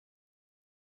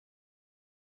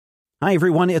Hi,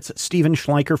 everyone. It's Steven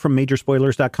Schleicher from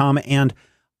Majorspoilers.com, and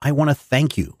I want to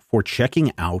thank you for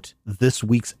checking out this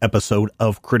week's episode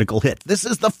of Critical Hit. This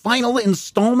is the final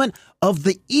installment of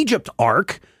the Egypt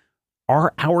arc.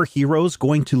 Are our heroes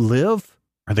going to live?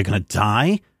 Are they going to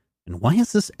die? And why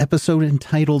is this episode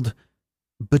entitled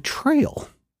Betrayal?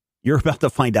 You're about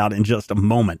to find out in just a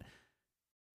moment.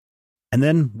 And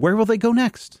then where will they go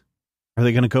next? Are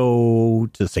they going to go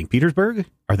to St. Petersburg?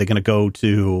 Are they going to go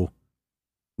to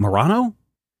Murano?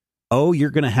 Oh, you're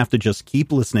going to have to just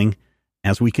keep listening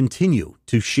as we continue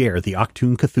to share the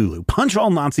Achtung Cthulhu Punch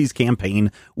All Nazis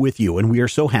campaign with you. And we are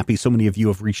so happy so many of you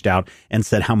have reached out and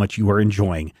said how much you are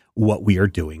enjoying what we are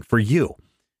doing for you.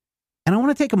 And I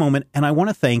want to take a moment and I want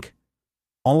to thank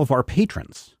all of our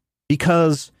patrons,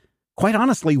 because quite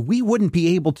honestly, we wouldn't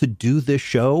be able to do this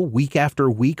show week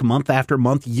after week, month after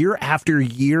month, year after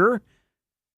year,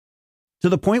 to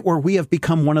the point where we have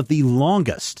become one of the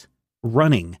longest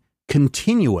running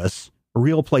continuous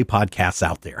real play podcasts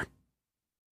out there.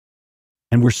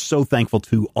 And we're so thankful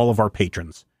to all of our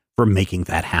patrons for making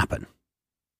that happen.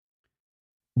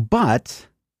 But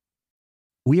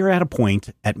we are at a point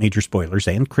at Major Spoilers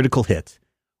and Critical Hit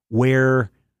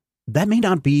where that may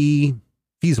not be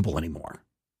feasible anymore,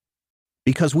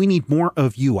 because we need more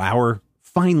of you, our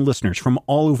fine listeners from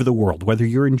all over the world, whether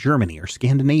you're in Germany or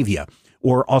Scandinavia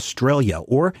or Australia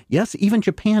or, yes, even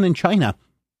Japan and China.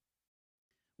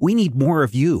 We need more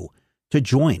of you to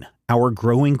join our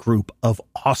growing group of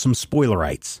awesome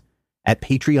spoilerites at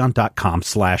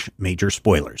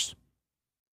patreon.com/majorspoilers.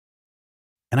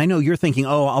 And I know you're thinking,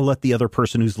 oh, I'll let the other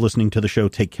person who's listening to the show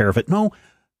take care of it. No,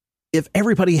 if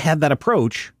everybody had that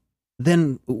approach,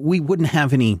 then we wouldn't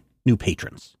have any new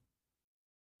patrons.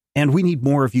 And we need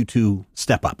more of you to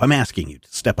step up. I'm asking you to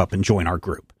step up and join our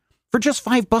group for just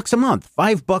 $5 a month.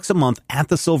 $5 a month at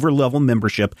the silver level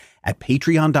membership at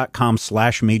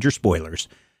patreon.com/majorspoilers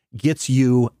gets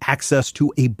you access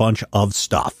to a bunch of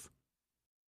stuff.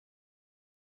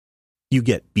 You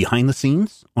get behind the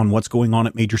scenes on what's going on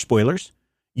at Major Spoilers.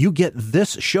 You get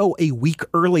this show a week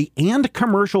early and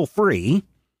commercial free.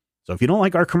 So if you don't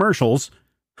like our commercials,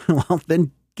 well,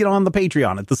 then get on the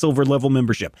Patreon at the silver level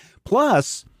membership.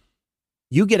 Plus,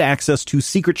 you get access to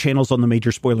secret channels on the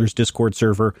Major Spoilers Discord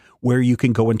server where you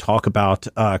can go and talk about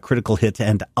Critical Hit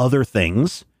and other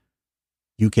things.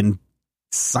 You can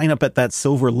sign up at that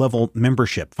silver level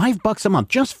membership. $5 a month,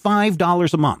 just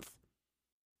 $5 a month.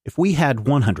 If we had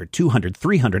 100, 200,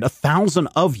 300, 1,000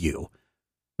 of you,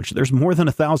 which there's more than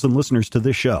 1,000 listeners to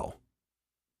this show,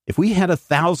 if we had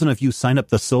 1,000 of you sign up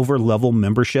the silver level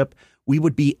membership, we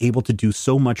would be able to do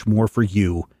so much more for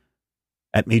you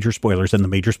at Major Spoilers and the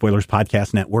Major Spoilers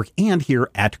Podcast Network and here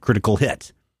at Critical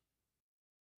Hit.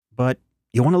 But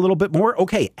you want a little bit more?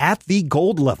 Okay, at the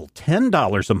gold level,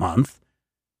 $10 a month,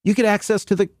 you get access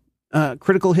to the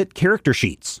Critical Hit character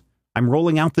sheets. I'm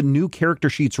rolling out the new character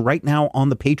sheets right now on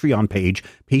the Patreon page,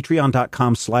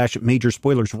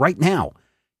 patreon.com/majorspoilers. Right now,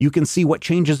 you can see what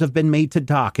changes have been made to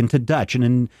Doc and to Dutch, and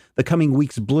in the coming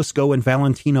weeks, Blisco and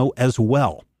Valentino as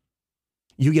well.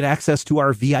 You get access to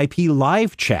our VIP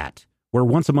live chat, where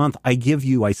once a month I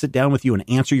sit down with you and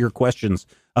answer your questions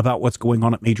about what's going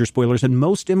on at Major Spoilers. And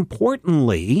most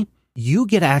importantly, you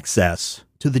get access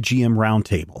to the GM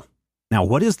Roundtable. Now,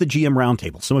 what is the GM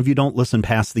Roundtable? Some of you don't listen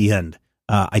past the end.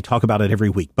 I talk about it every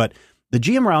week, but the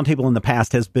GM Roundtable in the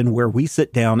past has been where we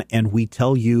sit down and we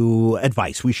tell you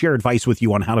advice. We share advice with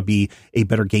you on how to be a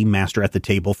better game master at the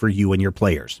table for you and your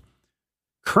players.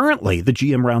 Currently, the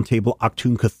GM Roundtable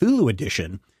Achtung Cthulhu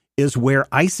edition is where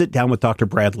I sit down with Dr.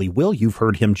 Bradley Will. You've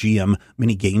heard him GM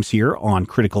many games here on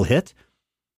Critical Hit.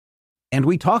 And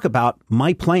we talk about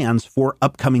my plans for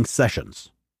upcoming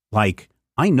sessions. Like,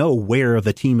 I know where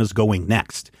the team is going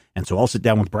next. And so I'll sit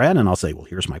down with Brad and I'll say, well,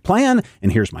 here's my plan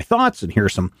and here's my thoughts and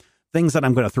here's some things that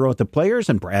I'm going to throw at the players.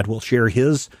 And Brad will share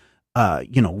his,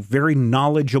 very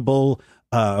knowledgeable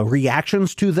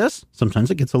reactions to this. Sometimes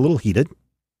it gets a little heated.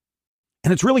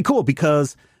 And it's really cool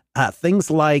because things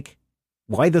like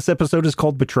why this episode is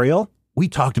called Betrayal, we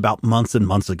talked about months and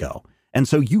months ago. And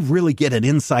so you really get an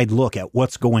inside look at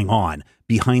what's going on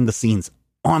behind the scenes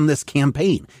on this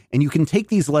campaign. And you can take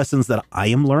these lessons that I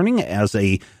am learning as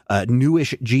a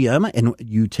newish GM, and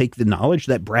you take the knowledge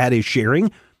that Brad is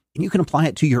sharing, and you can apply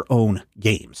it to your own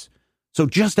games. So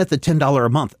just at the $10 a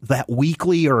month, that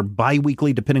weekly or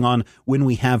bi-weekly, depending on when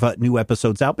we have new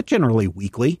episodes out, but generally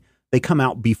weekly, they come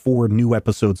out before new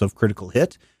episodes of Critical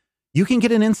Hit. You can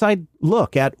get an inside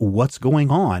look at what's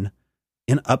going on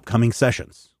in upcoming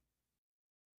sessions.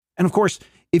 And of course,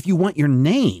 if you want your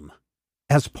name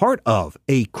as part of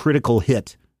a Critical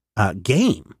Hit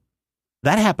game,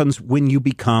 that happens when you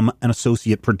become an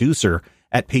associate producer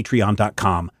at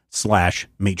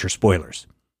patreon.com/major spoilers.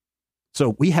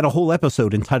 So we had a whole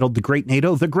episode entitled The Great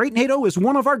NATO. The Great NATO is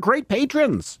one of our great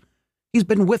patrons. He's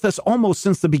been with us almost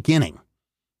since the beginning.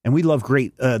 And we love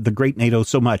the Great NATO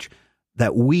so much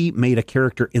that we made a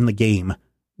character in the game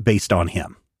based on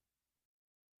him.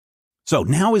 So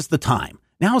now is the time.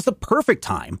 Now is the perfect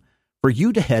time for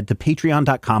you to head to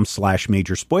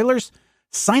patreon.com/major spoilers.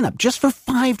 Sign up just for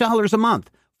 $5 a month.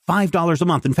 $5 a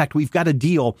month. In fact, we've got a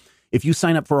deal. If you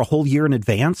sign up for a whole year in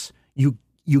advance, you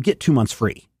get 2 months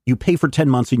free. You pay for 10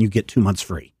 months and you get 2 months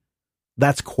free.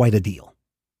 That's quite a deal.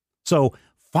 So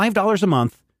 $5 a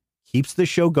month keeps the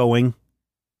show going,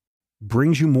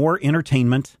 brings you more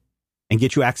entertainment, and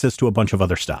get you access to a bunch of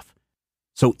other stuff.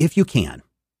 So if you can,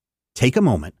 take a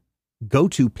moment, go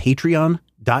to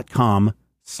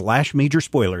patreon.com/major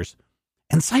spoilers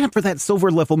and sign up for that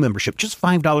silver level membership, just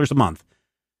 $5 a month.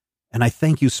 And I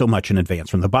thank you so much in advance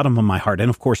from the bottom of my heart. And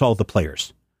of course, all the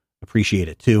players appreciate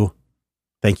it too.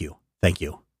 Thank you. Thank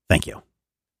you. Thank you.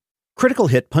 Critical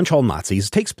hit Punch All Nazis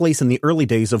takes place in the early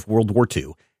days of World War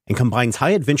II and combines high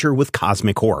adventure with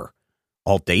cosmic horror.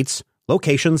 All dates,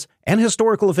 locations, and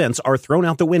historical events are thrown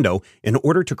out the window in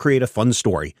order to create a fun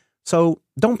story. So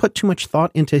don't put too much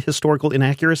thought into historical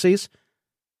inaccuracies.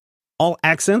 All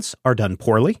accents are done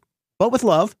poorly, but with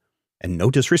love, and no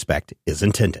disrespect is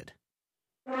intended.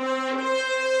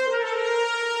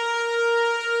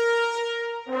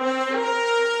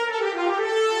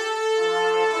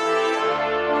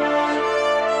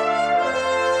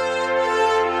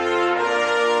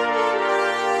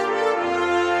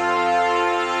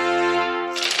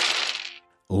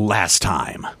 Last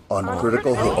time on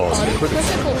Critical Hit.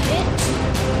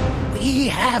 We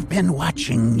have been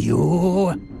watching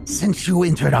you since you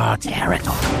entered our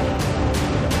territory.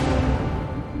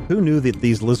 Who knew that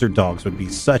these lizard dogs would be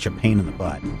such a pain in the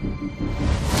butt?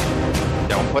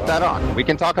 Don't put that on. We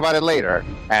can talk about it later.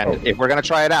 And if we're going to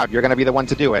try it out, you're going to be the one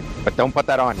to do it. But don't put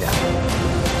that on yet.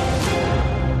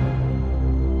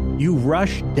 You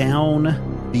rush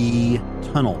down the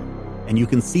tunnel, and you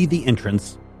can see the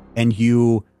entrance, and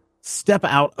you step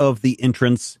out of the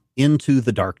entrance into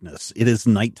the darkness. It is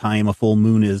nighttime. A full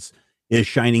moon is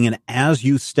shining. And as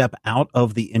you step out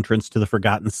of the entrance to the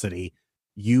Forgotten City,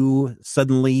 you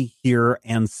suddenly hear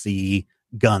and see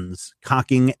guns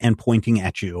cocking and pointing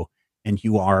at you. And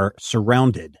you are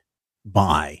surrounded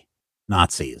by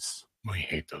Nazis. We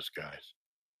hate those guys.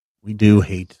 We do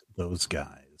hate those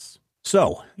guys.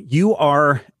 So you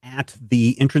are at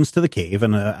the entrance to the cave,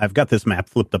 and I've got this map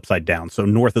flipped upside down. So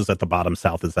north is at the bottom,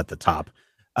 south is at the top.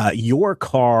 Your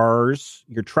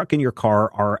truck and your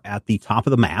car are at the top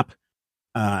of the map.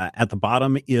 At the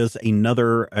bottom is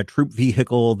another troop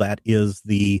vehicle that is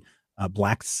the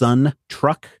Black Sun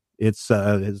truck. It's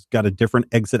got a different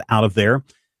exit out of there.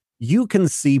 You can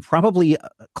see probably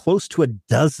close to a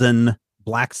dozen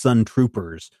Black Sun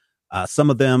troopers. Some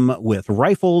of them with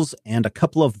rifles and a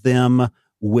couple of them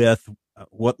with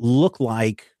what look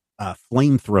like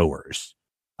flamethrowers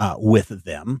with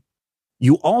them.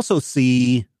 You also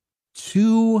see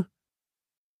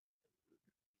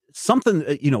something,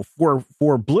 for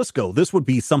Blisco, this would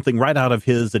be something right out of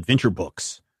his adventure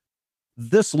books.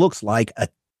 This looks like a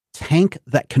tank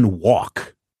that can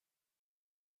walk.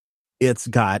 It's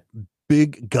got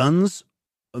big guns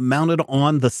mounted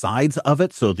on the sides of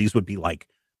it. So these would be like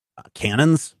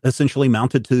cannons essentially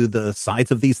mounted to the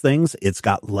sides of these things. It's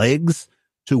got legs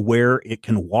to where it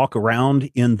can walk around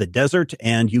in the desert,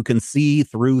 and you can see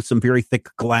through some very thick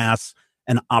glass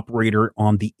an operator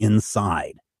on the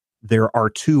inside. There are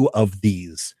two of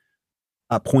these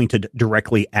pointed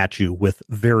directly at you with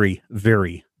very,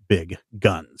 very big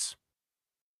guns.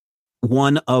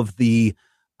 One of the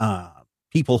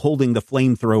people holding the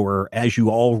flamethrower, as you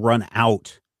all run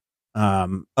out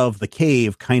of the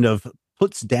cave, kind of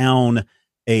puts down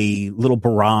a little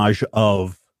barrage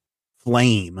of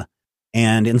flame.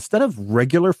 And instead of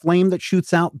regular flame that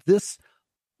shoots out, this,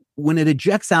 when it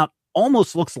ejects out,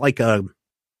 almost looks like a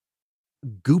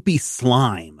goopy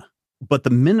slime. But the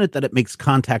minute that it makes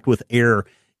contact with air,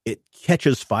 it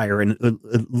catches fire and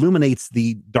illuminates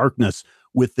the darkness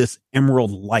with this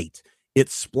emerald light. It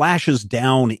splashes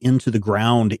down into the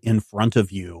ground in front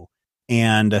of you.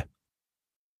 And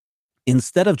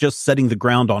instead of just setting the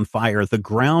ground on fire, the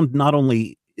ground not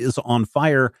only is on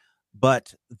fire,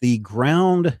 but the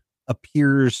ground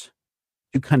appears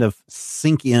to kind of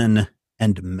sink in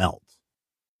and melt.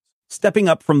 Stepping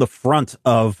up from the front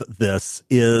of this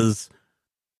is,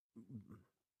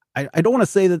 I don't want to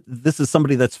say that this is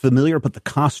somebody that's familiar, but the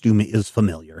costume is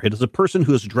familiar. It is a person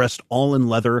who is dressed all in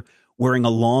leather, wearing a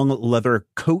long leather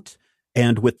coat,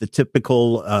 and with the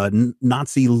typical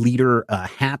Nazi leader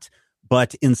hat,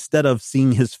 but instead of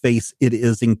seeing his face, it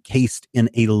is encased in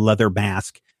a leather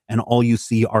mask, and all you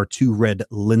see are two red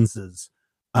lenses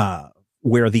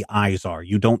where the eyes are.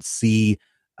 You don't see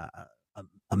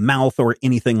a mouth or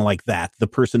anything like that. The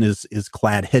person is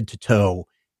clad head to toe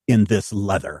in this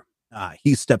leather.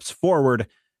 He steps forward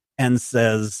and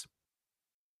says,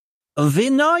 "We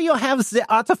know you have the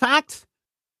artifact.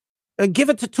 Give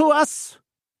it to us,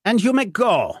 and you may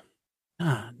go."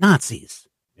 Nazis.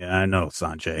 Yeah, I know,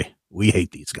 Sanjay. We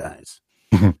hate these guys.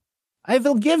 I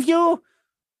will give you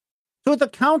to the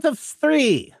count of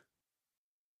 3.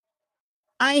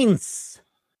 Eins.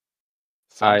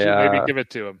 Maybe give it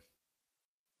to him.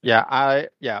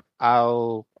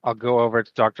 I'll go over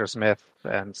to Dr. Smith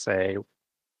and say,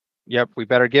 "Yep, we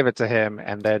better give it to him,"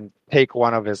 and then take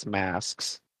one of his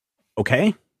masks.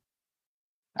 Okay.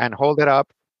 And hold it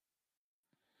up.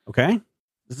 Okay.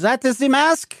 That is the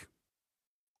mask.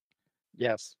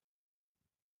 Yes.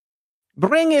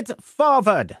 Bring it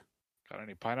forward. Got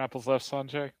any pineapples left,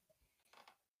 Sanjay?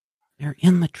 They're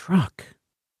in the truck.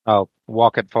 I'll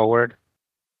walk it forward.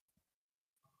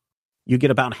 You get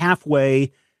about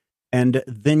halfway, and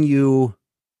then you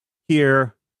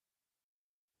hear,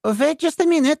 "Wait just a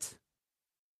minute."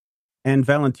 And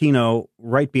Valentino,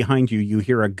 right behind you, you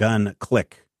hear a gun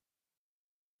click.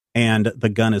 And the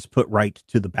gun is put right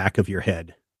to the back of your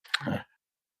head.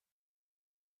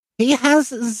 He has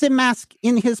the mask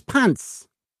in his pants.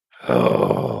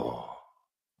 Oh.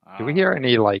 Do we hear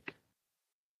any,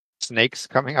 snakes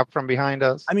coming up from behind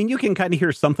us? I mean, you can kind of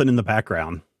hear something in the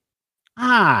background.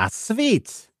 Ah,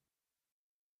 sweet.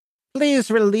 Please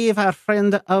relieve our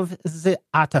friend of the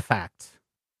artifact.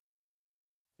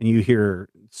 And you hear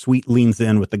Sweet leans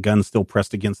in with the gun still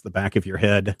pressed against the back of your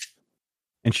head.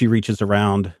 And she reaches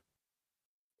around.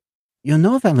 You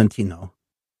know, Valentino,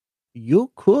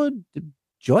 you could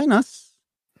join us.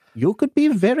 You could be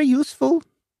very useful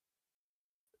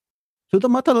to the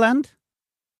motherland.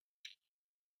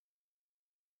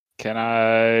 Can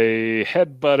I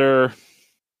headbutt her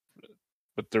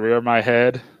with the rear of my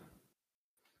head?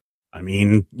 I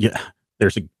mean, yeah,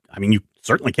 you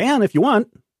certainly can if you want.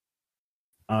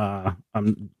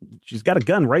 She's got a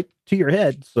gun right to your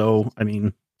head, so I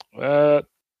mean,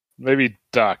 maybe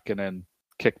duck and then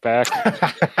kick back.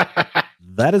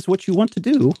 That is what you want to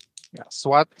do. Yeah,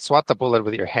 swat the bullet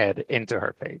with your head into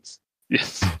her face.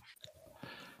 Yes.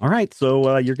 All right,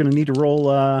 so you're going to need to roll.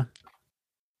 You're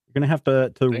going to have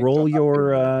to roll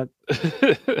your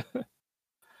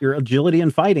agility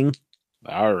and fighting.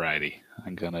 All righty,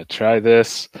 I'm going to try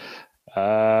this.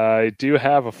 I do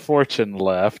have a fortune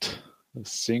left. A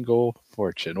single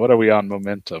fortune. What are we on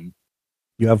momentum?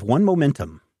 You have 1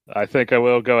 momentum. I think I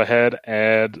will go ahead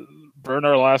and burn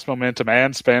our last momentum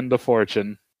and spend the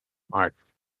fortune. Mark.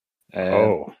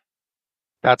 And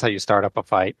That's how you start up a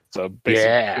fight. So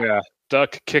basically,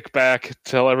 duck, kick back,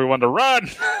 tell everyone to run.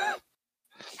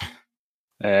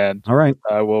 And all right,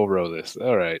 I will row this.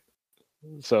 All right.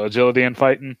 So agility and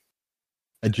fighting.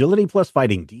 Agility plus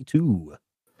fighting, D2.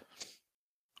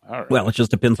 All right. Well, it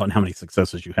just depends on how many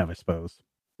successes you have, I suppose.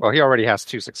 Well, he already has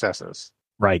 2 successes.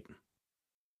 Right.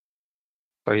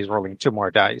 So he's rolling 2 more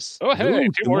dice. Oh, hey,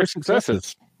 2 more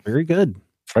successes. Very good.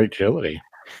 Agility.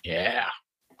 Yeah.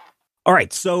 All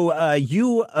right. So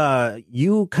you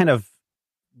kind of,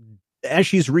 as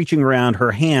she's reaching around,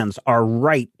 her hand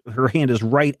is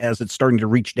right as it's starting to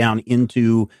reach down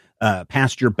into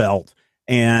past your belt.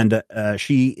 And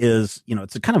she is,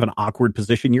 it's a kind of an awkward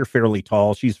position. You're fairly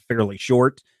tall. She's fairly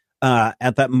short.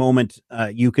 At that moment,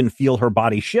 you can feel her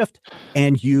body shift,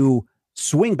 and you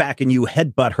swing back and you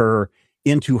headbutt her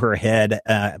into her head,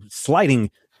 sliding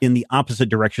in the opposite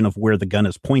direction of where the gun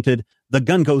is pointed. The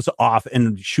gun goes off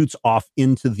and shoots off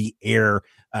into the air.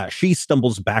 She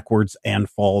stumbles backwards and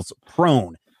falls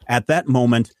prone. At that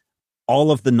moment,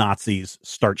 all of the Nazis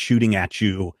start shooting at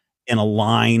you in a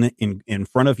line in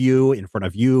front of you,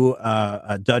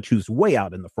 Dutch, who's way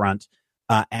out in the front,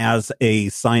 as a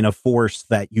sign of force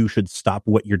that you should stop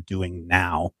what you're doing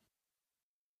now.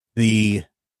 The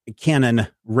cannon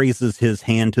raises his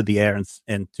hand to the air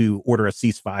and to order a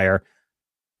ceasefire.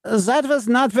 That was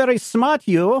not very smart,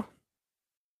 you.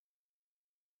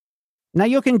 Now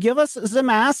you can give us the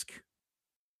mask,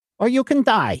 or you can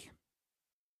die.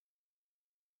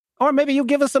 Or maybe you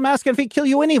give us the mask and we kill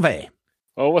you anyway.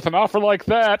 Well, with an offer like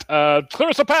that, clear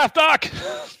us a path, Doc!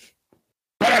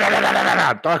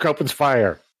 Doc opens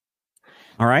fire.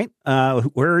 All right.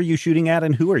 Where are you shooting at,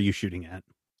 and who are you shooting at?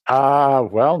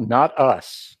 Well, not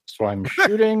us. So I'm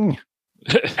shooting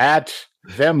at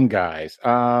them guys.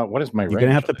 What is my range? You're going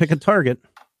to have to pick a target.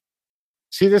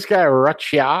 See this guy,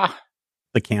 Rachia?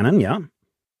 The cannon, yeah.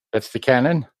 That's the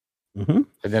cannon. Mm-hmm.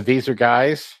 And then these are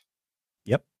guys.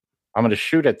 Yep. I'm going to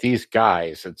shoot at these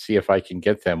guys and see if I can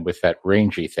get them with that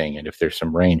rangey thing, and if there's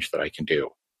some range that I can do.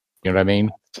 You know what I mean?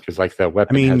 Because like the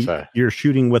weapon has a... You're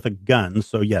shooting with a gun,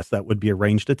 so yes, that would be a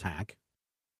ranged attack.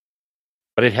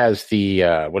 But it has the,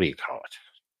 what do you call it?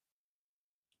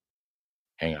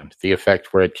 Hang on. The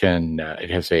effect where it can, it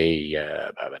has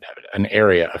an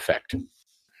area effect.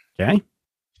 Okay.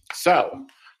 So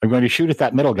I'm going to shoot at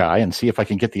that middle guy and see if I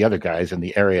can get the other guys in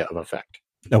the area of effect.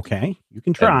 Okay. You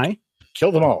can try. And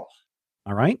kill them all.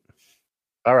 All right.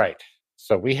 All right.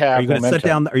 So we have. Are you going to set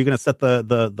down? Are you going to set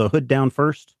the hood down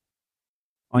first?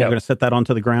 Or are you going to set that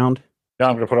onto the ground? No,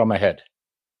 I'm going to put it on my head.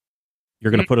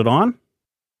 You're going to put it on?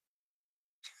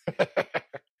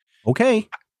 Okay.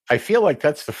 I feel like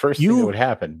that's the first thing that would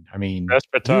happen. I mean,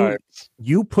 desperate times.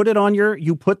 You put it on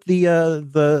you put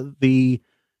the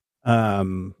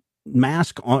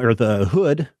mask on, or the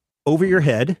hood over your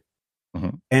head.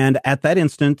 Mm-hmm. And at that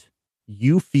instant,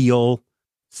 you feel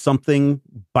something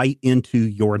bite into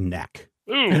your neck.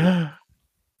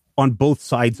 On both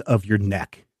sides of your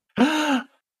neck.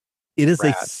 It is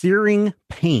a searing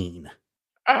pain.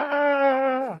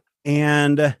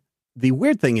 And the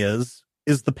weird thing is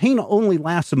the pain only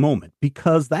lasts a moment,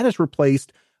 because that is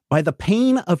replaced by the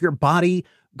pain of your body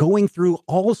going through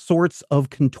all sorts of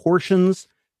contortions,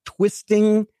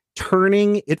 twisting,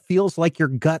 turning. It feels like your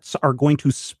guts are going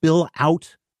to spill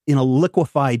out in a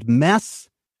liquefied mess.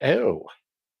 Oh.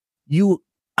 You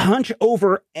hunch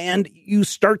over and you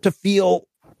start to feel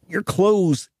your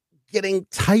clothes getting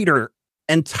tighter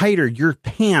and tighter. Your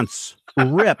pants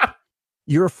rip.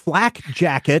 Your flak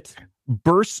jacket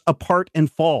bursts apart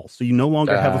and falls, so you no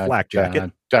longer have a flak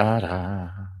jacket.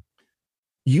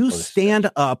 You stand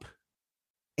up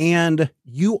and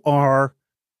you are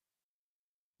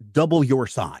double your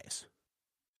size.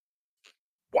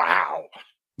 Wow.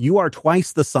 You are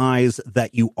twice the size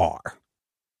that you are.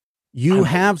 You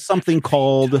have something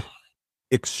called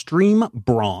extreme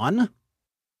brawn.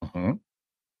 Mm-hmm.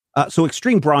 So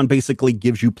extreme brawn basically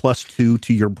gives you +2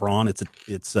 to your brawn.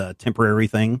 It's a temporary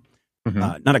thing.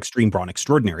 Mm-hmm. Not extreme brawn,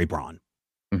 extraordinary brawn.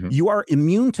 Mm-hmm. You are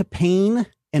immune to pain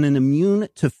and an immune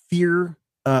to fear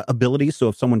ability. So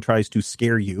if someone tries to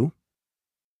scare you,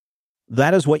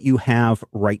 that is what you have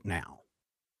right now.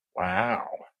 Wow.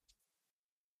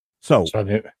 So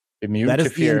immune that to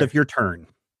is fear, the end of your turn.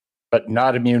 But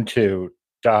not immune to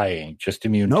dying, just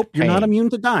immune to pain. Nope, you're not immune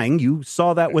to dying. You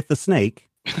saw that with the snake.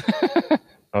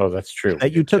 Oh, that's true.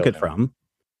 That you took it from.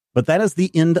 But that is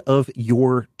the end of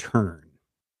your turn.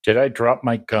 Did I drop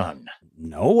my gun?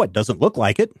 No, it doesn't look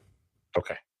like it.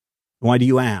 Okay. Why do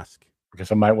you ask?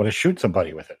 Because I might want to shoot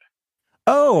somebody with it.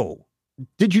 Oh,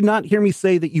 did you not hear me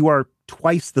say that you are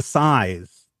twice the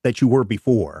size that you were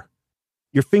before?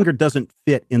 Your finger doesn't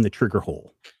fit in the trigger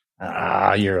hole.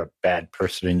 Ah, you're a bad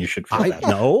person and you should feel that.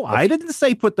 No, I didn't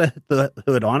say put the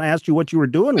hood on. I asked you what you were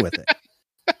doing with it.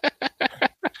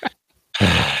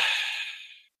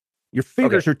 Your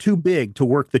fingers are too big to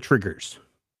work the triggers.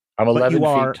 I'm 11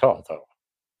 feet tall,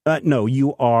 though. No,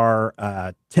 you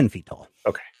are 10 feet tall.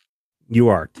 Okay. You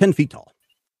are 10 feet tall.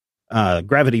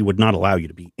 Gravity would not allow you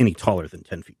to be any taller than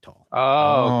 10 feet tall.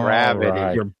 Oh, gravity.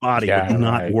 Right. Your body would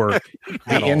not work.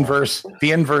 The inverse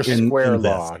square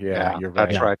law. Yeah, you're right.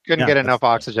 That's right. Couldn't get enough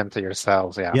oxygen to your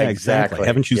cells. Yeah, exactly.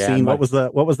 Haven't you seen what was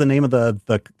the name of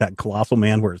that colossal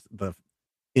man where the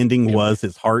ending was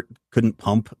his heart couldn't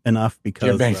pump enough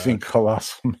because the amazing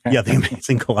colossal man. Yeah, the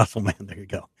amazing colossal man. There you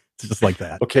go. It's just like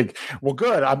that. Okay. Well,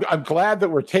 good. I'm glad that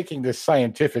we're taking this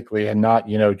scientifically and not,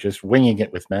 just winging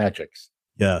it with magics.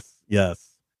 Yes.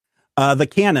 The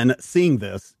cannon, seeing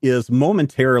this, is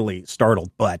momentarily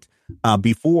startled, but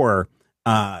before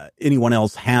anyone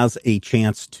else has a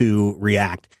chance to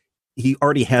react, he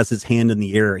already has his hand in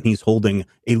the air and he's holding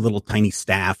a little tiny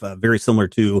staff, very similar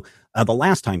to the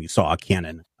last time you saw a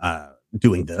cannon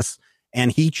doing this.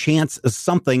 And he chants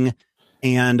something,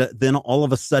 and then all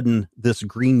of a sudden, this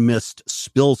green mist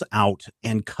spills out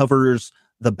and covers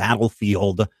the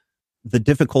battlefield. The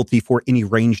difficulty for any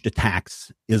ranged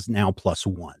attacks is now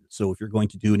 +1. So if you're going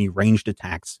to do any ranged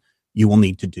attacks, you will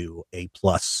need to do a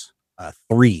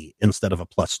 +3 instead of a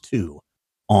 +2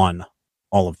 on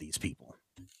all of these people.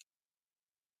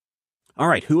 All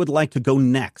right, who would like to go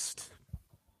next?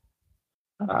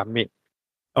 Me.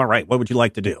 All right, what would you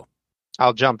like to do?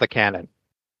 I'll jump the cannon.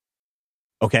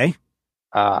 Okay.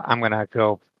 I'm going to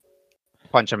go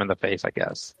punch him in the face, I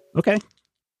guess. Okay.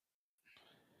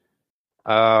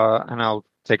 And I'll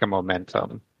take a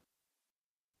momentum.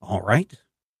 All right.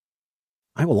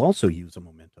 I will also use a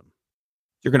momentum.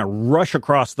 You're going to rush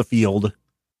across the field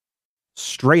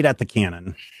straight at the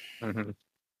cannon. Mm-hmm.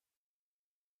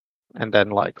 and then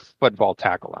like football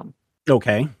tackle him.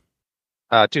 Okay.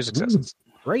 2 successes.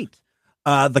 Great.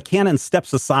 The cannon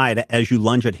steps aside as you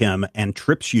lunge at him and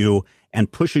trips you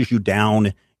and pushes you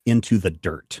down into the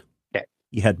dirt. Okay.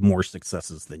 He had more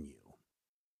successes than you.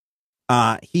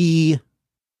 He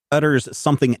utters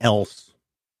something else,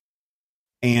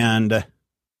 and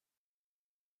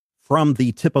from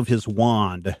the tip of his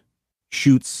wand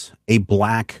shoots a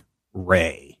black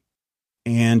ray.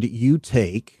 And you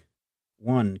take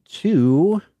 1,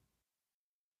 2.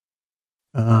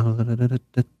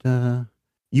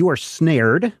 You are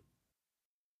snared,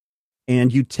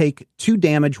 and you take 2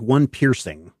 damage, 1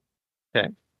 piercing. Okay.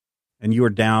 And you are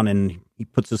down, and he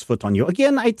puts his foot on you.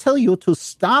 Again, I tell you to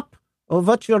stop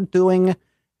what you're doing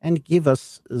and give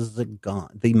us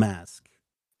the mask.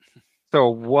 So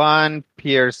 1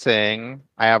 piercing.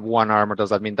 I have 1 armor. Does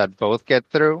that mean that both get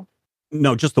through?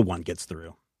 No, just the 1 gets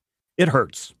through. It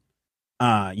hurts.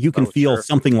 You can feel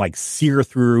something like sear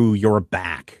through your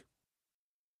back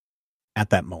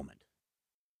at that moment.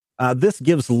 This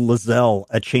gives Lizelle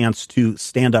a chance to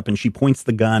stand up, and she points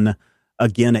the gun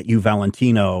again at you,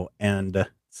 Valentino, and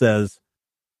says,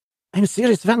 I'm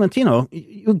serious, Valentino.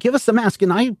 You give us the mask,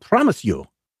 and I promise you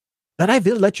that I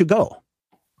will let you go.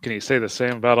 Can you say the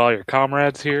same about all your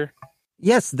comrades here?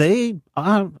 Yes, they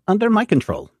are under my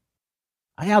control.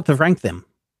 I outrank them.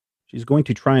 She's going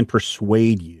to try and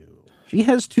persuade you. She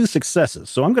has 2 successes,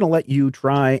 so I'm going to let you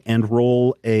try and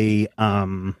roll a...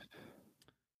 I'm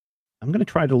going to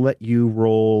try to let you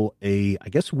roll a, I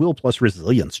guess, will plus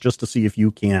resilience, just to see if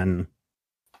you can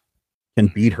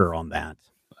beat her on that.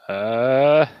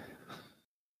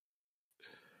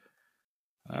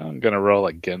 I'm going to roll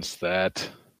against that.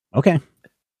 Okay.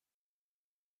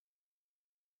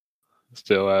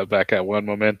 Still back at 1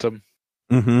 momentum.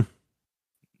 Mm-hmm.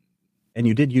 And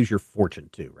you did use your fortune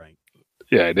too, right?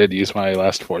 Yeah, I did use my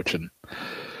last fortune.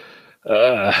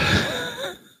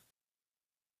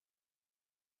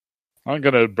 I'm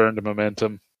going to burn the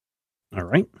momentum. All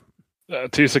right.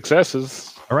 2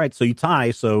 successes. All right, so you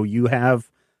tie, so you have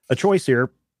a choice here.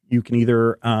 You can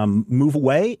either move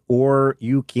away or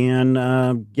you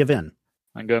can give in.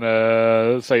 I'm going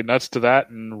to say nuts to that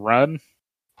and run.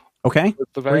 Okay.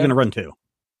 Where are you going to run to?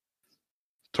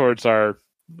 Towards our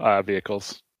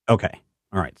vehicles. Okay.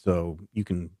 All right, so you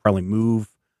can probably move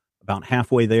about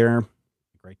halfway there.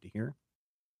 Great to hear.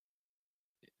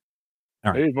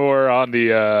 All right. Maybe more on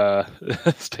the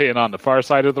staying on the far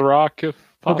side of the rock if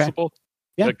possible. Okay.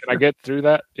 Yeah. Can I get through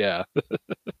that? Yeah.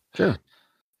 Sure.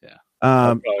 Yeah.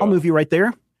 I'll move you right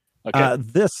there. Okay.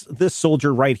 This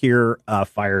soldier right here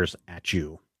fires at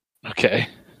you. Okay.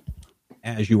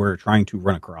 As you were trying to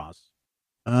run across.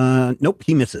 Nope,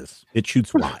 he misses. It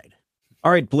shoots wide.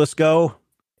 All right, Blisco.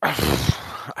 I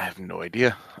have no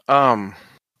idea. I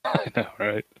know,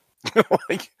 right?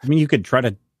 Like, I mean, you could try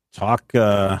to talk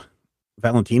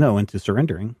Valentino into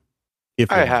surrendering.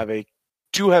 If I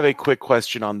do have a quick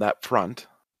question on that front.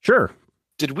 Sure.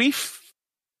 Did we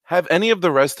have any of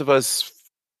the rest of us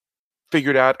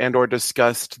figured out and or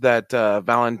discussed that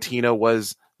Valentino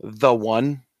was the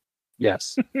one?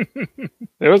 Yes. It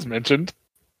was mentioned.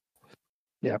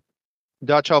 Yep.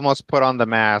 Dutch almost put on the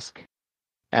mask,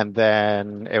 and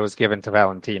then it was given to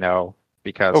Valentino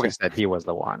because he said he was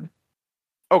the one.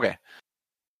 Okay.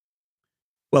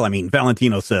 Well, I mean,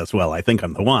 Valentino says, well, I think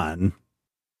I'm the one.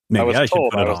 Maybe I should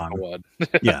put it on. The one.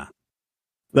 Yeah.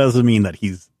 Doesn't mean that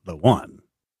he's the one.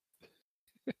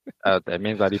 That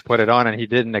means that he put it on and he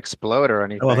didn't explode or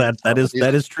anything. Well, that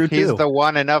is true too. He's the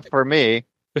one enough for me.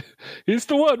 He's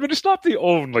the one, but he's not the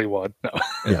only one. No.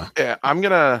 Yeah. Yeah, I'm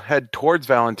going to head towards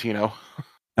Valentino.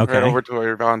 Okay. Right over to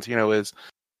where Valentino is.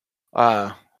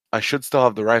 I should still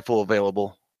have the rifle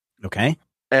available. Okay.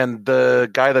 And the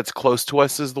guy that's close to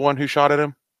us is the one who shot at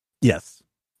him? Yes.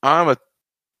 I'm going to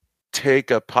take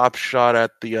a pop shot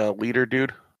at the leader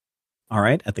dude. All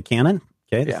right. At the cannon.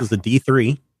 Okay. This is a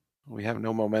D3. We have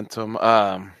no momentum.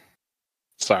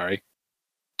 Sorry.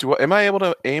 Am I able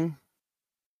to aim?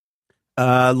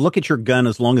 Look at your gun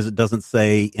as long as it doesn't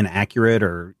say inaccurate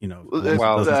or,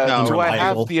 Well, do I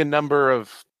have the number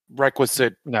of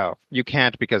requisite? No, you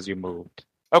can't because you moved.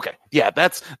 Okay. Yeah,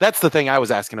 that's the thing I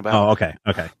was asking about. Oh, okay.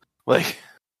 Okay. Like,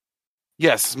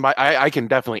 yes, I can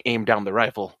definitely aim down the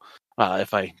rifle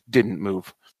if I didn't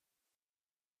move.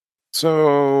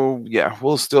 So, yeah,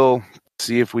 we'll still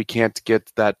see if we can't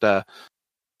get that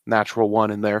natural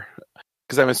one in there.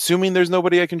 Because I'm assuming there's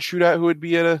nobody I can shoot at who would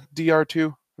be at a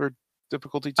DR2 or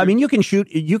difficulty 2. I mean, you can shoot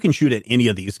at any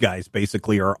of these guys,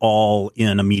 basically, are all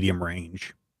in a medium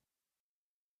range.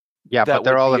 Yeah, but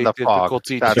they're all in the fog.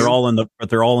 They're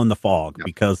all in the fog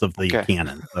because of the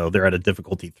cannon. So they're at a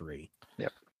difficulty 3.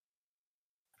 Yep.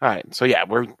 All right. So yeah,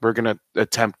 we're gonna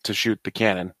attempt to shoot the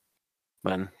cannon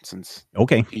then, since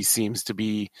Okay. he seems to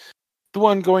be the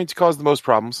one going to cause the most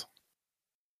problems.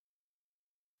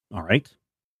 All right.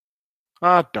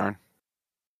 Ah, darn.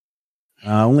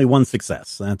 Only one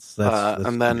success. That's and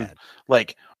too then, bad.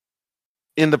 like,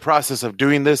 in the process of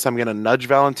doing this, I'm gonna nudge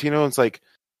Valentino. It's like,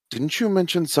 didn't you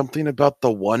mention something about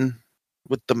the one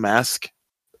with the mask?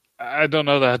 I don't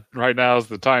know that right now is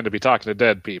the time to be talking to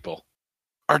dead people.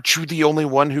 Aren't you the only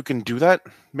one who can do that?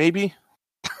 Maybe?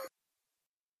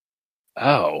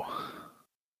 Oh.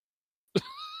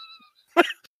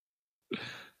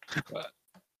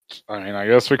 I mean, I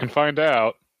guess we can find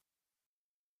out.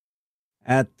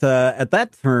 At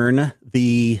that turn,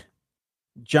 the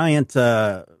giant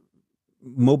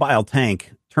mobile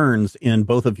tank turns in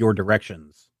both of your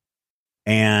directions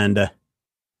and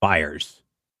fires.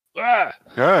 Ah!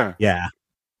 Yeah.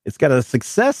 It's got a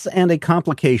success and a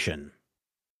complication.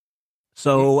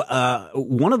 So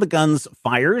one of the guns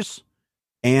fires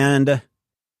and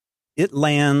it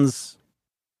lands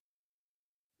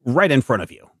right in front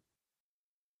of you.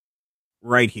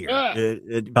 Right here,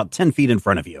 about 10 feet in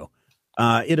front of you.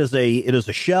 It is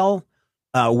a shell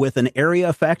with an area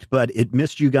effect, but it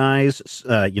missed you guys.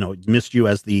 It missed you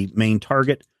as the main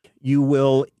target. You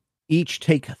will each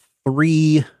take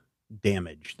 3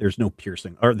 damage. There's no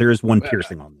piercing, or there is 1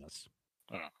 piercing on this.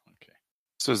 Oh, okay.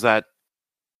 So is that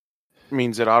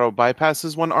means it auto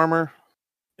bypasses 1 armor?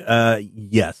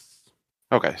 Yes.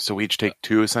 Okay, so we each take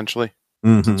 2 essentially,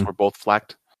 Mhm. since we're both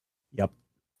flacked. Yep.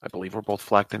 I believe we're both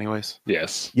flacked anyways.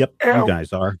 Yes. Yep. Ow. You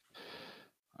guys are.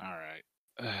 All right.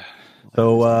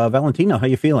 So, Valentino, how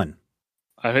you feeling?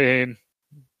 I mean,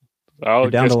 I'll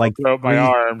You're down to, just like, throw up my 3.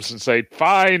 arms and say,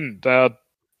 fine,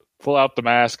 pull out the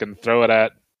mask and throw it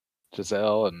at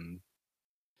Giselle. And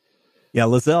Yeah,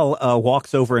 Lizelle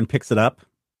walks over and picks it up,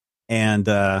 and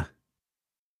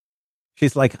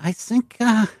she's like, I think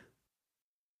I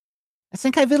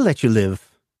will let you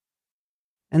live,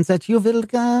 and that you will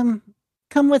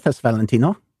come with us,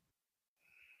 Valentino,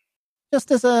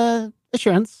 just as a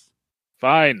assurance.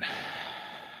 fine.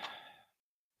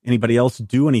 Anybody else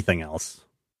do anything else?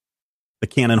 The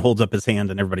cannon holds up his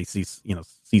hand, and everybody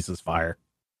ceases fire.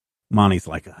 Monty's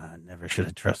like, I never should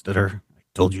have trusted her. I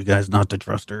told you guys not to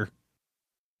trust her.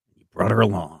 You brought her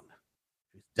along.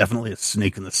 She's definitely a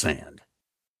snake in the sand.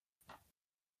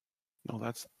 No,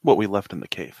 that's what we left in the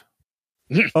cave.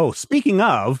 Oh, speaking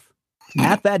of,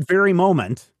 at that very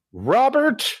moment,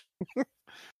 Robert.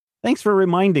 thanks for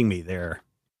reminding me there,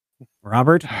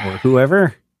 Robert, or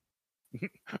whoever.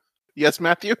 Yes,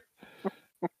 Matthew?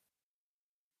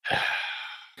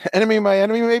 Enemy, my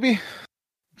enemy, maybe?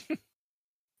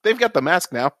 They've got the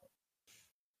mask now.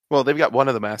 Well, they've got one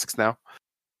of the masks now.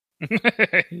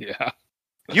 Yeah.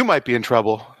 You might be in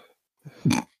trouble.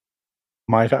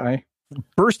 Might I?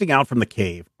 Bursting out from the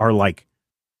cave are like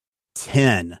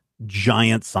 10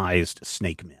 giant-sized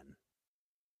snake men.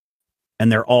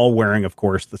 And they're all wearing, of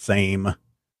course, the same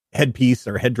headpiece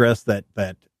or headdress that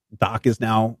Doc is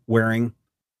now wearing.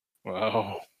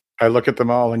 Wow. I look at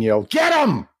them all and yell, "Get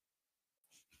him!"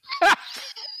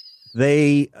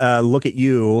 They look at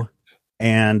you,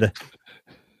 and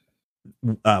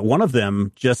one of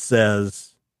them just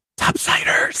says,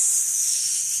 "Topsiders,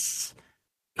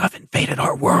 you have invaded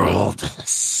our world.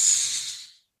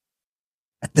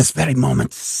 At this very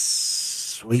moment,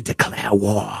 we declare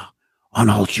war on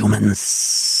all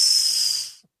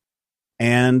humans."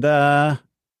 And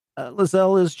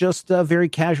Lizelle is just very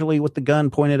casually with the gun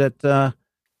pointed at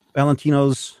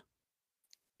Valentino's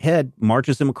head,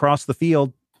 marches him across the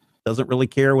field, doesn't really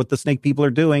care what the snake people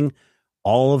are doing.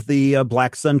 All of the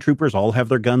Black Sun troopers all have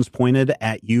their guns pointed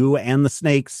at you and the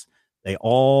snakes. They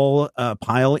all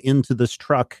pile into this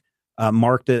truck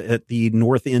marked at the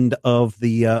north end of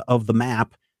the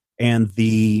map, and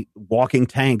the walking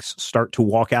tanks start to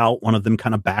walk out, one of them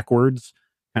kind of backwards,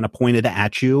 kind of pointed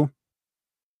at you.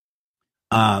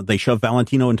 They shove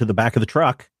Valentino into the back of the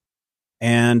truck,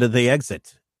 and they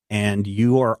exit. And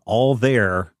you are all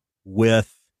there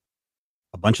with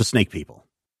a bunch of snake people.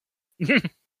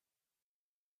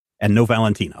 And no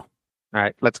Valentino. All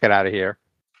right, let's get out of here.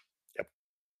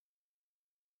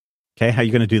 Okay, how are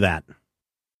you going to do that?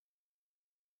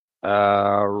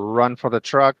 Run for the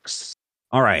trucks.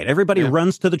 All right, everybody Yeah.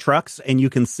 runs to the trucks, and you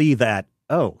can see that,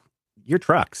 oh, your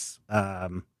trucks.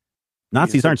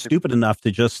 Nazis aren't stupid enough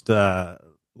to just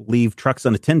leave trucks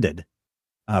unattended,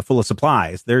 full of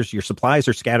supplies. Your supplies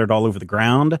are scattered all over the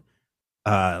ground.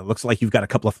 Looks like you've got a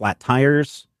couple of flat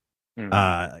tires.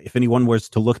 If anyone was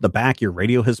to look at the back, your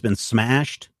radio has been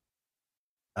smashed.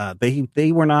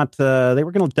 They were not. They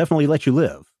were going to definitely let you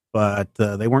live, but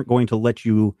they weren't going to let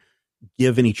you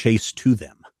give any chase to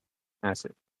them. I see.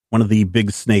 One of the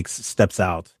big snakes steps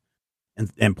out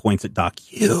and points at Doc.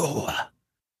 You,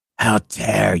 how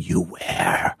dare you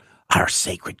wear our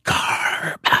sacred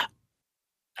garb?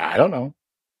 I don't know.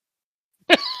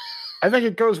 I think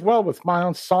it goes well with my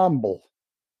ensemble.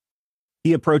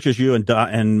 He approaches you,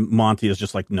 and Monty is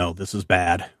just like, no, this is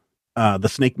bad. The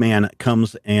snake man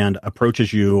comes and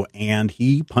approaches you, and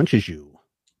he punches you.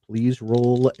 Please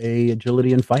roll a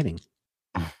agility and fighting.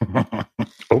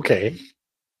 Okay.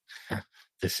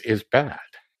 This is bad.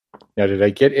 Now, did I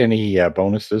get any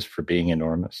bonuses for being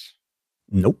enormous?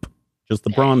 Nope. Just the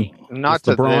brawn. Not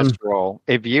to this roll.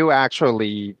 If you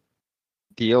actually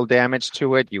deal damage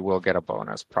to it, you will get a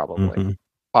bonus, probably. Mm-hmm.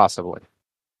 Possibly.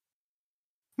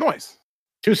 Nice.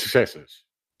 2 successes.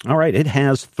 All right. It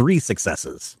has 3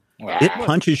 successes. Wow. It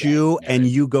punches you, and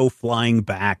you go flying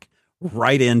back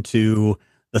right into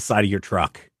the side of your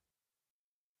truck.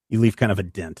 You leave kind of a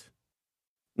dent.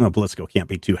 Well, Blisco can't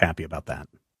be too happy about that.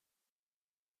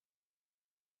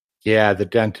 Yeah, the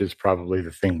dent is probably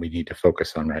the thing we need to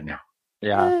focus on right now.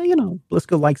 Yeah.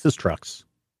 Blisco likes his trucks.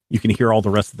 You can hear all the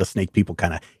rest of the snake people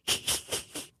kind of,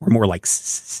 or more like,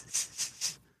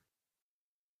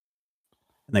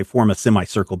 and they form a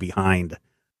semicircle behind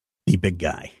the big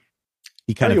guy.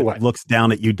 He kind of looks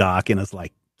down at you, Doc, and is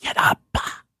like, get up.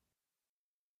 How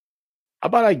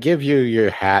about I give you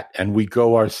your hat and we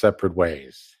go our separate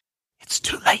ways? It's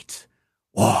too late.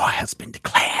 War has been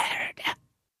declared.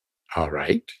 All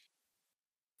right.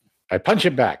 I punch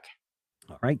him back.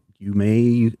 All right. You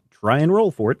may try and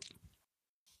roll for it.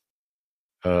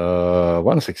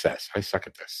 1 success. I suck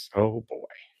at this. Oh, boy.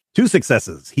 2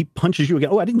 successes. He punches you again.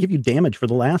 Oh, I didn't give you damage for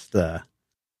the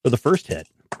first hit.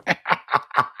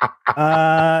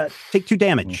 Take 2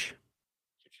 damage.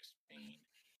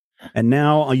 And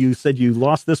now you said you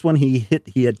lost this one. He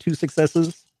had 2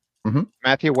 successes. Mm-hmm.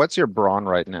 Matthew, what's your brawn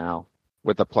right now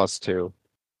with the +2?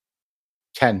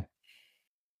 10.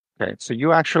 Okay, so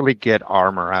you actually get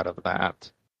armor out of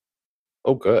that.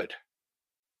 Oh, good.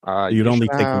 You'd only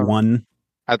take 1.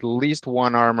 At least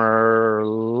 1 armor.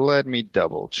 Let me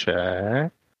double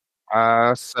check.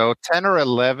 So 10 or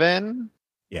 11.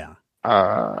 Yeah.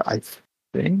 I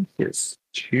think it's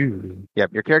 2.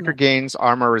 Yep, your character gains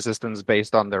armor resistance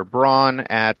based on their brawn.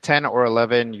 At 10 or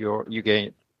 11, you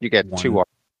get 2 armor.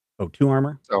 Oh, 2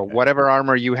 armor. So whatever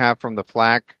armor you have from the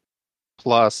flak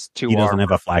plus 2 armor. He doesn't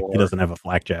have a flak. He doesn't have a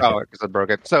flak jacket. Oh, because it broke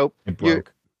it. So it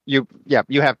broke. You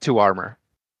have 2 armor.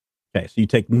 Okay, so you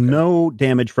take no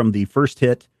damage from the first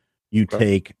hit. You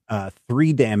take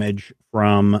 3 damage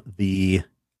from the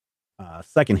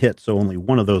second hit, so only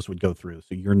one of those would go through.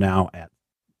 So you're now at,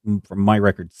 from my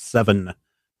record, 7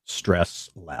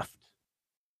 stress left.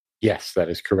 Yes, that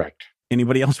is correct.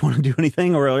 Anybody else want to do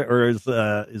anything, or is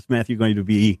Matthew going to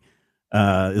be?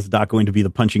 Is Doc going to be the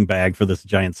punching bag for this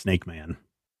giant snake man?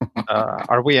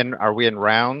 Are we in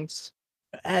rounds?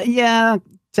 Yeah,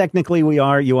 technically we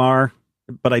are. You are.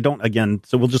 But I don't, again,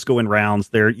 so we'll just go in rounds.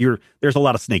 There's a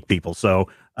lot of snake people, so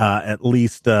at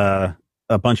least a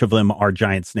bunch of them are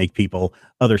giant snake people.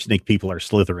 Other snake people are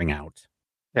slithering out.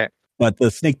 Okay. But the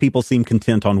snake people seem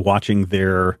content on watching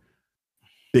their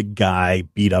big guy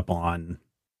beat up on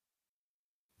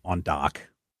Doc.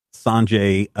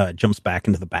 Sanjay jumps back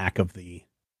into the back of the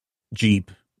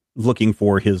Jeep looking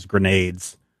for his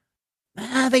grenades.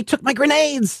 They took my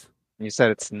grenades! You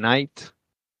said it's night?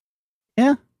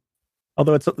 Yeah.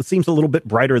 Although it seems a little bit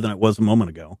brighter than it was a moment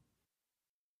ago.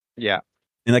 Yeah.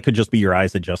 And that could just be your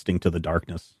eyes adjusting to the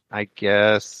darkness. I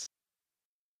guess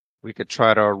we could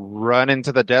try to run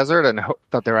into the desert and hope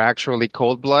that they're actually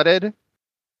cold-blooded.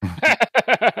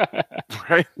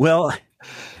 Right? Well,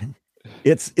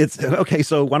 it's okay.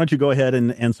 So why don't you go ahead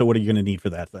and so what are you going to need for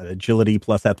that? Agility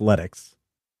plus athletics.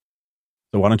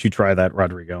 So why don't you try that,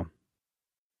 Rodrigo?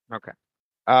 Okay.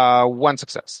 1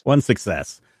 success. 1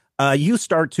 success. You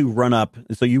start to run up.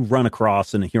 So you run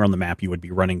across, and here on the map, you would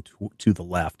be running to the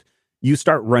left. You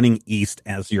start running east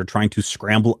as you're trying to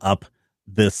scramble up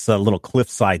this little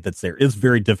cliffside that's there. It's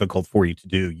very difficult for you to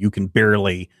do. You can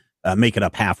barely make it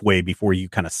up halfway before you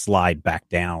kind of slide back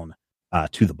down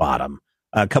to the bottom.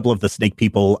 A couple of the snake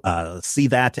people see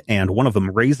that, and one of them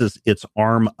raises its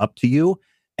arm up to you,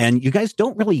 and you guys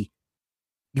don't really,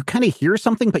 you kind of hear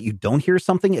something, but you don't hear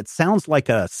something. It sounds like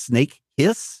a snake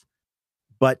hiss,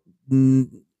 but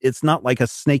it's not like a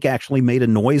snake actually made a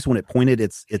noise when it pointed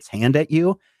its hand at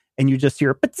you, and you just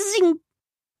hear a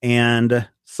and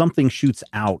something shoots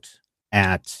out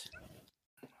at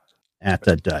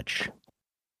the Dutch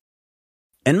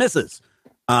and misses,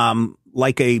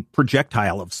 like a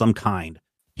projectile of some kind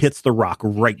hits the rock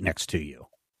right next to you.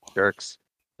 Jerks.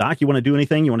 Doc, you want to do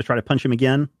anything? You want to try to punch him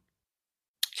again?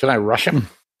 Can I rush him?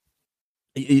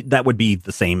 That would be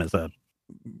the same as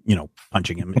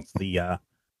punching him.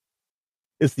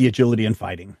 It's the agility and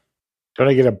fighting. Don't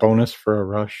I get a bonus for a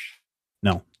rush?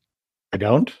 No. I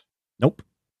don't? Nope.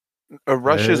 A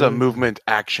rush is a movement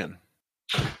action.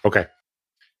 Okay.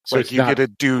 So Like you get to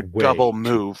do double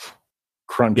move.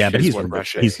 Crunch. Yeah, but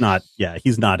he's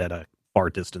not at a far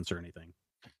distance or anything.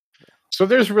 So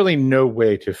there's really no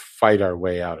way to fight our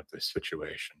way out of this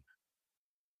situation.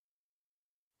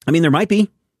 I mean, there might be.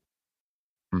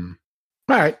 All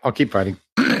right, I'll keep fighting.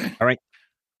 All right.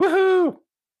 Woohoo!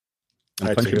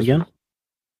 Punch him again?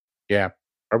 Yeah.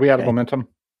 Are we out of momentum?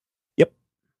 Yep.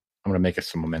 I'm going to make us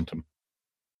some momentum.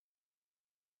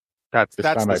 That's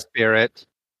the spirit.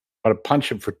 I'm going to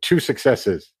punch him for 2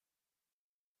 successes.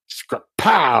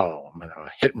 Pow! I'm going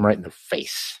to hit him right in the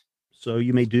face. So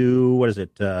you may do, what is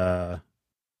it,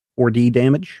 4D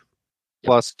damage?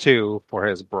 Plus 2 for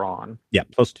his brawn. Yeah,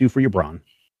 plus 2 for your brawn.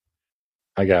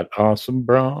 I got awesome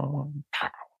brawn. Pow.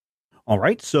 All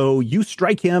right, so you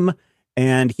strike him,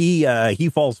 and he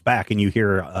falls back, and you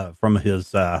hear from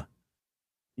his...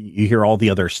 you hear all the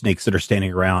other snakes that are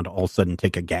standing around all of a sudden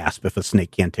take a gasp. If a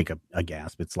snake can't take a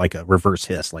gasp, it's like a reverse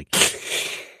hiss, like...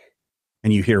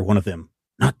 And you hear one of them,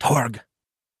 not Torg.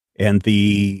 And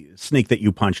the snake that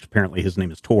you punched, apparently his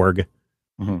name is Torg.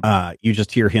 Mm-hmm. You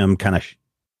just hear him kind of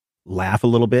laugh a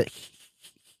little bit.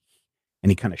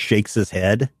 And he kind of shakes his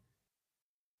head.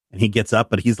 And he gets up,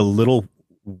 but he's a little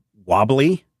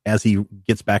wobbly as he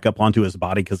gets back up onto his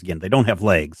body. Because, again, they don't have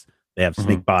legs. They have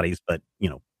snake bodies, but,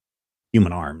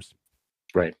 human arms.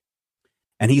 Right.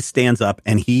 And he stands up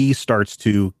and he starts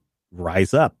to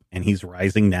rise up. And he's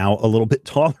rising now a little bit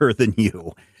taller than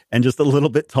you. And just a little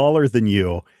bit taller than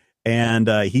you. And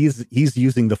he's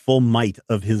using the full might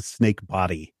of his snake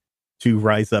body to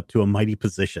rise up to a mighty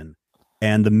position.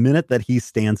 And the minute that he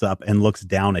stands up and looks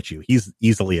down at you, he's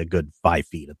easily a good 5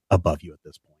 feet above you at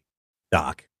this point.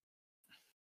 Doc.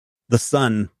 The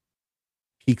sun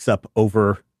peeks up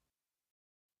over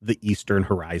the eastern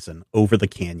horizon, over the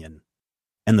canyon,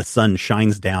 and the sun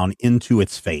shines down into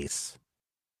its face.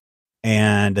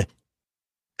 And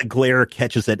the glare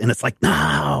catches it, and it's like,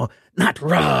 no, not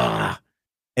Ra.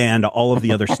 And all of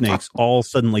the other snakes all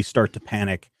suddenly start to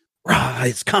panic. Ra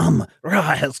has come. Ra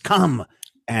has come.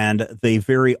 And they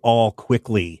very all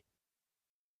quickly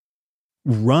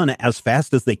run as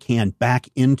fast as they can back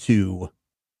into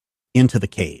the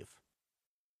cave.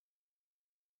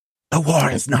 The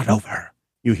war is not over,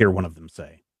 you hear one of them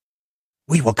say.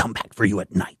 We will come back for you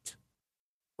at night.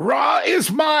 Ra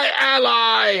is my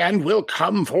ally and will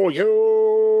come for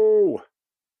you.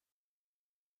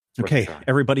 Okay,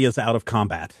 everybody is out of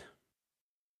combat.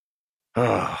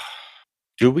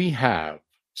 Do we have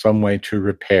some way to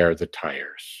repair the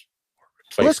tires?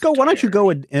 Let's go. Why don't you go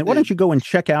and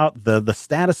check out the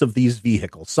status of these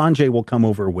vehicles? Sanjay will come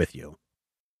over with you.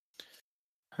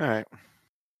 All right.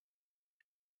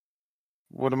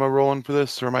 What am I rolling for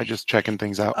this, or am I just checking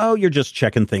things out? Oh, you're just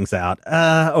checking things out.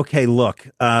 Okay, look,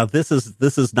 this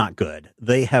is not good.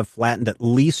 They have flattened at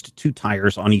least 2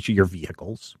 tires on each of your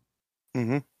vehicles.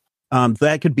 Mm-hmm.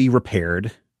 That could be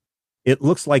repaired. It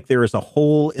looks like there is a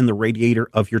hole in the radiator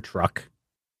of your truck.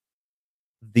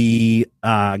 The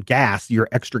gas, your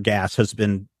extra gas, has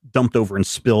been dumped over and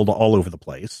spilled all over the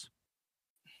place.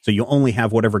 So you only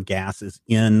have whatever gas is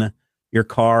in your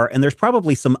car. And there's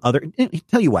probably some other...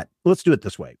 Tell you what, let's do it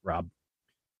this way, Rob.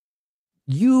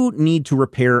 You need to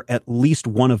repair at least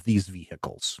one of these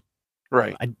vehicles.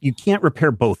 Right. You can't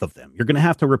repair both of them. You're going to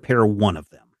have to repair one of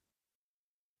them.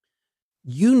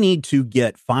 You need to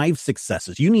get 5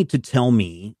 successes. You need to tell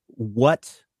me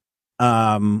what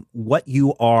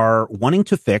you are wanting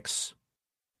to fix,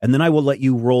 and then I will let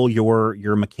you roll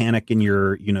your mechanic and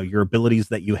your abilities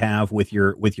that you have with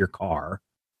your car.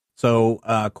 So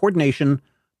coordination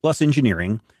plus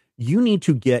engineering. You need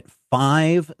to get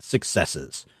 5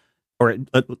 successes. Or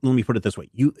let me put it this way: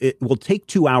 it will take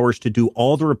 2 hours to do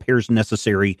all the repairs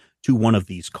necessary to one of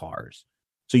these cars.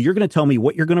 So you're going to tell me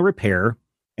what you're going to repair.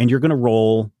 And you're going to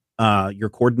roll your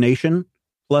coordination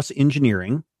plus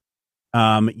engineering.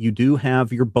 You do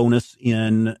have your bonus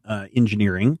in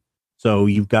engineering. So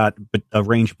you've got a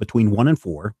range between 1 and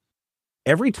 4.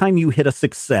 Every time you hit a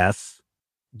success,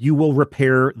 you will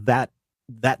repair that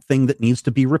thing that needs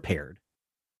to be repaired.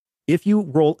 If you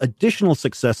roll additional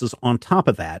successes on top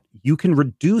of that, you can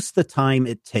reduce the time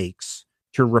it takes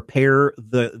to repair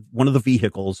one of the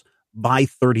vehicles by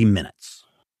 30 minutes.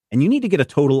 And you need to get a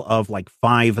total of like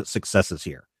 5 successes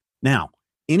here. Now,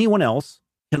 anyone else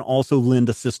can also lend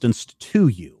assistance to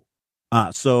you.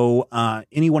 So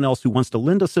anyone else who wants to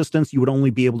lend assistance, you would only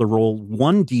be able to roll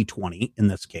 1 d20 in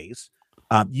this case.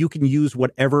 You can use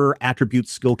whatever attribute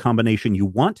skill combination you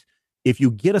want. If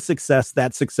you get a success,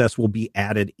 that success will be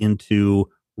added into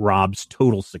Rob's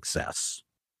total success.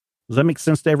 Does that make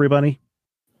sense to everybody?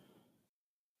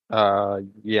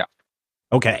 Yeah.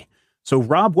 Okay. So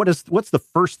Rob, what's the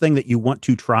first thing that you want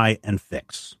to try and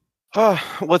fix?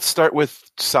 Let's start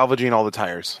with salvaging all the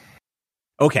tires.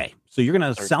 Okay. So you're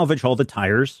going to salvage all the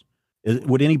tires.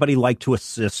 Would anybody like to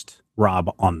assist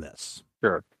Rob on this?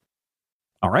 Sure.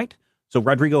 All right. So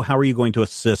Rodrigo, how are you going to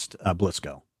assist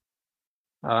Blisco?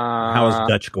 How is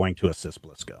Dutch going to assist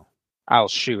Blisco? I'll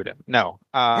shoot him. No.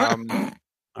 All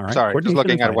right. Sorry, just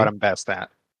looking at what I'm best at.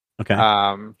 Okay.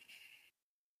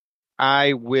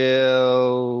 I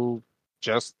will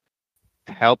just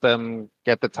help him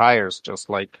get the tires, just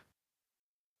like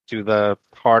do the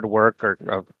hard work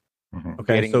of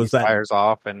getting these tires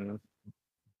off. And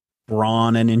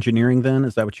brawn and engineering, then?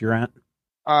 Is that what you're at?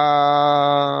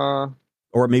 Or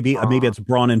maybe it's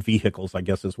brawn and vehicles, I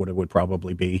guess is what it would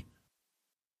probably be.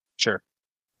 Sure.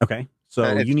 Okay.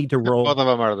 So you need to roll. Both of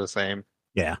them are the same.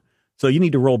 Yeah. So you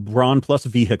need to roll brawn plus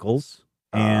vehicles.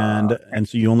 And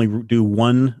so you only do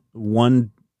one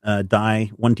die,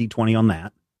 1d20 on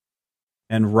that.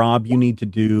 And Rob, you need to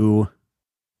do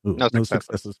no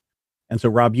successes. And so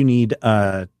Rob, you need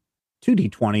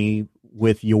 2d20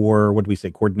 with your, what do we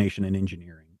say, coordination and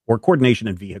engineering, or coordination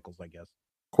and vehicles, I guess.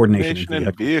 Coordination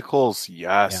and vehicles,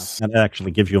 yes. Yeah, that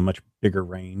actually gives you a much bigger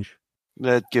range.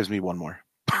 That gives me one more.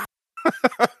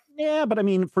 Yeah, but I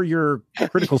mean, for your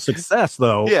critical success,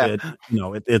 though, it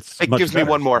gives me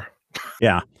one more.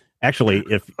 Yeah, actually,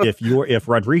 if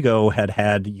Rodrigo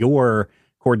had your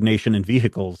coordination and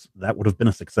vehicles, that would have been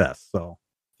a success. So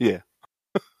yeah.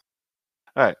 All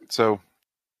right, so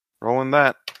rolling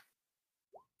that.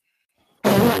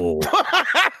 Oh.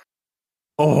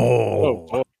 Oh.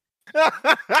 All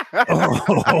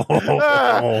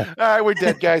right, we're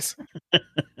dead, guys.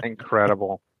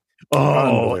 Incredible.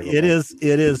 Oh, it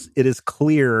is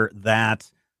clear that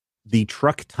the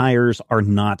truck tires are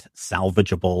not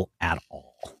salvageable at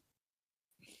all.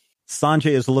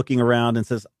 Sanjay is looking around and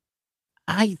says,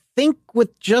 I think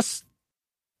with just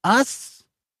us,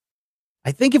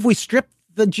 I think if we strip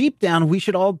the Jeep down, we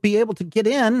should all be able to get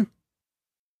in.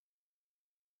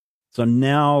 So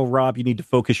now, Rob, you need to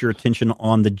focus your attention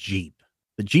on the Jeep.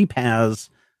 The Jeep has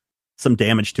some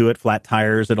damage to it, flat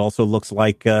tires. It also looks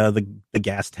like the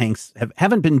gas tanks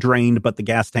haven't been drained, but the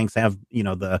gas tanks have,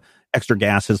 the extra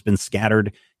gas has been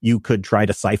scattered. You could try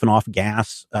to siphon off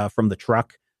gas from the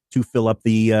truck to fill up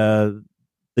the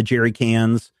jerry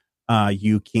cans.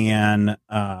 You can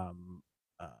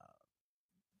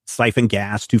siphon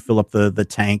gas to fill up the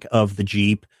tank of the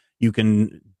Jeep. You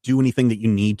can do anything that you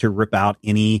need to rip out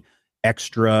any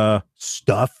extra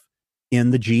stuff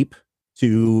in the Jeep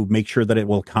to make sure that it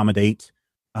will accommodate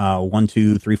 1,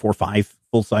 2, 3, 4, 5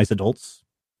 full-size adults.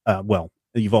 Well,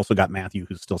 you've also got Matthew,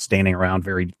 who's still standing around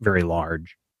very, very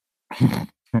large.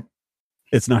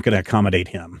 It's not going to accommodate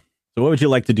him. So what would you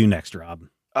like to do next, Rob?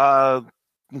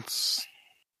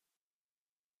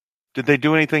 Did they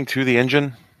do anything to the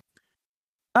engine?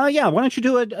 Yeah, why don't you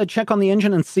do a check on the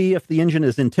engine and see if the engine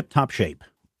is in tip-top shape.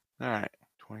 All right.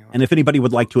 21. And if anybody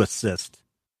would like to assist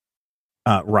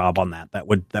Rob on that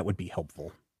would be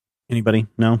helpful. Anybody?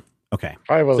 No? Okay.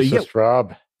 I will assist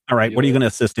Rob. All right. What are you going to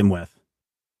assist him with?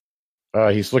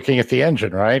 He's looking at the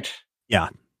engine, right? Yeah.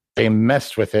 They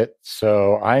messed with it,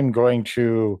 so I'm going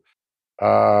to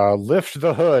lift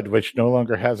the hood, which no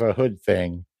longer has a hood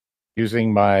thing,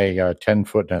 using my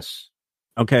 10-footness.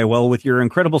 Okay. Well, with your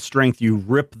incredible strength, you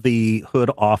rip the hood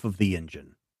off of the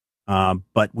engine.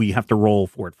 But we have to roll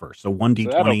for it first. So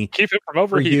 1d20. Keep it from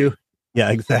overheating.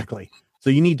 Yeah, exactly. So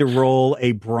you need to roll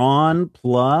a brawn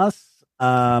plus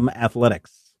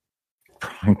athletics.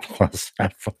 Brawn plus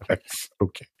athletics.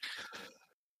 Okay.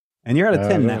 And you're at a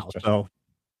 10 now, so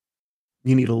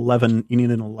you need 11. You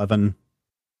need an 11.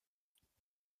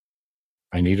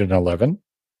 I need an 11?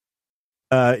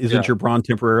 Isn't your brawn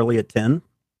temporarily at 10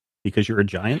 because you're a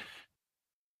giant?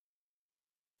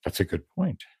 That's a good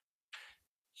point.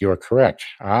 You are correct.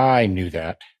 I knew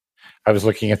that. I was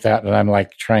looking at that and I'm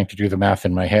like trying to do the math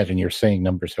in my head and you're saying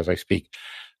numbers as I speak.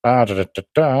 Oh,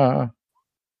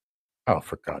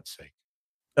 for God's sake.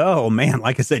 Oh, man.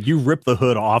 Like I said, you rip the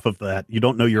hood off of that. You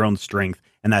don't know your own strength.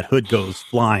 And that hood goes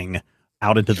flying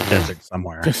out into the desert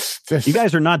somewhere. You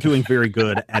guys are not doing very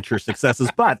good at your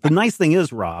successes. But the nice thing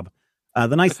is, Rob,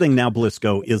 the nice thing now,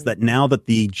 Blisco, is that now that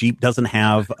the Jeep doesn't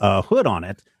have a hood on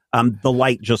it, the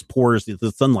light just pours.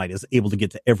 The sunlight is able to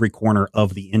get to every corner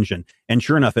of the engine. And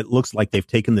sure enough, it looks like they've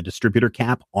taken the distributor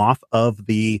cap off of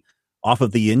the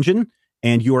engine,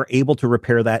 and you are able to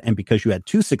repair that. And because you had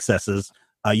 2 successes,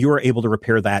 you are able to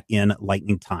repair that in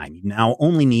lightning time. You now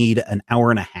only need an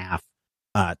hour and a half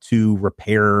to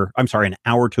repair. I'm sorry, an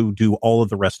hour to do all of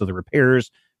the rest of the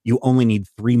repairs. You only need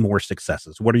 3 more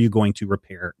successes. What are you going to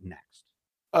repair next?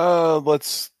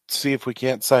 Let's see if we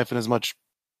can't siphon as much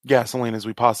gasoline as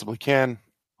we possibly can.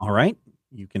 All right,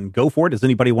 you can go for it. Does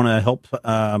anybody want to help?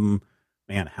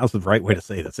 Man, how's the right way to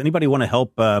say this? Anybody want to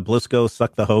help Blisco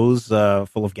suck the hose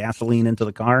full of gasoline into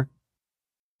the car?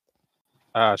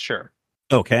 Sure.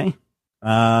 Okay.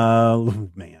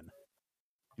 Man.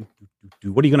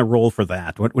 What are you going to roll for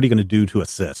that? What are you going to do to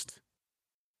assist?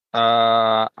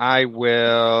 I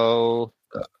will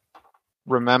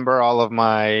remember all of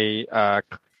my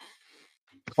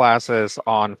classes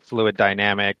on fluid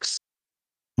dynamics.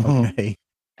 Okay.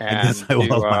 And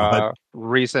do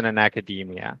reason and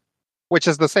academia, which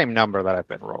is the same number that I've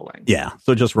been rolling. Yeah.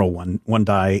 So just roll one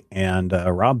die, and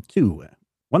Rob 2.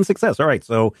 1 success. All right.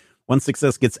 So 1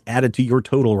 success gets added to your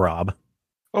total, Rob.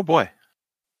 Oh boy.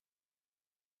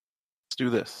 Let's do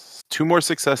this. 2 more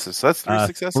successes. So that's 3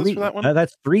 successes for that one?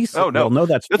 That's 3. Oh, no. Well, no,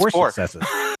 that's 4 4 successes.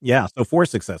 Yeah. So 4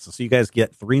 successes. So you guys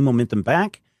get 3 momentum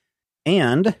back.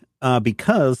 And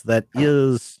because that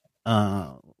is,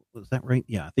 was that right?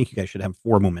 Yeah. I think you guys should have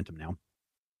 4 momentum now.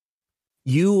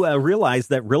 You realize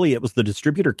that really it was the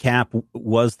distributor cap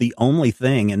was the only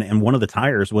thing, and one of the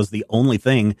tires was the only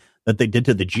thing that they did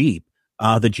to the Jeep.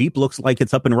 The Jeep looks like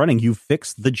it's up and running. You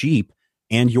fixed the Jeep,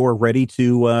 and you're ready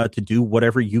to do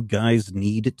whatever you guys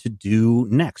need to do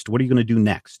next. What are you going to do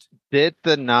next? Did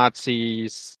the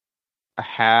Nazis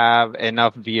have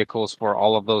enough vehicles for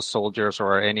all of those soldiers,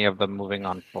 or are any of them moving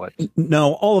on foot?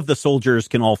 No, all of the soldiers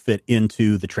can all fit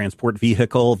into the transport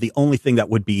vehicle. The only thing that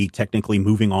would be technically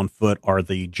moving on foot are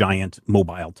the giant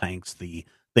mobile tanks, the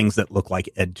things that look like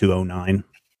Ed 209.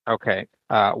 Okay.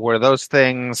 Were those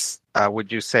things,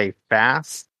 would you say,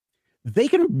 fast? They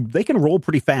can roll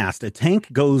pretty fast. A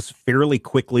tank goes fairly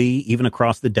quickly, even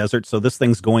across the desert, so this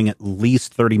thing's going at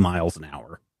least 30 miles an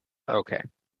hour. Okay.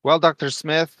 Well, Dr.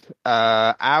 Smith,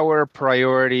 our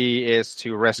priority is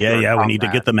to rescue. Yeah, we need to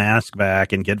get the mask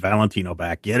back and get Valentino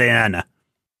back. Get in.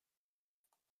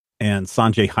 And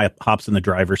Sanjay hops in the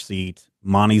driver's seat.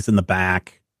 Monty's in the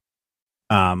back.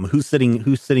 Who's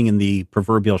sitting in the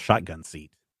proverbial shotgun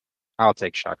seat? I'll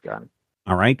take shotgun.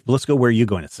 All right, Blisco, where are you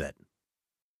going to sit?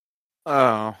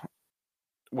 Oh,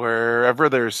 wherever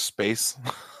there's space.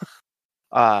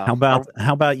 How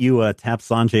about you tap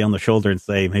Sanjay on the shoulder and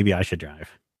say, maybe I should drive?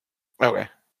 Okay.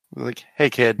 Like, hey,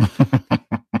 kid.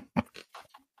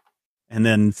 And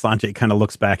then Sanjay kind of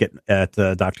looks back at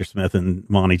Dr. Smith, and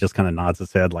Monty just kind of nods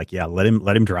his head like, yeah, let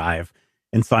him drive.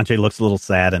 And Sanjay looks a little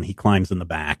sad, and he climbs in the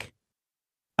back.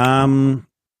 What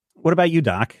about you,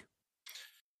 Doc?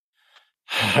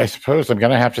 I suppose I'm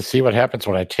going to have to see what happens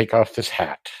when I take off this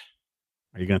hat.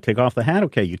 Are you going to take off the hat?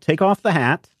 Okay, you take off the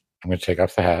hat. I'm going to take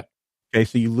off the hat. Okay,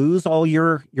 so you lose all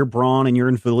your brawn and your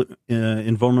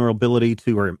invulnerability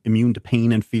to or immune to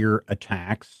pain and fear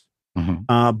attacks.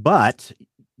 Mm-hmm. But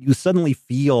you suddenly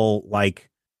feel like,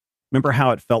 remember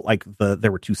how it felt like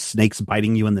there were 2 snakes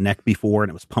biting you in the neck before, and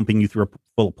it was pumping you through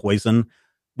full of poison?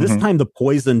 This time the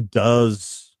poison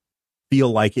does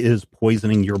feel like it is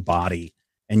poisoning your body,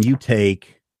 and you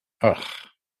take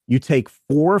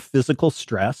 4 physical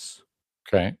stress.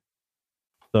 Okay.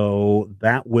 So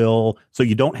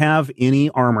you don't have any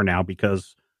armor now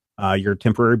because your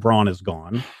temporary brawn is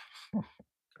gone. God.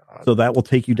 So that will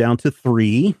take you down to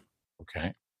 3.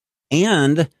 Okay.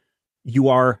 And you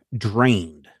are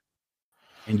drained.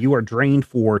 And you are drained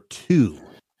for 2.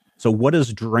 So what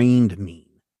does drained mean?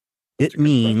 It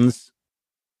means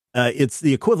it's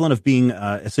the equivalent of being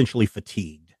essentially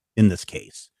fatigued in this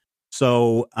case.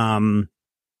 So on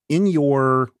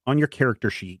your character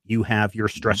sheet, you have your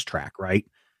stress track, right?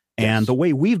 Yes. And the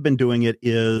way we've been doing it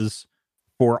is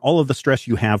for all of the stress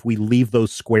you have, we leave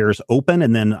those squares open.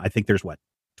 And then I think there's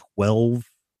 12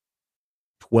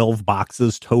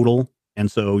 boxes total. And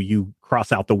so you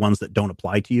cross out the ones that don't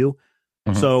apply to you.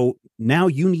 Mm-hmm. So now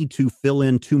you need to fill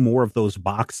in 2 more of those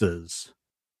boxes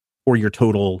for your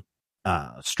total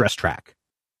stress track.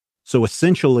 So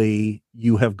essentially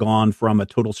you have gone from a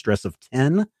total stress of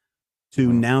 10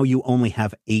 to now you only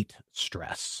have 8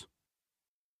 stress.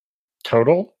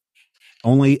 Total?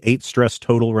 Only 8 stress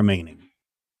total remaining.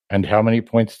 And how many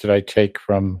points did I take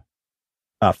from?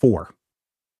 4.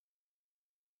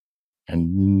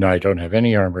 And I don't have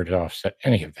any armor to offset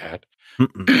any of that.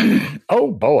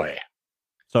 Oh, boy.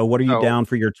 So what are you down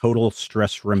for your total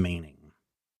stress remaining?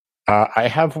 I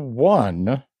have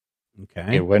 1.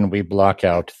 Okay. When we block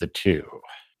out the 2.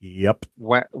 Yep.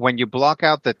 When you block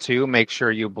out the 2, make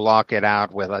sure you block it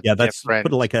out with a different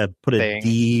put a thing.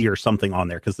 D or something on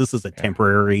there, because this is a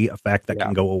temporary effect that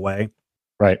can go away.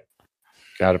 Right.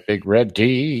 Got a big red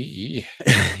D.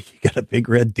 You got a big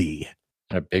red D.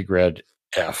 A big red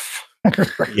F.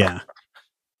 Yeah.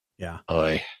 Yeah.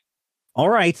 Oy. All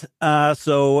right.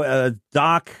 So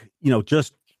Doc,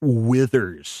 just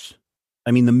withers.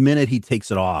 I mean, the minute he takes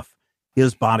it off,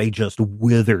 his body just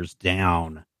withers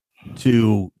down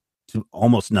to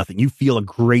almost nothing. You feel a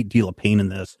great deal of pain in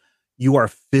this. You are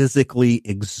physically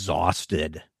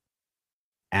exhausted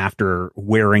after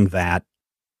wearing that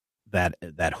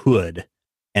hood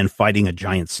and fighting a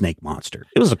giant snake monster.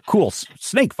 It was a cool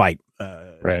snake fight,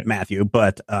 right, Matthew,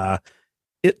 but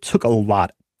it took a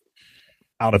lot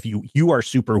out of you. You are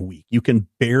super weak. You can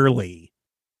barely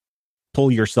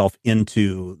pull yourself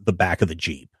into the back of the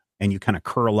Jeep, and you kind of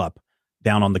curl up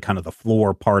down on the kind of the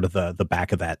floor part of the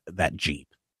back of that Jeep.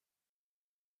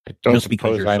 I don't just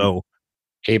because you're I'm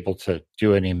able to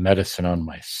do any medicine on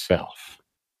myself.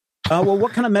 Well,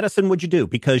 what kind of medicine would you do?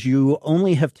 Because you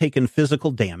only have taken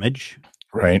physical damage.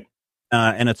 Right.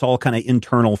 And it's all kind of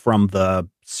internal from the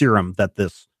serum that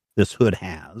this hood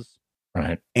has.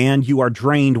 Right. And you are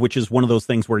drained, which is one of those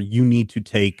things where you need to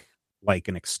take like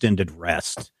an extended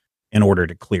rest in order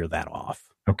to clear that off.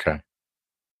 Okay.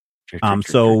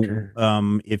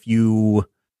 If you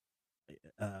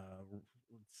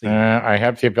I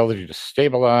have the ability to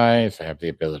stabilize. I have the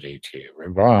ability to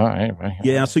revive.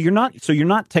 Yeah, so you're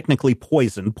not technically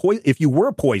poisoned. If you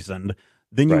were poisoned,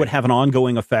 then you would have an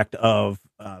ongoing effect of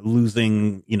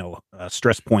losing,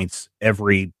 stress points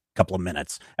every couple of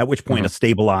minutes. At which point, a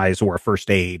stabilize or a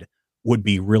first aid would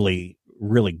be really,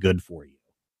 really good for you.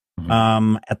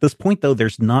 Mm-hmm. At this point, though,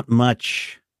 there's not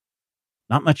much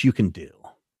you can do.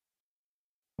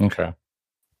 Okay.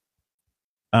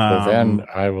 Well, then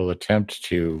I will attempt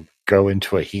to go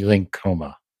into a healing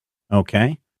coma.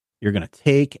 Okay. You're going to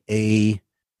take a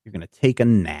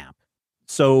nap.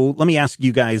 So let me ask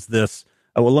you guys this.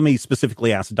 Let me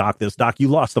specifically ask Doc this. Doc, you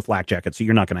lost the flak jacket, so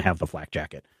you're not going to have the flak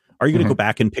jacket. Are you going to go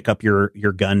back and pick up your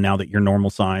gun now that you're normal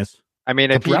size? I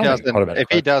mean, if he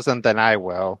doesn't, then I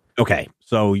will. Okay.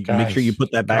 So make sure you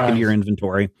put that back into your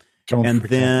inventory. And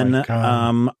then,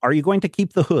 are you going to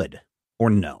keep the hood or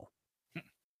no?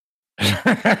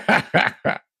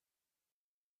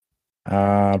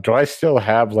 Do I still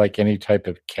have like any type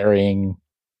of carrying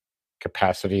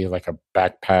capacity, like a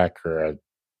backpack or a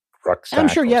rucksack? I'm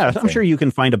sure. Yeah, I'm sure you can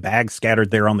find a bag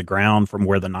scattered there on the ground from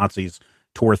where the Nazis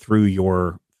tore through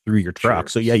your truck. Sure.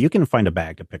 So yeah, you can find a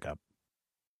bag to pick up.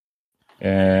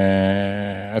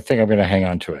 I think I'm going to hang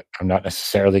on to it. I'm not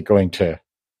necessarily going to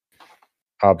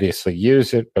obviously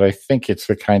use it, but I think it's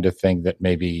the kind of thing that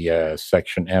maybe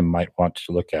Section M might want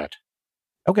to look at.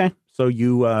 Okay, so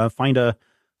you find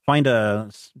a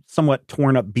somewhat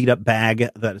torn up, beat up bag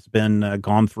that has been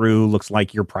gone through. Looks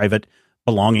like your private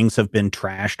belongings have been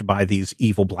trashed by these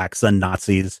evil Black Sun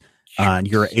Nazis. And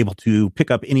you're able to pick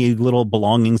up any little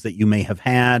belongings that you may have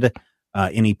had,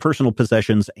 any personal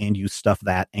possessions, and you stuff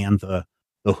that and the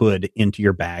hood into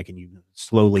your bag, and you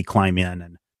slowly climb in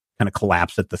and kind of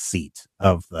collapse at the seat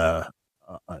of the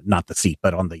not the seat,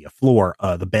 but on the floor,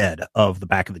 the bed of the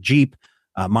back of the Jeep.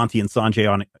 Monty and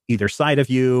Sanjay on either side of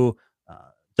you.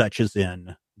 Dutch is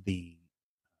in the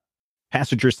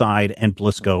passenger side, and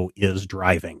Blisco is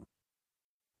driving.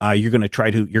 You're going to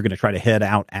try to head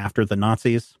out after the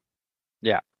Nazis.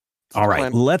 Yeah. All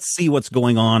right. Let's see what's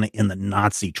going on in the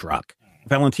Nazi truck.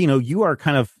 Valentino, you are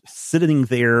kind of sitting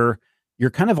there.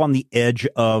 You're kind of on the edge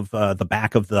of the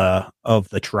back of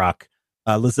the truck.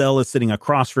 Lizelle is sitting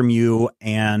across from you,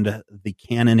 and the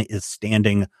cannon is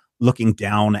standing looking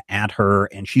down at her,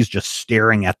 and she's just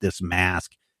staring at this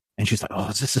mask. And she's like, "Oh,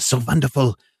 this is so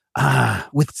wonderful.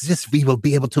 With this, we will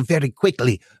be able to very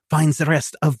quickly find the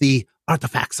rest of the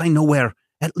artifacts. I know where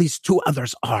at least 2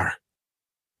 others are."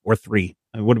 Or 3.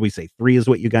 What did we say? 3 is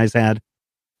what you guys had?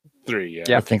 3,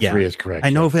 yeah. I think 3 is correct. I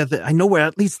know where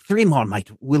at least 3 more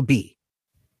will be.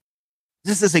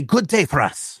 This is a good day for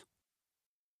us.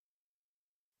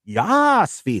 Yeah,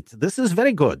 sweet. This is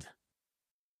very good.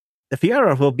 The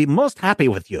Führer will be most happy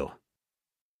with you.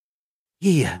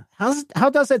 Yeah, how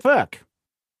does it work?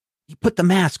 He put the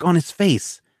mask on his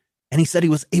face, and he said he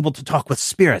was able to talk with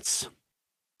spirits.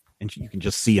 And you can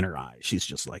just see in her eyes, she's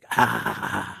just like,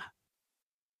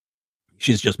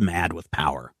 She's just mad with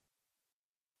power.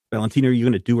 Valentina, are you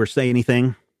going to do or say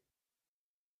anything?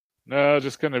 No,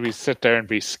 just going to sit there and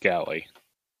be scowly.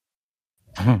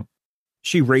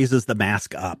 She raises the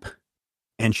mask up,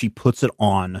 and she puts it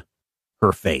on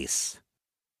her face.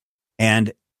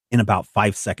 And in about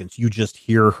 5 seconds, you just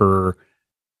hear her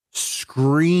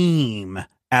scream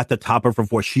at the top of her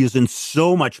voice. She is in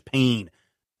so much pain.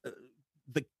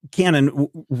 The cannon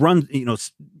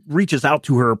runs, reaches out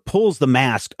to her, pulls the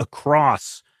mask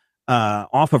across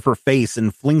off of her face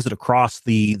and flings it across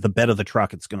the bed of the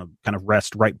truck. It's going to kind of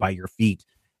rest right by your feet.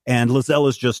 And Lizelle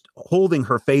is just holding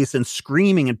her face and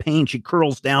screaming in pain. She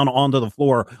curls down onto the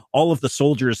floor. All of the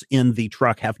soldiers in the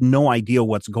truck have no idea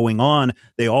what's going on.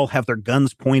 They all have their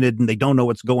guns pointed and they don't know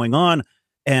what's going on.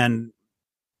 And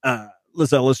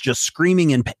Lizelle is just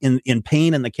screaming in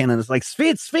pain. And the cannon is like,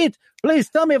 Sweet, please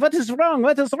tell me what is wrong.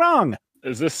 What is wrong?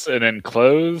 Is this an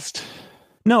enclosed?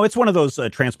 No, it's one of those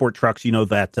transport trucks,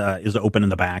 that is open in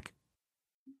the back.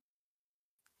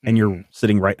 And you're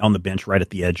sitting right on the bench, right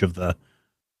at the edge of the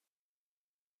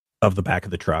back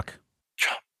of the truck.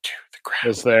 Jump to the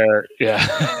ground.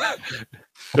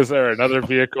 Is there another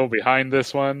vehicle behind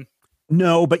this one?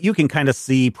 No, but you can kind of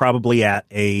see probably at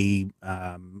a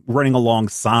running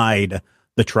alongside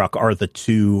the truck are the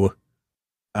two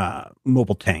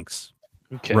mobile tanks,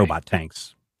 robot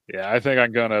tanks. Yeah, I think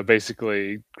I'm going to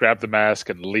basically grab the mask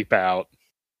and leap out.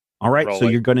 All right, so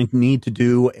you're going to need to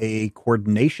do a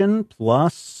coordination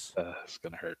plus... It's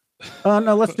going to hurt.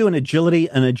 No, let's do an agility.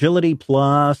 An agility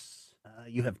plus...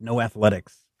 you have no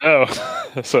athletics. Oh,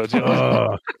 so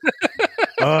agility.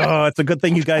 It's a good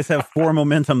thing you guys have 4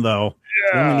 momentum, though.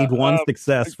 Yeah, you only need 1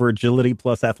 success for agility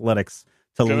plus athletics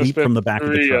to leap from the back of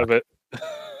the truck. Of it.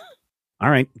 All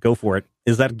right, go for it.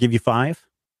 Does that give you 5?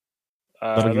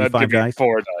 That'll give you 5 dice?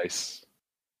 4 dice.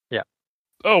 Yeah.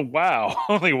 Oh, wow.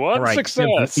 Only 1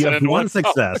 success. You have 1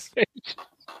 success.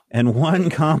 And 1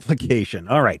 complication.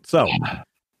 All right, so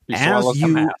as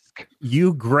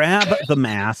you grab the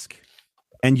mask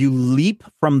and you leap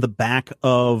from the back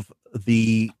of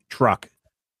the truck,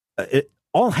 it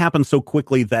all happens so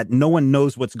quickly that no one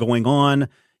knows what's going on.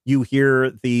 You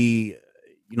hear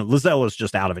Lizelle is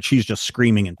just out of it. She's just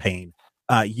screaming in pain.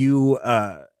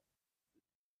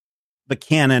 The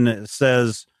cannon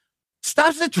says,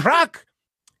 "Stop the truck!"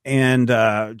 And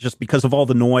just because of all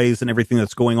the noise and everything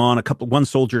that's going on, one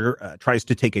soldier tries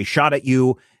to take a shot at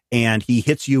you, and he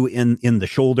hits you in the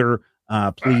shoulder.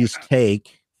 Please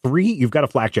take 3. You've got a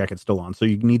flak jacket still on, so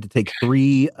you need to take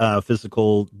 3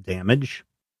 physical damage.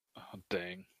 Oh,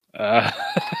 dang. I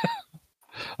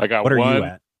got what 1. What are you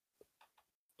at?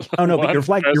 Oh, no, but your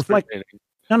flak...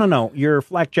 No. Your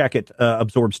flak jacket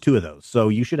absorbs 2 of those, so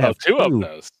you should have 2 of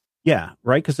those. Yeah,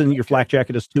 right? Because then your flak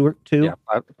jacket is 2? Yeah,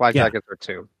 flak jackets are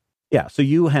 2. Yeah, so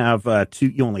you have 2.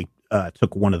 You only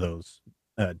took 1 of those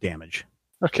damage.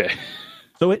 Okay.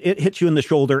 So it hits you in the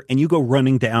shoulder, and you go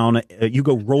rolling down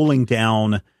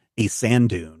a sand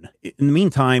dune. In the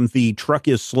meantime, the truck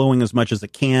is slowing as much as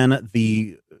it can.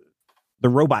 The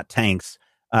robot tanks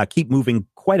keep moving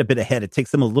quite a bit ahead. It takes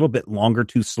them a little bit longer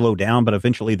to slow down, but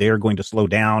eventually they are going to slow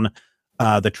down.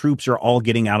 The troops are all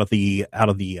getting out of the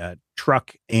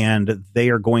truck, and they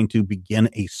are going to begin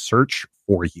a search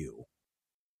for you.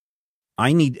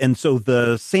 And so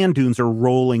the sand dunes are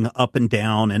rolling up and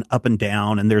down, and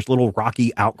there's little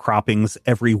rocky outcroppings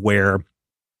everywhere.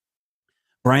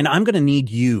 Brian, I'm going to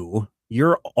need you.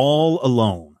 You're all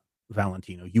alone,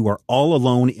 Valentino. You are all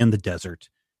alone in the desert,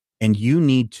 and you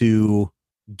need to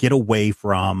get away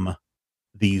from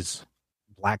these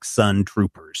Black Sun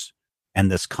troopers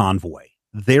and this convoy.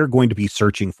 They're going to be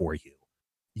searching for you.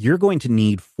 You're going to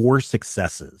need 4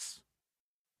 successes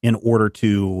in order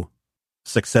to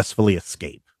successfully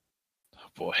escape. Oh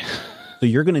boy. So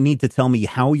you're going to need to tell me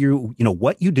how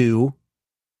what you do.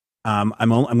 I'm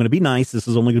going to be nice. This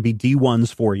is only going to be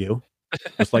D1s for you.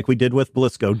 Just like we did with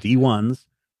Blisco, D1s.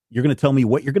 You're going to tell me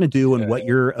what you're going to do and what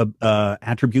your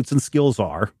attributes and skills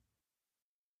are.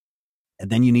 And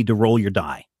then you need to roll your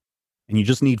die. And you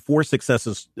just need 4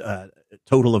 successes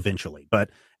total eventually.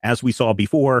 But as we saw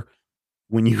before,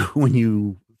 when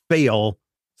you fail,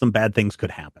 some bad things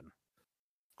could happen.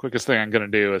 Quickest thing I'm going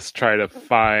to do is try to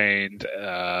find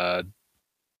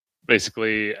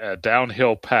basically a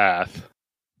downhill path.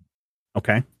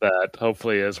 Okay. That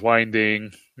hopefully is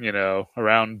winding,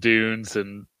 around dunes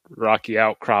and rocky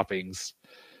outcroppings.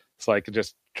 So I can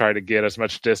just try to get as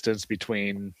much distance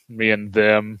between me and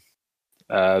them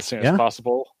as soon as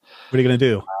possible. What are you going to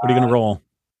do? What are you going to roll?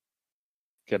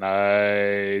 Can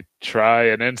I try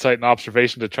an insight and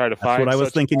observation to try to find? That's what I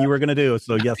was thinking you were going to do.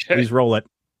 So yes, please roll it.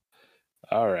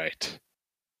 All right.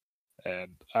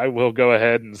 And I will go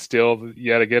ahead and steal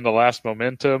yet again the last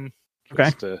momentum.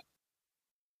 Just to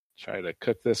try to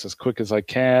cook this as quick as I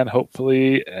can,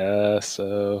 hopefully.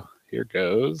 So here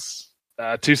goes.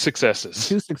 2 successes.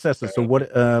 2 successes. So what?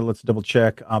 Let's double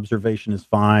check. Observation is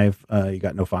 5. You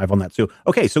got no 5 on that too.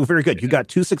 Okay, so very good. You got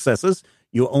 2 successes.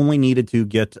 You only needed to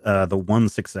get the one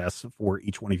success for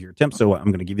each one of your attempts. So I'm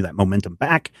going to give you that momentum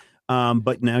back.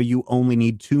 But now you only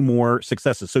need 2 more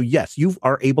successes. So yes, you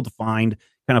are able to find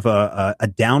kind of a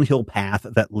downhill path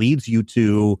that leads you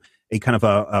to a kind of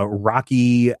a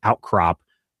rocky outcrop.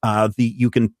 You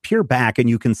can peer back and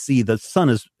you can see the sun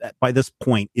is, by this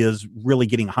point, is really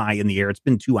getting high in the air. It's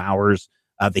been 2 hours.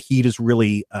 The heat is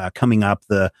really coming up.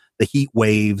 The heat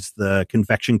waves, the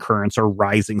convection currents are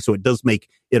rising. So it does make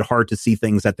it hard to see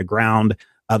things at the ground.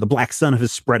 The black sun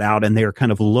has spread out and they're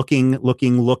kind of looking.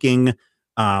 One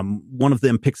of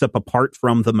them picks up a part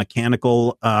from the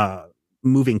mechanical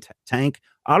moving tank.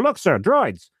 Look, sir,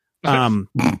 droids. And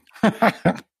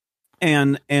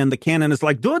the cannon is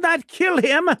like, do not kill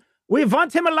him. We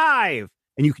want him alive.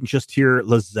 And you can just hear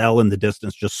Lizelle in the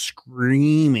distance just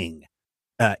screaming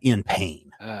in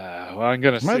pain. Well, I'm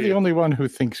going to Am I the only one who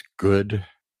thinks good?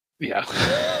 Yeah.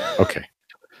 Okay. I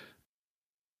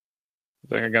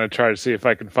think I'm going to try to see if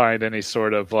I can find any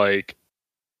sort of like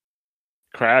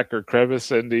crack or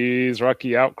crevice in these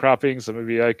rocky outcroppings. So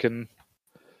maybe I can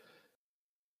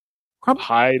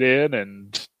hide in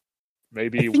and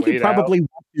maybe wait out.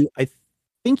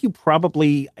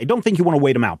 I don't think you want to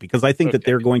wait them out because I think that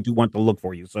they're going to want to look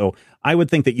for you. So I would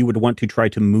think that you would want to try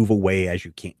to move away as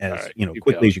you can,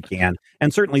 quickly as you can.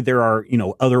 And certainly there are,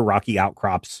 other rocky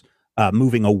outcrops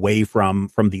moving away from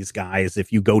these guys.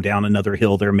 If you go down another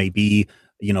hill, there may be,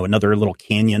 another little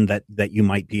canyon that you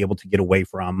might be able to get away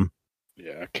from.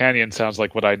 Yeah, canyon sounds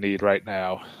like what I need right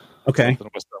now. Okay. Something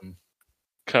with some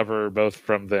cover both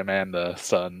from them and the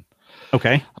sun.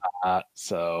 Okay.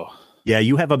 So... Yeah,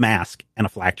 you have a mask and a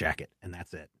flak jacket, and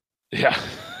that's it. Yeah.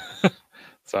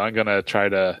 So I'm going to try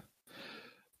to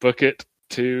book it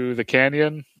to the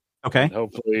canyon. Okay. And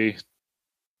hopefully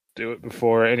do it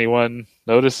before anyone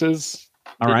notices.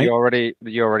 All right. Did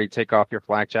you already take off your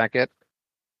flak jacket?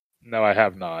 No, I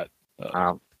have not.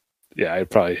 Yeah, I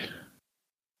probably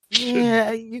should.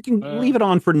 Yeah, you can leave it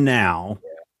on for now.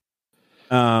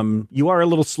 Yeah. You are a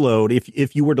little slowed.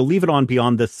 If you were to leave it on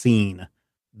beyond this scene,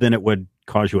 then it would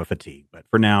cause you a fatigue. But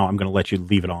for now, I'm going to let you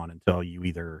leave it on until you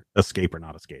either escape or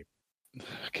not escape.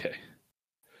 Okay.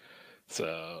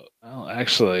 So,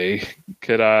 actually,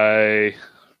 could I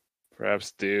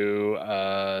perhaps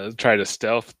try to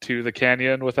stealth to the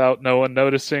canyon without no one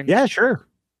noticing? Yeah, sure.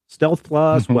 Stealth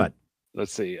plus what?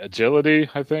 Let's see. Agility,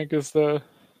 I think, is the...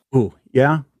 Ooh,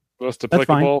 yeah. Most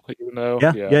applicable, even though...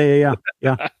 Yeah.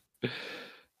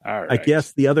 All right. I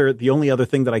guess the only other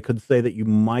thing that I could say that you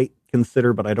might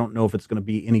consider, but I don't know if it's going to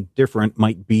be any different,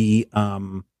 might be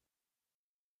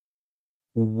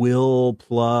will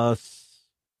plus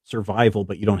survival,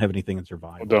 but you don't have anything in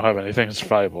survival. Don't have anything in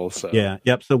survival, so yeah,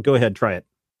 yep. So go ahead, try it.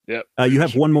 Yep. You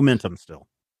have 1 momentum still.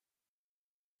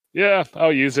 Yeah,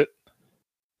 I'll use it.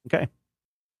 Okay.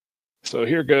 So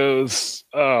here goes.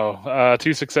 2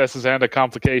 successes and a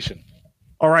complication.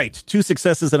 All right, 2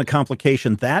 successes and a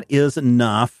complication. That is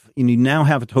enough. And you now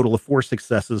have a total of 4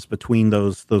 successes between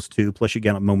those 2, plus you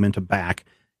get a momentum back.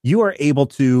 You are able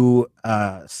to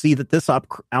see that this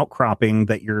outcropping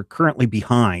that you're currently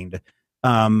behind,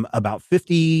 about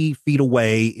 50 feet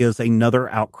away, is another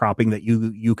outcropping that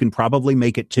you can probably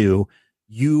make it to.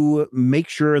 You make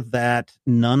sure that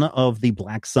none of the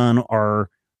black sun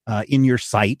are in your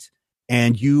sight,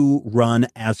 and you run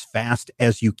as fast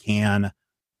as you can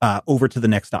over to the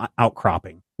next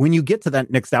outcropping. When you get to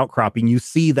that next outcropping, you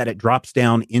see that it drops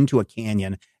down into a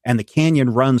canyon, and the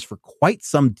canyon runs for quite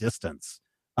some distance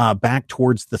back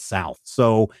towards the south.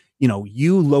 So,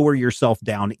 you lower yourself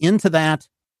down into that.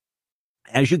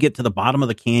 As you get to the bottom of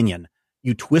the canyon,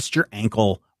 you twist your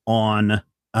ankle on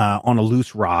a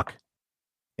loose rock,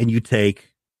 and you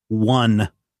take 1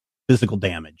 physical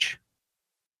damage.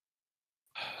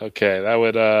 Okay, that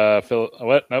would fill.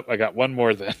 What? Nope, I got 1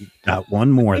 more then. Got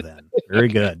 1 more then. Very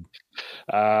good.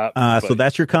 So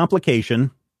that's your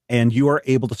complication, and you are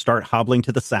able to start hobbling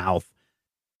to the south.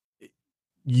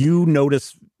 You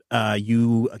notice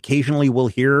you occasionally will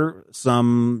hear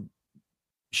some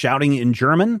shouting in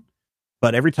German,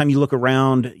 but every time you look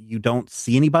around, you don't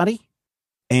see anybody.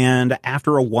 And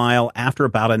after a while, after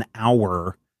about an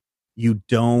hour, you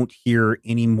don't hear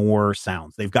any more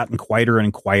sounds. They've gotten quieter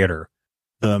and quieter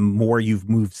the more you've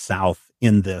moved south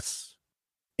in this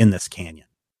canyon,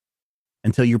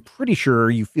 until you're pretty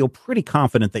sure, you feel pretty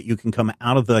confident that you can come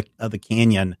out of the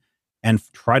canyon and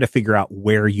try to figure out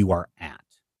where you are at.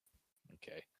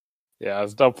 Okay. Yeah,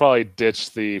 they'll probably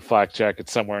ditch the flak jacket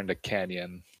somewhere in the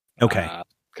canyon. Okay.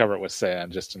 Cover it with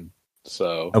sand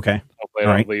okay. Hopefully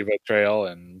I don't leave a trail.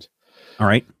 And all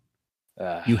right.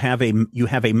 You have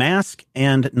a mask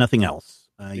and nothing else.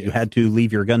 You had to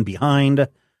leave your gun behind.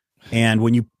 And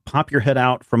when you pop your head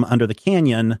out from under the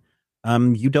canyon,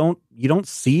 you don't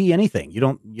see anything. You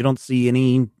don't see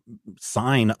any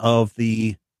sign of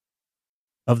the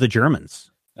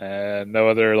Germans. And no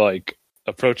other like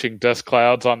approaching dust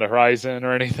clouds on the horizon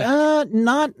or anything.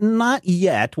 Not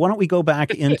yet. Why don't we go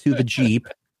back into the Jeep?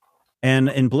 And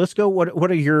Blisco,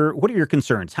 what are your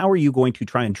concerns? How are you going to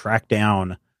try and track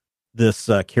down this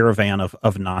caravan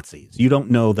of Nazis? You don't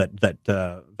know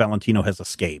that Valentino has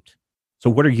escaped. So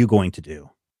what are you going to do?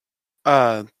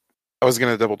 I was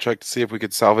going to double check to see if we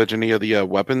could salvage any of the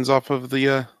weapons off of the.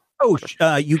 You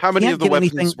how many can't of the get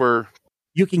weapons anything, were?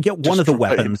 You can get one of the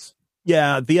weapons.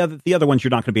 Yeah, the other ones you're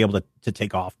not going to be able to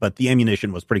take off. But the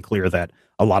ammunition was pretty clear that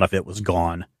a lot of it was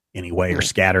gone anyway or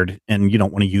scattered, and you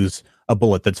don't want to use a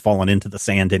bullet that's fallen into the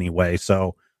sand anyway.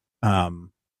 So,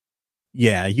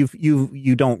 yeah,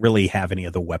 you don't really have any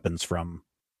of the weapons from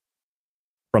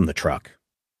the truck.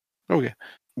 Okay,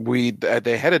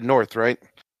 they headed north, right?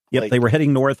 Yep, they were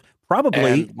heading north.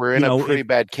 Probably we're in a pretty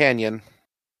bad canyon.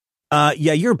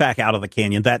 Yeah, you're back out of the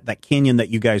canyon. That canyon that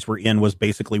you guys were in was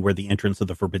basically where the entrance of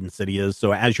the Forbidden City is.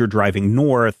 So as you're driving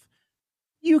north,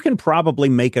 you can probably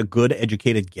make a good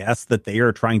educated guess that they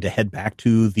are trying to head back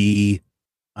to the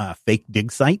fake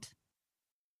dig site.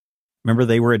 Remember,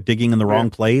 they were digging in the wrong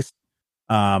place.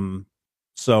 So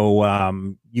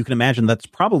you can imagine that's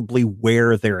probably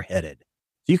where they're headed.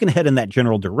 So you can head in that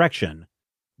general direction.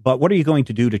 But what are you going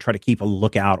to do to try to keep a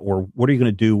lookout, or what are you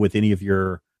going to do with any of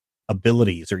your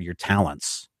abilities or your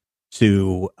talents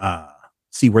to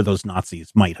see where those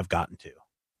Nazis might have gotten to?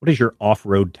 What does your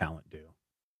off-road talent do?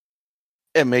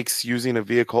 It makes using a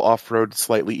vehicle off-road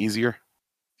slightly easier.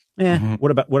 Yeah.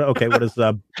 What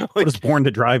is Born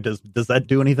to Drive? Does that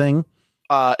do anything?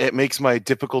 It makes my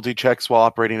difficulty checks while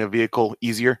operating a vehicle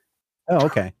easier. Oh,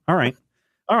 okay. All right.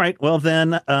 Well,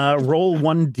 then roll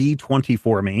 1d20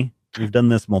 for me. We've done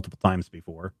this multiple times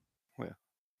before. Yeah.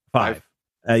 5.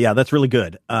 Yeah, that's really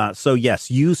good. So yes,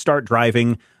 you start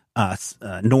driving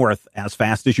north as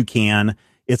fast as you can.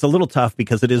 It's a little tough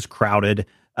because it is crowded.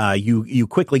 You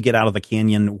quickly get out of the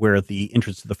canyon where the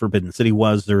entrance to the Forbidden City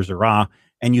was, Zerzura,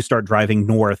 and you start driving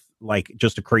north like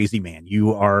just a crazy man.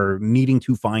 You are needing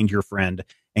to find your friend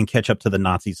and catch up to the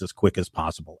Nazis as quick as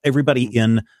possible. Everybody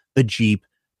in the Jeep,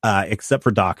 except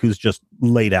for Doc, who's just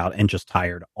laid out and just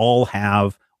tired, all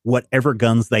have whatever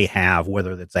guns they have,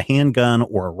 whether it's a handgun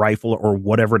or a rifle or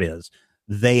whatever it is,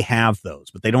 they have those,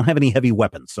 but they don't have any heavy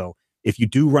weapons. So if you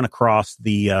do run across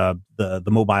the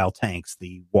mobile tanks,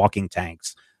 the walking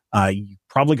tanks, you're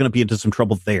probably going to be into some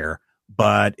trouble there.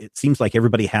 But it seems like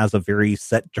everybody has a very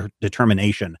set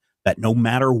determination that no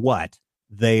matter what,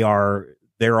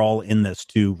 they're all in this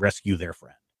to rescue their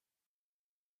friend.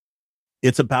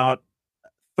 It's about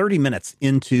 30 minutes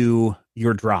into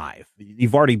your drive.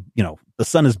 You've already, the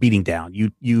sun is beating down.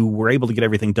 You were able to get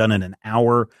everything done in an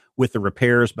hour with the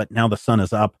repairs, but now the sun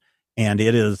is up and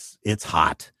it's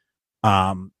hot.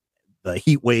 The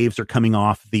heat waves are coming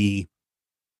off the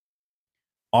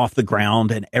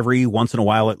ground, and every once in a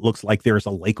while it looks like there's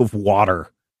a lake of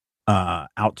water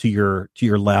out to your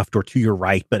left or to your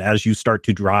right. But as you start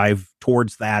to drive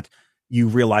towards that, you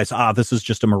realize, this is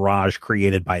just a mirage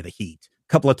created by the heat.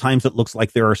 A couple of times it looks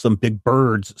like there are some big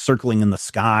birds circling in the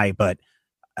sky, but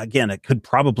again, it could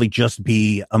probably just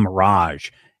be a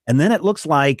mirage. And then it looks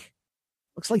like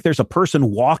there's a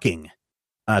person walking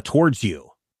towards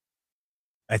you.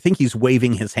 I think he's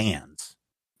waving his hands.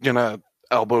 Gonna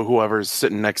elbow whoever's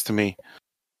sitting next to me.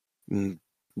 You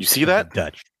see that?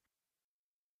 Dutch.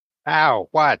 Ow,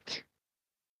 what?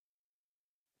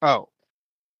 Oh.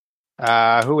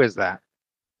 Who is that?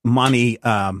 Monty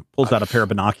pulls out a pair of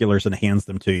binoculars and hands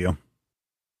them to you.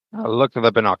 I'll look to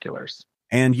the binoculars.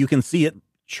 And you can see it.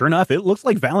 Sure enough, it looks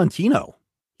like Valentino.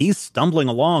 He's stumbling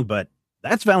along, but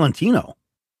that's Valentino.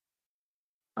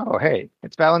 Oh, hey,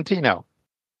 it's Valentino.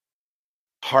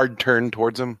 Hard turn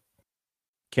towards him.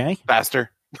 Okay.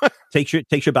 Faster. Takes you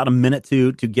about a minute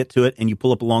to get to it, and you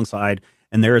pull up alongside,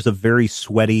 and there is a very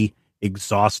sweaty,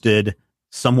 exhausted,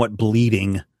 somewhat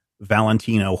bleeding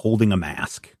Valentino holding a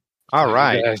mask. All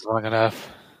right. That's long enough.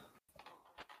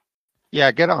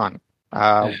 Yeah, get on.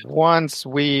 Once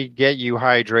we get you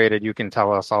hydrated, you can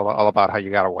tell us all about how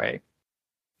you got away.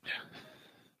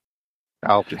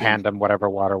 I'll hand them whatever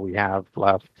water we have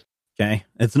left. Okay.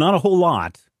 It's not a whole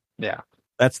lot. Yeah.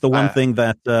 That's the one thing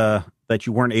that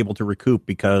you weren't able to recoup,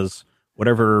 because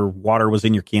whatever water was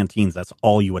in your canteens, that's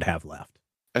all you would have left.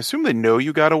 I assume they know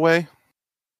you got away.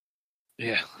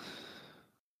 Yeah.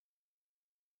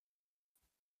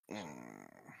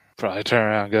 Probably turn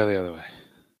around and go the other way.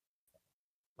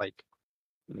 Like,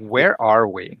 where are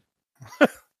we?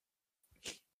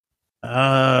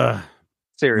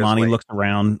 Seriously.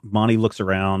 Monty looks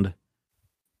around.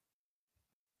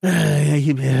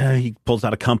 He pulls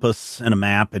out a compass and a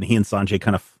map, and he and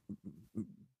Sanjay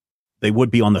they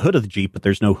would be on the hood of the Jeep, but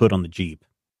there's no hood on the Jeep.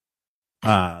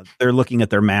 They're looking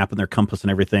at their map and their compass and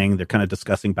everything. They're kind of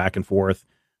discussing back and forth.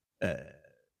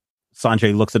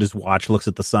 Sanjay looks at his watch, looks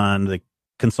at the sun. They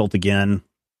consult again.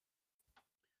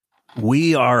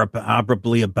 We are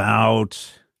probably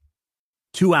about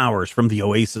 2 hours from the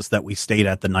oasis that we stayed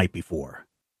at the night before.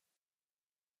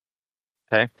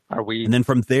 Okay. Are we? And then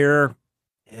from there,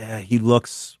 he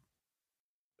looks.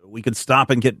 We can stop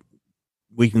and get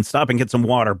some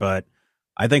water, but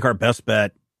I think our best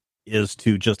bet is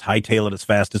to just hightail it as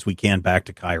fast as we can back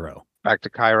to Cairo.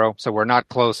 So we're not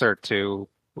closer to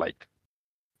like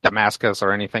Damascus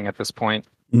or anything at this point.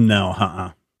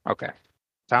 No, Okay.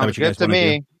 Sounds good to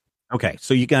me. Do? Okay,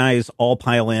 so you guys all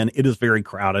pile in. It is very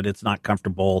crowded. It's not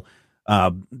comfortable.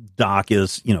 Doc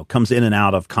comes in and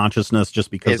out of consciousness just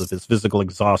because of his physical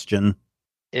exhaustion.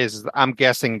 I'm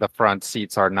guessing the front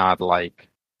seats are not like.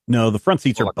 No, the front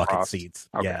seats are bucket seats.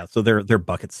 Okay. Yeah, so they're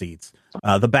bucket seats.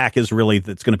 The back is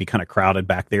it's going to be kind of crowded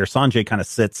back there. Sanjay kind of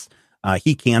sits.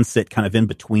 He can sit kind of in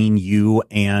between you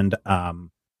and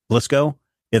Blisco.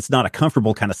 It's not a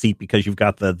comfortable kind of seat because you've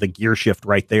got the gear shift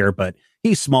right there, but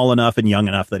he's small enough and young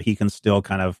enough that he can still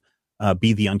kind of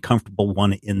be the uncomfortable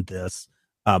one in this.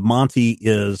 Monty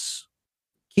is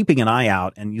keeping an eye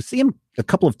out, and you see him a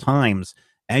couple of times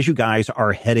as you guys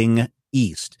are heading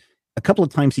east. A couple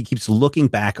of times he keeps looking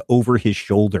back over his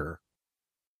shoulder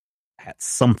at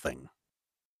something.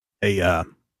 Hey,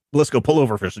 Blisco, pull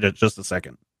over for just a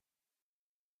second.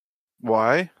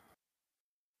 Why?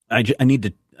 I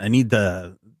need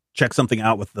to check something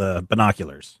out with the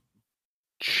binoculars.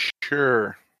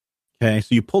 Sure. Okay,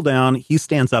 so you pull down, he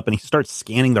stands up and he starts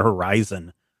scanning the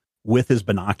horizon with his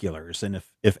binoculars. And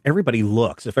if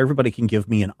everybody can give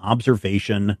me an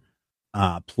observation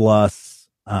plus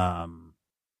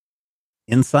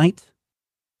insight,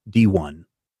 D1.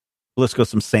 Blisco,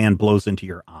 some sand blows into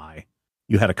your eye.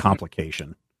 You had a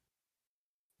complication.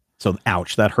 So,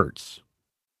 ouch, that hurts.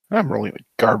 I'm rolling like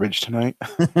garbage tonight.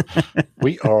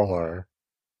 We all are.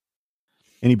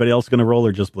 Anybody else going to roll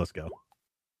or just Blisco?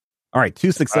 All right,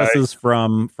 2 successes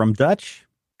from Dutch.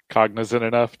 Cognizant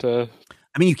enough to.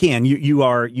 I mean, you can.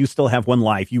 You still have 1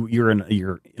 life. You're in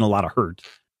a lot of hurt.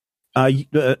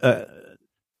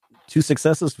 2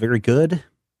 successes, very good.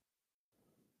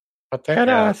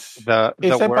 Patatas.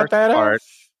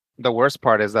 The worst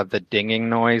part is that the dinging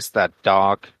noise that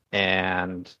Doc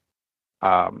and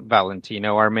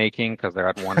Valentino are making because they're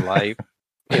at 1 life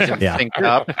isn't synced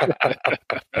up.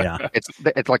 Yeah,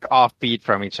 it's like offbeat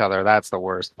from each other. That's the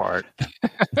worst part.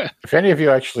 If any of you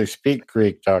actually speak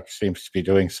Greek, Doc seems to be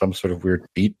doing some sort of weird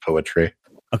beat poetry.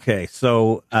 Okay,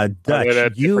 so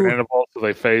Dutch, different intervals, so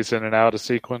they phase in and out of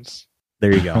sequence.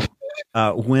 There you go.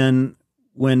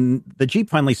 When the Jeep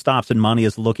finally stops and Monty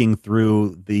is looking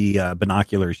through the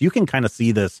binoculars, you can kind of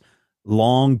see this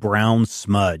long brown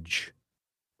smudge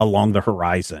along the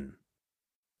horizon.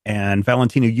 And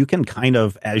Valentino, you can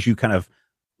as you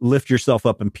lift yourself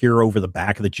up and peer over the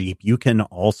back of the Jeep, you can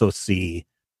also see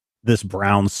this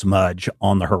brown smudge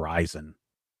on the horizon.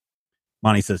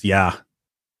 Monty says, yeah,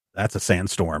 that's a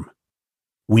sandstorm.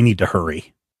 We need to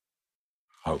hurry.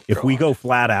 If we go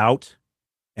flat out,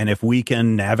 and if we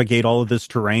can navigate all of this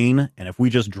terrain, and if we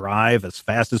just drive as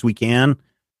fast as we can,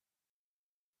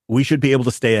 we should be able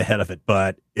to stay ahead of it,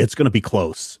 but it's going to be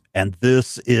close. And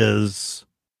this is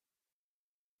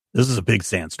a big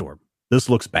sandstorm. This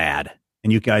looks bad.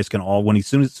 And you guys can all, as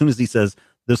soon as he says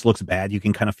this looks bad, you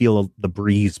can kind of feel the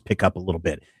breeze pick up a little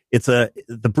bit.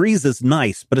 The breeze is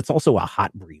nice, but it's also a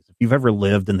hot breeze. If you've ever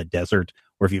lived in the desert,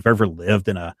 or if you've ever lived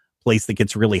in a place that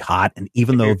gets really hot, and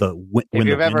even though when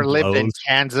you've ever lived in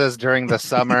Kansas during the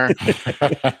summer,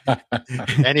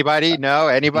 anybody? No,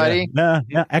 anybody? Yeah,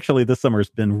 actually, this summer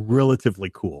has been relatively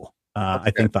cool.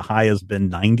 I think the high has been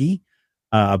 90,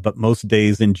 but most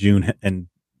days in June and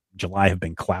July have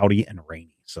been cloudy and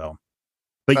rainy. So,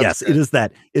 but yes,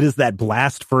 good. It is that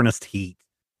blast furnace heat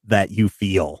that you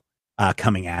feel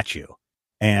coming at you.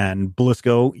 And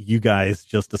Blisco, you guys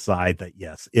just decide that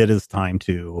yes, it is time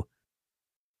to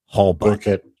haul butt.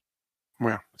 Okay.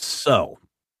 Yeah. So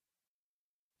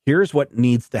here's what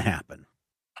needs to happen.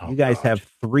 You guys have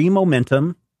 3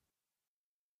 momentum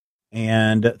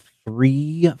and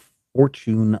 3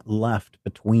 fortune left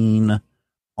between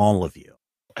all of you.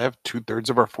 I have 2/3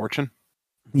 of our fortune.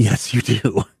 Yes, you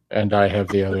do. And I have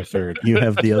the other third. You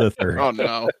have the other third. Oh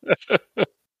no.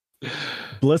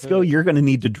 Blisco, you're going to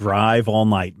need to drive all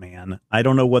night, man. I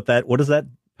don't know what does that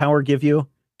power give you?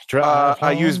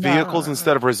 I use vehicles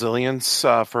instead of resilience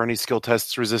for any skill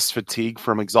tests resist fatigue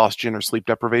from exhaustion or sleep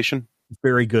deprivation.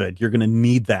 Very good. You're going to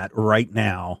need that right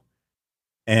now.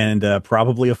 And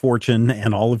probably a fortune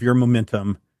and all of your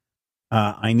momentum.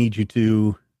 I need you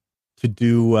to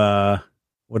do,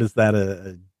 what is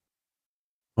that?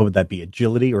 What would that be?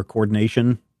 Agility or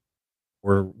coordination?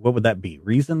 Or what would that be?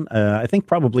 Reason? I think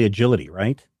probably agility,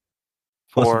 right?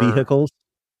 Plus vehicles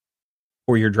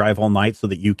for your drive all night so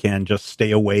that you can just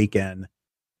stay awake and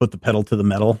put the pedal to the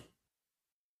metal.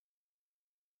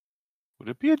 Would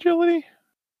it be agility?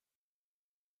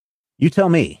 You tell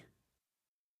me.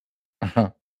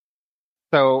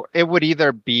 So it would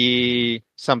either be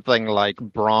something like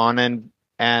brawn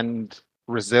and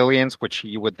resilience, which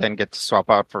you would then get to swap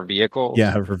out for vehicles.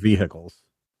 Yeah, for vehicles.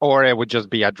 Or it would just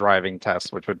be a driving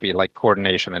test, which would be like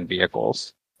coordination and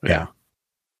vehicles. Yeah.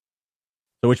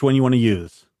 So which one you want to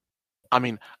use? I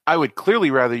mean, I would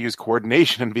clearly rather use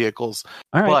coordination in vehicles.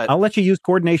 All right, but I'll let you use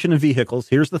coordination in vehicles.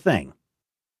 Here's the thing.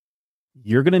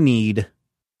 You're going to need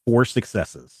 4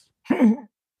 successes. And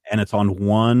it's on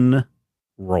one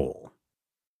roll.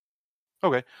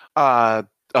 Okay. A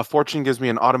fortune gives me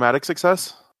an automatic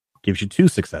success. Gives you 2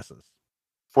 successes.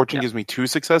 Fortune gives me 2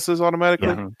 successes automatically.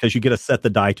 Yeah, because you get to set the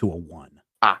die to a 1.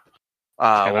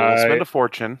 We'll spend a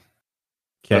fortune.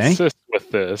 Okay. Assist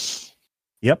with this.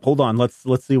 Yep. Hold on.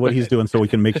 Let's see what he's doing so we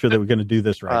can make sure that we're going to do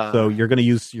this right. So you're going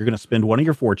to spend 1 of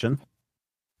your fortune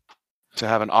to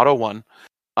have an auto 1. Okay.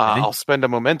 I'll spend a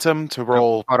momentum to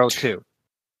roll auto 2.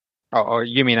 Oh,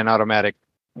 you mean an automatic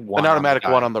 1? An automatic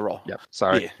 1 on the roll. Yep.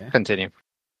 Sorry. Yeah. Continue.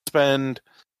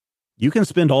 You can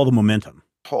spend all the momentum.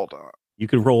 Hold on. You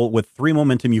could roll with 3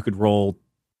 momentum. You could roll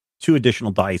 2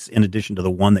 additional dice in addition to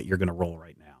the 1 that you're going to roll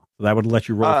right now. So that would let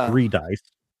you roll 3 dice.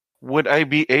 Would I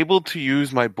be able to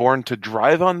use my Born to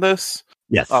Drive on this?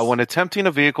 Yes. When attempting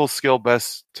a vehicle skill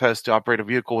best test to operate a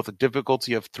vehicle with a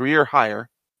difficulty of 3 or higher,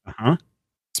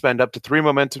 spend up to 3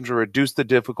 momentum to reduce the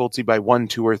difficulty by 1,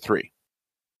 2, or 3.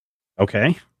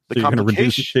 Okay. So you're going to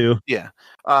reduce it to... Yeah.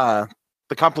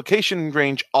 The complication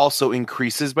range also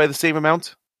increases by the same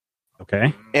amount.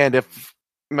 Okay. And if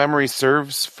memory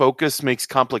serves, focus makes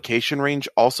complication range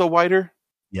also wider.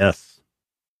 Yes.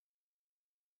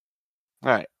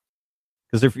 All right.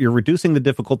 Because if you're reducing the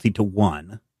difficulty to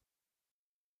 1,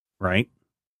 right?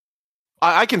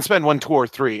 I can spend 1, 2, or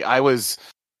 3. I was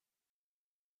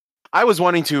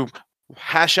wanting to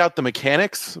hash out the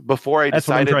mechanics before I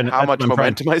decided how much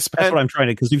momentum I spent. That's what I'm trying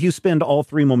to, because if you spend all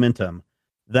 3 momentum,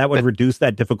 that would reduce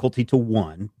that difficulty to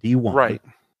 1, D1. Right.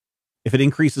 If it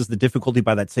increases the difficulty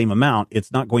by that same amount,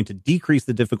 it's not going to decrease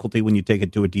the difficulty when you take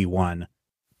it to a D1.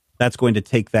 That's going to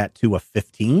take that to a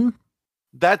 15.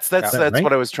 That's right?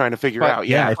 What I was trying to figure out.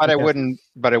 Yeah, but it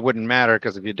wouldn't matter,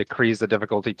 because if you decrease the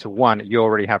difficulty to 1, you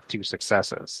already have 2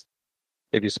 successes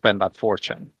if you spend that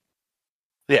fortune.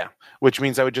 Yeah, which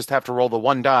means I would just have to roll the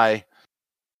 1 die,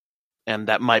 and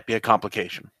that might be a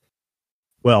complication.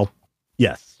 Well,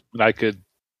 yes. And I could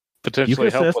potentially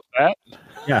help with that.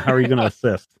 Yeah, how are you going to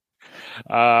assist?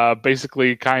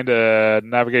 Basically, kind of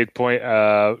navigate point,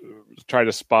 try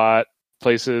to spot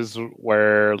places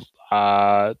where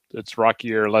it's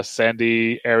rockier, less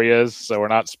sandy areas, so we're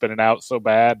not spinning out so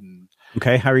bad. And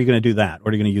okay, how are you going to do that?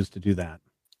 What are you going to use to do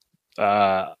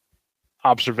that?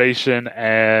 Observation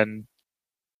and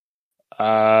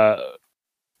what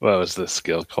was this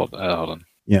skill called? Hold on.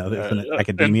 Yeah, it's an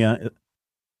academia,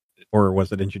 or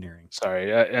was it engineering?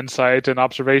 Sorry, insight and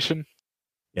observation.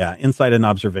 Yeah, insight and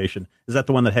observation. Is that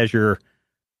the one that has your...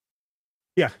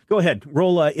 Yeah, go ahead.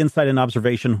 Roll insight and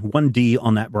observation. 1D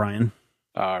on that, Brian.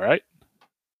 All right.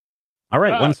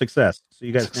 1 success. So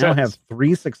you guys now have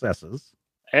 3 successes.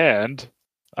 And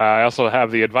I also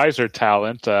have the advisor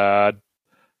talent.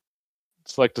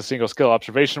 Select a single skill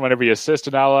observation. Whenever you assist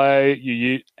an ally,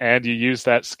 you use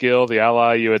that skill, the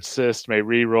ally you assist may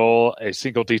re-roll a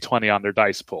single D20 on their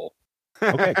dice pool.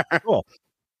 Okay, cool.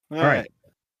 All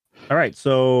right.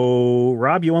 So,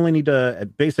 Rob, you only need to...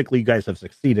 Basically, you guys have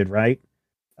succeeded, right?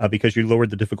 Because you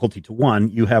lowered the difficulty to 1.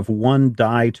 You have 1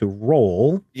 die to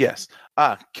roll. Yes.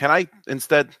 Can I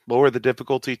instead lower the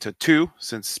difficulty to 2,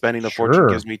 since spending a fortune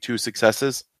gives me 2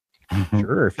 successes?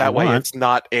 Sure. If that you way want. It's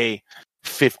not a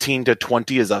 15 to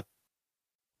 20 is a...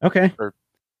 Okay.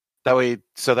 That way,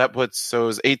 so it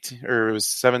was 18, or it was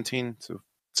 17, so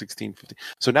 16, 15.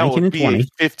 So now it would be 20.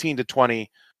 15 to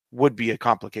 20 would be a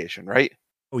complication, right?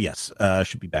 Oh, yes.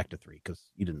 Should be back to 3, because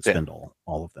you didn't spend all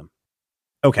of them.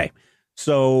 Okay.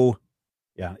 So,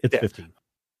 yeah, it's 15.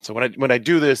 So when I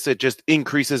do this, it just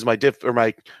increases my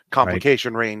my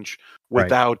complication range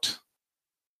without.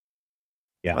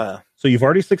 Yeah. So you've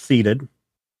already succeeded.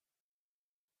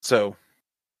 So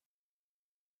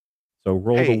So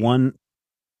roll the one.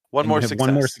 One more success.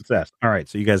 One more success. All right,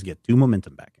 so you guys get 2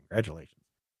 momentum back. Congratulations.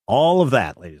 All of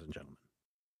that, ladies and gentlemen.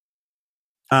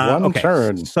 One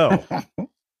turn. So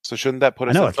shouldn't that put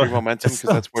us at 3 momentum? Because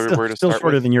that's where we're to still start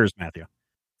shorter with? than yours, Matthew.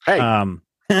 Hey.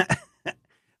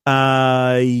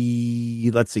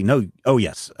 Let's see. No. Oh,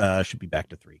 yes. Should be back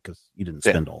to 3 because you didn't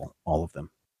spend all of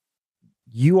them.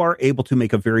 You are able to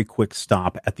make a very quick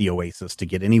stop at the oasis to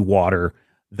get any water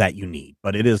that you need,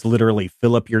 but it is literally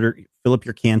fill up your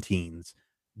canteens,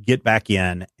 get back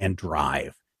in, and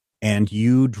drive. And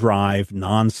you drive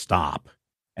nonstop.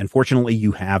 And fortunately,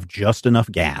 you have just enough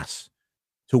gas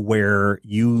to where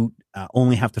you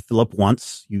only have to fill up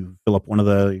once. You fill up one of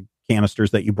the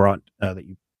canisters that you brought, that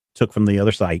you took from the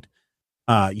other site.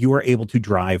 You are able to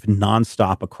drive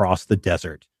nonstop across the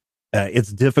desert.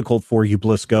 It's difficult for you,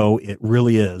 Blisco. It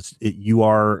really is. You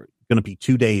are going to be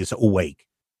 2 days awake.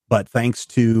 But thanks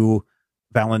to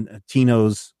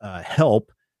Valentino's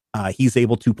help, he's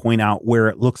able to point out where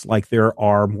it looks like there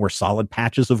are more solid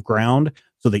patches of ground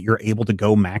so that you're able to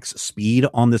go max speed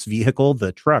on this vehicle.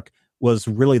 The truck was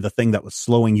really the thing that was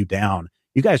slowing you down.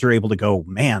 You guys are able to go,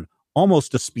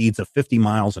 almost to speeds of 50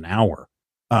 miles an hour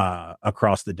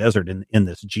across the desert in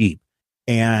this Jeep.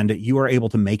 And you are able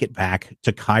to make it back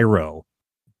to Cairo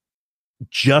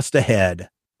just ahead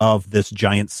of this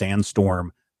giant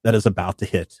sandstorm that is about to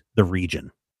hit the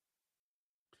region.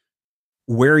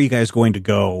 Where are you guys going to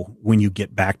go when you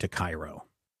get back to Cairo?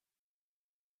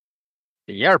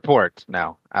 The airport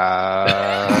now.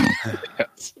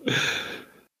 Yes.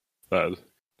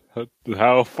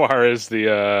 How far is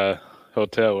the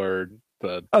hotel or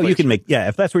the? Oh, you can make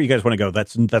if that's where you guys want to go.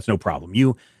 That's no problem.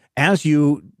 As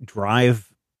you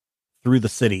drive through the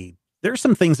city, there are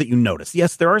some things that you notice.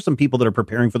 Yes, there are some people that are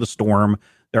preparing for the storm.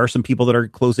 There are some people that are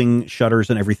closing shutters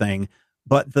and everything.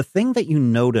 But the thing that you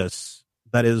notice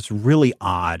that is really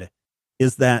odd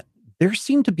is that there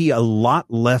seem to be a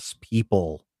lot less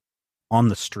people on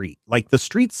the street. Like the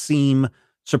streets seem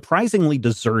surprisingly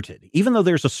deserted, even though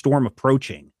there's a storm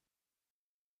approaching.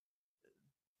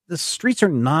 The streets are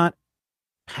not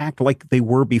packed like they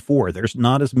were before. There's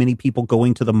not as many people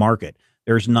going to the market.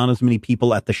 There's not as many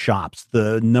people at the shops.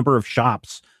 The number of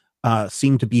shops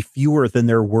seem to be fewer than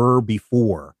there were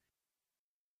before.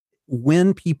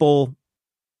 When people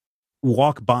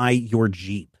walk by your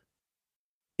Jeep,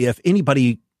 if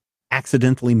anybody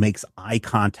accidentally makes eye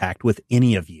contact with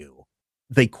any of you,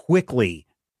 they quickly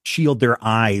shield their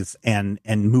eyes and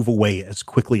move away as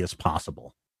quickly as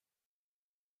possible.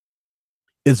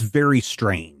 It's very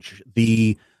strange.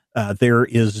 There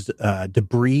is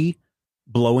debris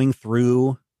blowing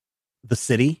through the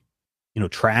city.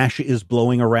 Trash is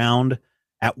blowing around.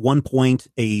 At one point,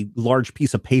 a large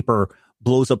piece of paper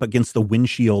blows up against the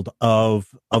windshield of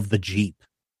the Jeep.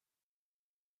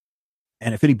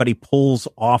 And if anybody pulls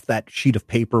off that sheet of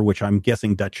paper, which I'm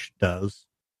guessing Dutch does,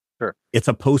 sure, it's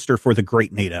a poster for the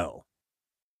Great NATO.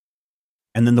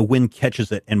 And then the wind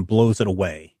catches it and blows it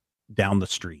away down the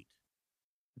street.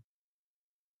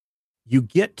 You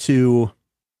get to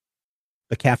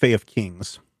the Cafe of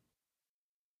Kings.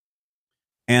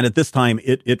 And at this time,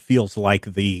 it feels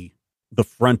like the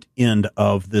front end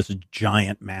of this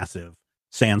giant, massive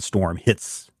sandstorm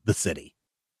hits the city.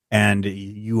 And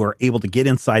you are able to get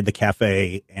inside the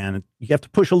cafe, and you have to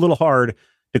push a little hard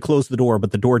to close the door,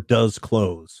 but the door does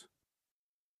close.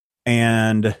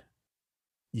 And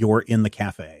you're in the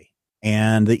cafe.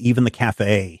 And even the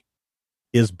cafe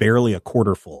is barely a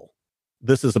quarter full.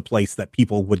 This is a place that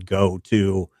people would go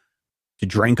to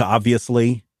drink,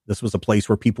 obviously. This was a place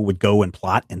where people would go and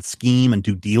plot and scheme and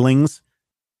do dealings.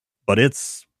 But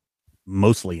it's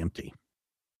mostly empty.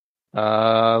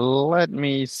 Let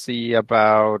me see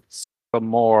about some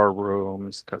more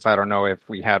rooms, because I don't know if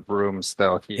we had rooms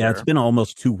still here. Yeah, it's been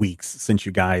almost 2 weeks since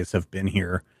you guys have been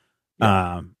here.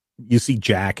 Yeah. You see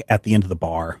Jack at the end of the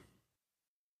bar.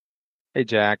 Hey,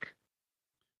 Jack.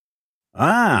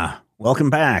 Welcome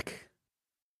back.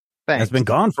 Thanks. Has been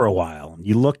gone for a while.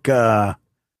 You look,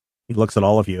 he looks at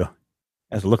all of you.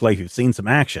 As it look like you've seen some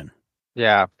action.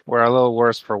 Yeah, we're a little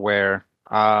worse for wear.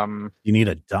 You need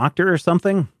a doctor or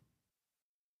something?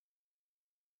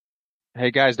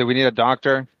 Hey guys, do we need a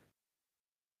doctor?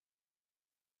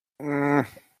 I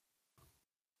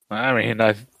mean,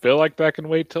 I feel like that can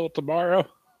wait till tomorrow.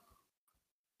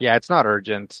 Yeah, it's not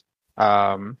urgent.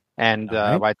 Right.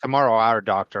 By tomorrow, our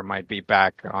doctor might be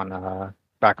back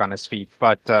on his feet.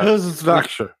 But who's the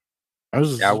doctor?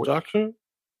 Who's the doctor?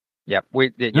 Yeah,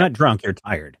 you're not drunk. You're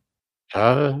tired.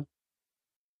 I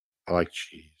like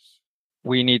cheese.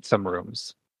 We need some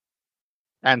rooms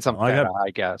and some feta,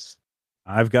 I guess.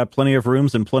 I've got plenty of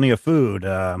rooms and plenty of food.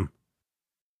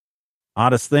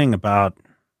 oddest thing about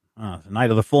the night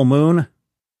of the full moon,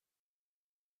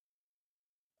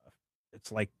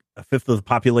 it's like a fifth of the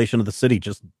population of the city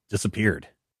just disappeared.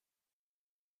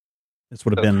 This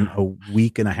would have been a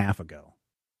week and a half ago.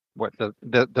 What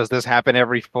does this happen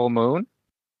every full moon?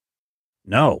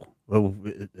 No.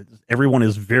 Everyone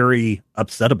is very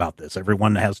upset about this.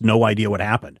 Everyone has no idea what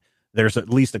happened. There's at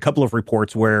least a couple of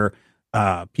reports where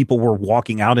people were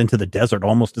walking out into the desert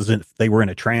almost as if they were in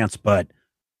a trance, but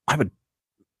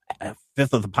a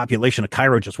fifth of the population of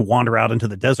Cairo just wander out into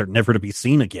the desert, never to be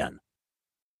seen again.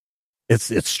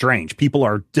 It's strange. People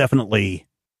are definitely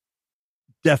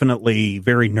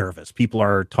very nervous. People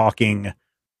are talking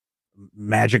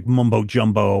magic mumbo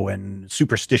jumbo and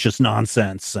superstitious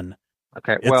nonsense. And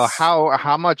okay, well,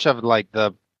 how much of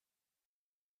the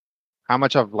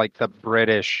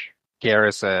British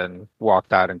garrison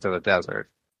walked out into the desert?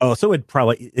 Oh, so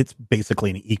it's basically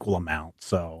an equal amount.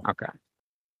 So okay,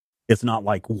 it's not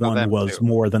like one was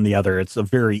more than the other. It's a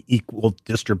very equal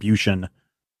distribution.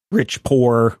 Rich,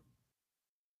 poor,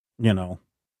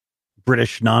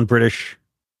 British, non-British,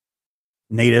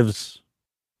 natives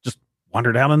just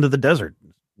wandered out into the desert.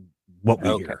 What we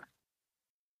hear.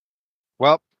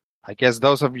 Well, I guess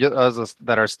those of us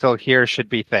that are still here should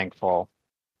be thankful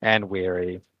and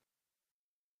weary.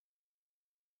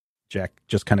 Jack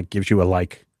just kind of gives you a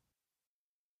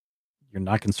you're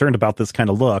not concerned about this kind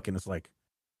of look, and it's like,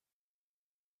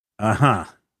 all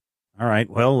right,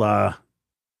 well,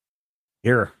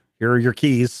 here are your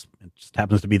keys. It just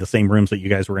happens to be the same rooms that you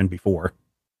guys were in before.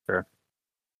 Sure.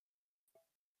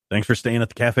 Thanks for staying at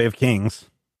the Cafe of Kings.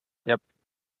 Yep.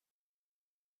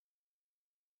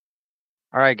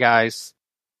 All right, guys.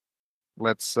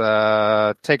 Let's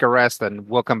take a rest, and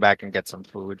we'll come back and get some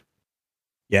food.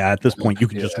 Yeah, at this point, you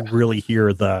can just really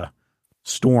hear the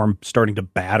storm starting to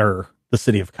batter the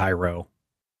city of Cairo.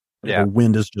 Yeah. The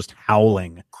wind is just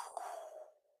howling.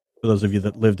 For those of you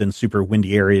that lived in super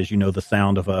windy areas, the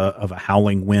sound of a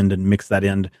howling wind, and mix that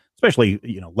in, especially,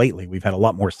 lately we've had a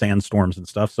lot more sandstorms and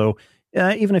stuff. So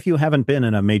even if you haven't been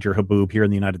in a major haboob here in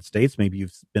the United States, maybe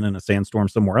you've been in a sandstorm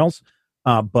somewhere else.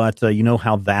 But you know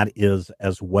how that is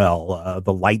as well.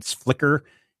 The lights flicker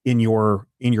in your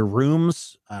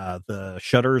rooms. The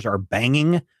shutters are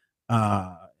banging,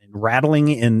 and rattling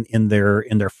in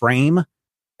their frame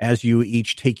as you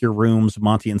each take your rooms.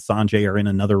 Monty and Sanjay are in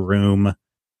another room,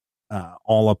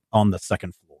 all up on the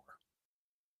second floor.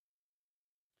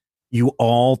 You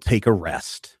all take a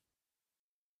rest,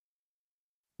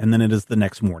 and then it is the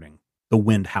next morning. The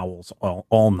wind howls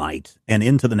all night and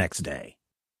into the next day.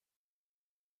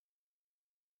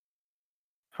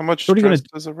 How much stress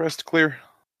does a rest clear?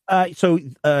 So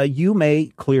you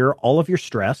may clear all of your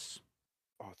stress.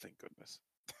 Oh, thank goodness.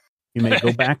 You may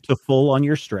go back to full on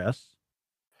your stress.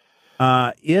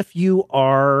 If you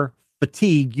are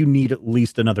fatigued, you need at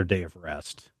least another day of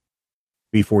rest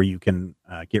before you can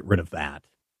get rid of that.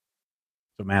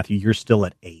 So, Matthew, you're still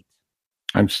at 8.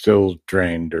 I'm still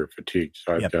drained or fatigued.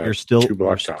 So I've got 2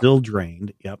 blocks out. Still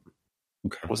drained. Yep.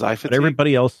 Okay. Was I fatigued? But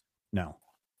everybody else, no.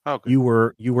 Oh, okay. You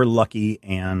were lucky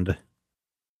and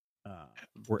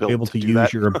were able to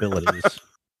use your abilities.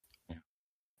 Yeah.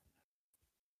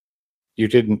 You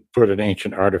didn't put an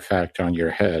ancient artifact on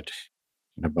your head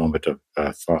in a moment of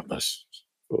thoughtless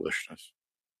foolishness.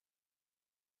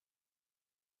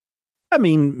 I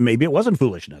mean, maybe it wasn't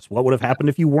foolishness. What would have happened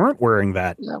if you weren't wearing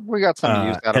that we got some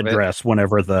use out of headdress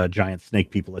whenever the giant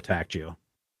snake people attacked you?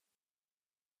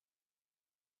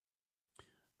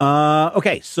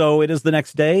 Okay, so it is the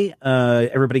next day.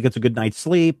 Everybody gets a good night's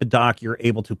sleep. Doc, you're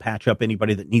able to patch up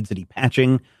anybody that needs any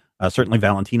patching. Certainly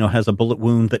Valentino has a bullet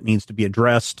wound that needs to be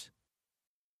addressed.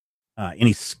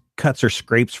 Any cuts or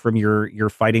scrapes from your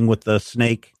fighting with the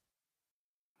snake?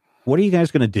 What are you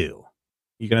guys going to do?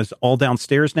 You guys all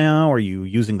downstairs now? Are you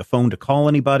using the phone to call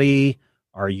anybody?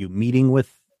 Are you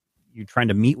trying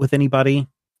to meet with anybody?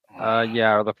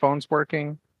 Yeah, are the phones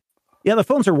working? Yeah, the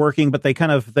phones are working, but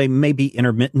they may be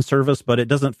intermittent service, but it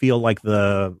doesn't feel like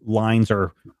the lines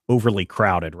are overly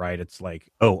crowded, right? It's like,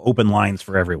 open lines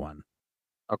for everyone.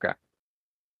 Okay.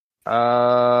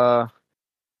 I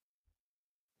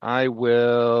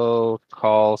will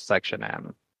call Section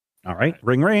M. All right.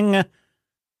 Ring, ring.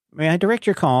 May I direct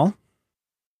your call?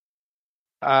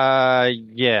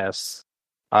 Yes.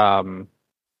 Oh,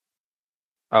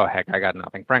 heck, I got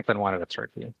nothing. Franklin wanted a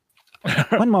turkey.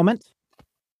 One moment.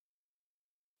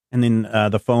 And then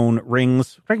the phone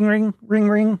rings. Ring, ring, ring,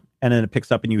 ring. And then it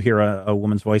picks up and you hear a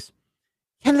woman's voice.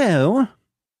 Hello.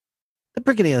 The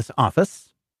Brigadier's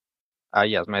office.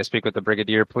 Yes. May I speak with the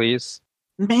Brigadier, please?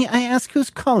 May I ask who's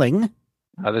calling?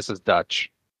 This is Dutch.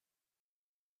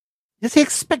 Is he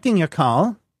expecting your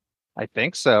call? I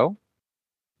think so.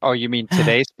 Oh, you mean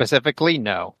today specifically?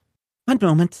 No. One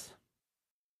moment.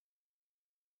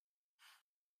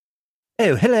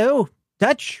 Oh, hello,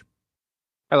 Dutch.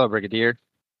 Hello, Brigadier.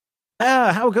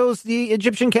 How goes the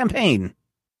Egyptian campaign?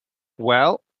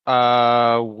 Well,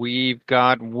 we've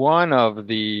got one of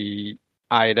the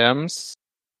items.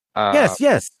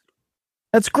 Yes.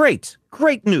 That's great.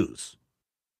 Great news.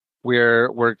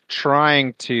 We're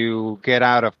trying to get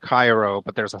out of Cairo,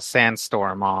 but there's a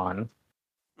sandstorm on.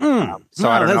 So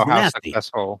I don't know how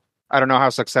successful. I don't know how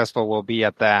successful we'll be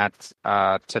at that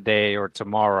today or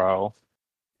tomorrow.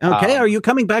 Okay, are you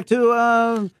coming back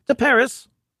to Paris?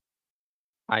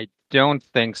 I don't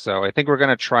think so. I think we're going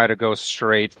to try to go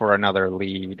straight for another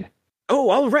lead.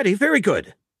 Oh, already. Very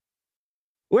good.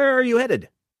 Where are you headed?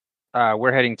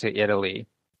 We're heading to Italy.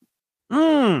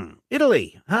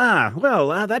 Italy.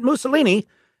 Well, that Mussolini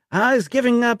is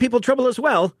giving people trouble as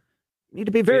well. Need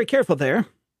to be very careful there.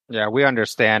 Yeah, we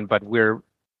understand, but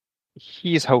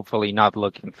he's hopefully not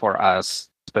looking for us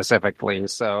specifically.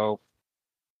 So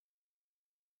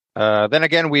then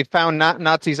again, we've found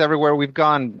Nazis everywhere we've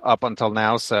gone up until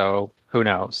now, so who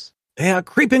knows? They are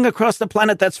creeping across the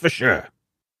planet, that's for sure.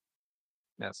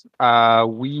 Yes. Let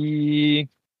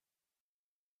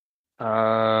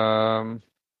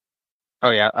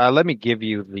me give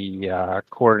you the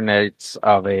coordinates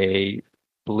of a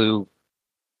blue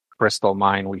crystal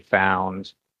mine we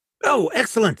found. Oh,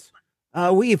 excellent.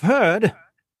 We're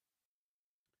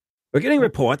getting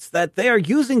reports that they are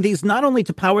using these not only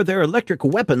to power their electric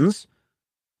weapons,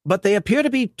 but they appear to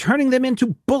be turning them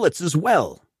into bullets as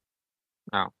well.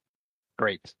 Oh,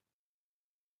 great.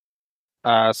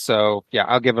 So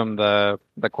I'll give them the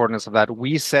coordinates of that.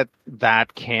 We set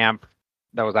that camp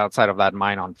that was outside of that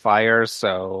mine on fire,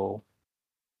 so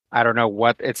I don't know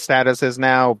what its status is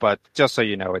now, but just so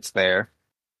you know, it's there.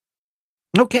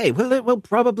 Okay, well, it will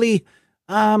probably...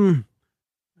 Badger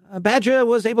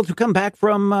was able to come back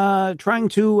from trying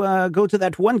to go to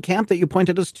that one camp that you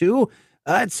pointed us to.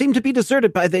 It seemed to be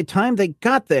deserted by the time they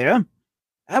got there.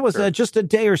 That was just a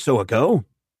day or so ago.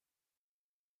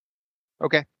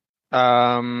 Okay.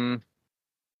 I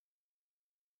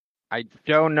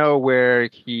don't know where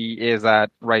he is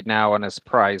at right now on his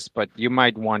price, but you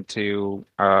might want to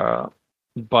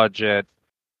budget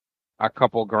a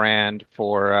couple grand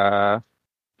for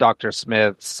Dr.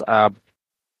 Smith's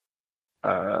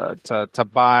to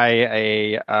buy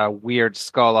a weird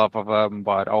skull off of him,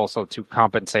 but also to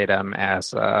compensate him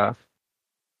as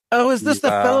is this the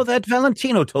fellow that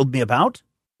Valentino told me about?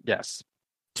 Yes.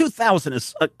 2,000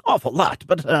 is an awful lot,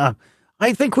 but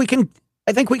I think we can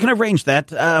arrange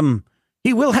that.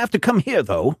 He will have to come here,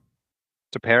 though.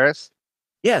 To Paris?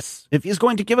 Yes, if he's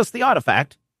going to give us the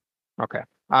artifact. Okay,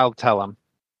 I'll tell him.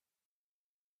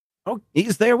 Oh,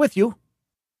 he's there with you?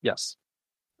 Yes.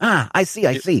 I see.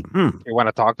 You want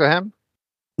to talk to him?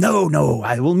 No,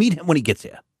 I will meet him when he gets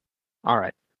here. All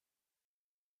right.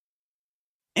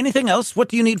 Anything else? What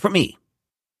do you need from me?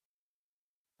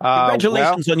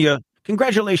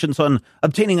 Congratulations on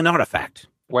obtaining an artifact.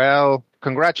 Well,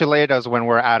 congratulate us when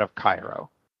we're out of Cairo.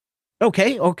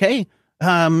 Okay.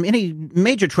 Any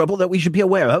major trouble that we should be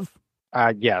aware of?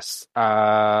 Yes.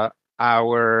 Our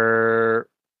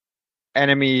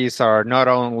enemies are not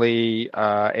only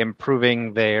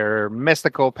improving their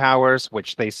mystical powers,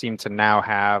 which they seem to now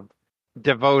have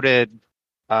devoted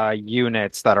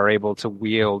units that are able to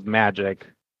wield magic,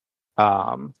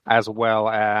 as well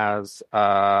as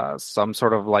some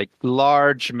sort of like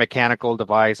large mechanical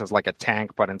device as like a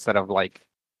tank, but instead of like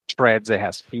treads, it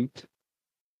has feet.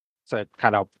 So it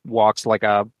kind of walks like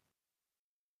like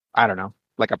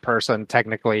a person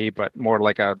technically, but more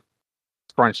like a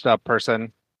scrunched up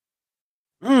person.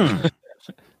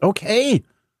 Okay.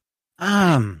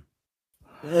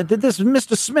 Did this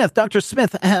Mr. Smith, Dr.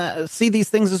 Smith, see these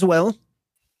things as well?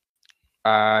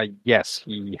 Yes,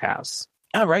 he has.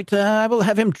 All right. I will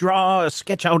have him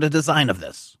sketch out a design of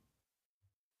this.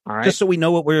 All right. Just so we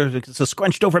know it's a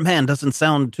scrunched over man doesn't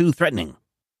sound too threatening.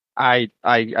 I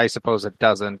suppose it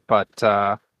doesn't,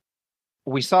 but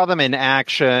we saw them in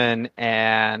action,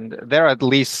 and they're at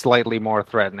least slightly more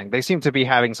threatening. They seem to be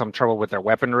having some trouble with their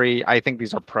weaponry. I think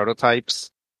these are prototypes.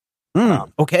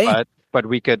 Okay. But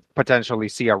we could potentially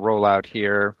see a rollout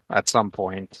here at some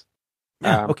point.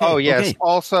 Okay. Oh, yes. Okay.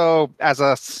 Also, as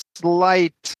a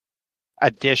slight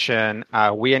addition,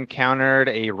 we encountered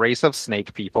a race of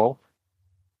snake people.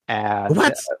 And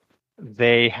what?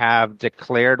 They have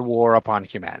declared war upon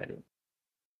humanity.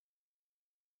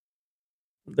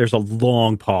 There's a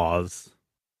long pause.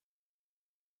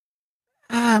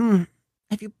 Have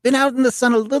you been out in the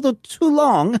sun a little too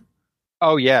long?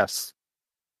 Oh, yes.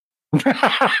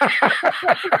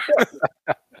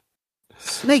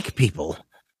 Snake people.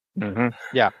 Mm-hmm.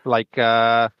 Yeah, like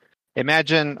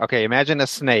imagine a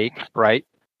snake, right?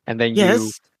 And then you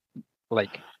Yes.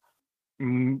 like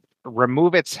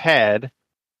remove its head,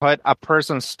 put a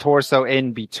person's torso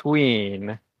in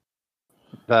between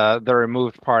the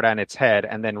removed part and its head,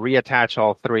 and then reattach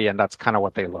all three, and that's kind of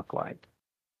what they look like.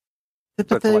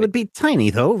 But they would be tiny,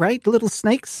 though, right? Little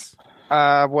snakes?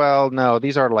 Well, no,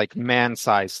 these are like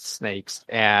man-sized snakes.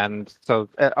 And so,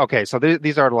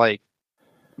 these are like,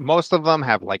 most of them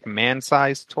have like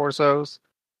man-sized torsos,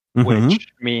 which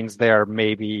means they're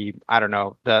maybe, I don't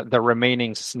know, the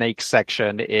remaining snake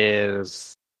section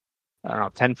is, I don't know,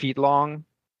 10 feet long.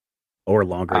 Or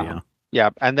longer, yeah.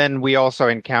 Yeah, and then we also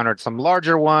encountered some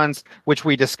larger ones, which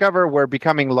we discover were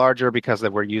becoming larger because they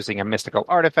were using a mystical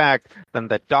artifact than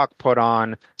that Doc put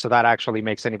on. So that actually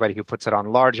makes anybody who puts it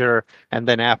on larger, and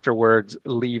then afterwards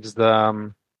leaves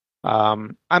them.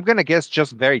 I'm going to guess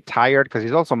just very tired because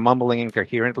he's also mumbling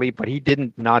incoherently, but he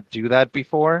didn't not do that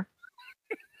before.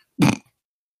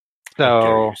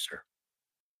 So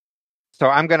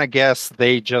I'm going to guess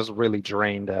they just really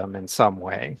drained them in some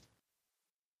way.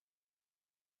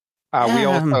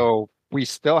 We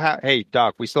still have, hey,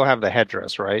 Doc, we still have the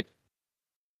headdress, right?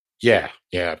 Yeah,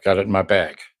 I've got it in my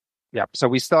bag. Yep. So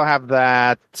we still have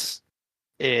that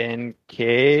in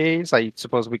case. I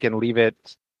suppose we can leave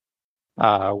it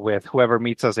with whoever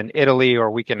meets us in Italy, or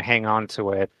we can hang on to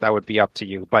it. That would be up to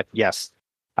you. But yes,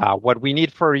 what we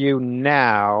need for you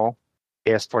now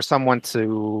is for someone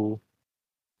to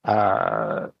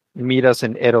meet us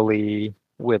in Italy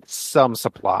with some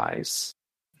supplies.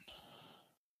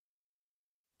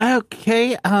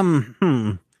 Okay,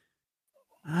 the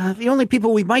only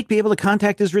people we might be able to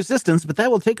contact is Resistance, but that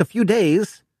will take a few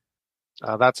days.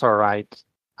 That's all right.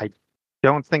 I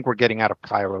don't think we're getting out of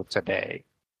Cairo today.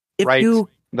 Right,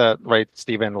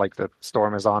 Stephen? Like the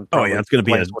storm is on. Oh yeah, it's going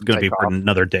to be for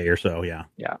another day or so. Yeah.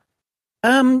 Yeah.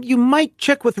 You might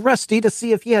check with Rusty to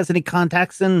see if he has any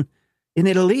contacts in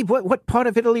Italy. What part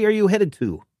of Italy are you headed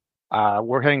to?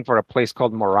 We're heading for a place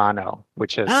called Murano,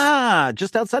 which is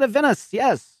just outside of Venice.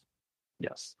 Yes.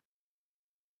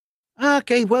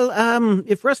 Okay. Well,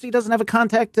 if Rusty doesn't have a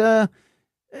contact,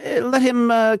 let him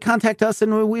contact us,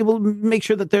 and we will make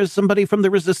sure that there's somebody from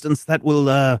the Resistance that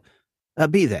will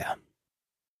be there.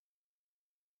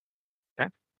 Okay.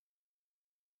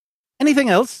 Anything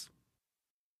else?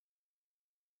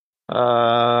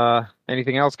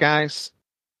 Anything else, guys?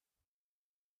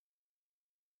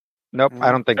 Nope,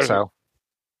 I don't think so.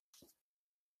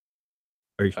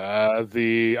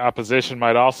 The opposition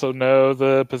might also know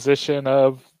the position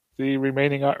of the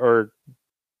remaining, or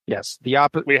yes, we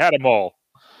had them all.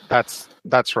 That's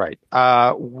right.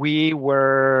 We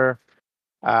were,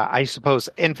 I suppose,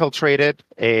 infiltrated.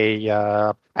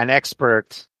 An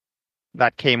expert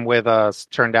that came with us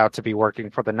turned out to be working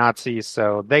for the Nazis,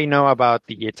 so they know about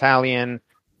the Italian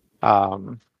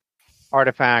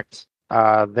artifact.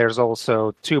 There's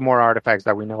also two more artifacts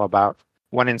that we know about,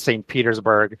 one in St.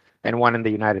 Petersburg and one in the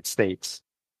United States.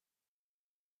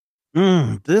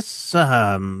 This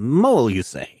mole, you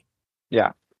say?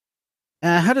 Yeah.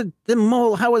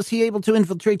 How was he able to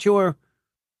infiltrate your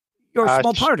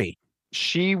small party?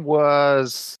 She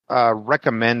was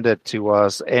recommended to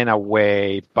us in a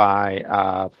way by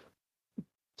I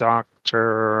forgot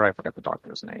the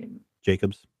doctor's name.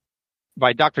 Jacobs.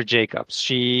 By Dr. Jacobs.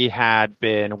 She had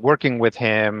been working with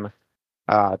him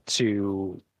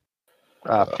to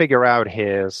figure out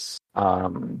his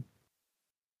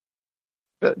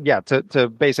to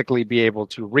basically be able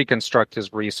to reconstruct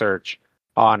his research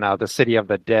on the City of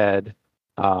the Dead.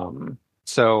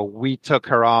 So we took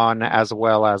her on, as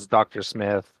well as Dr.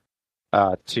 Smith,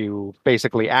 to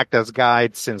basically act as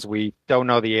guides, since we don't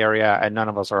know the area and none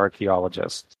of us are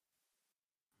archaeologists.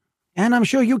 And I'm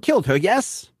sure you killed her,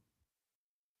 yes?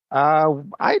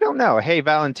 I don't know. Hey,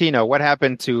 Valentino, what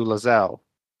happened to Lizelle?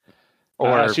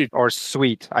 Or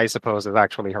Sweet, I suppose, is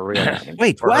actually her real name.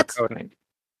 Wait, what? Her code name.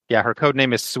 Yeah, her code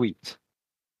name is Sweet.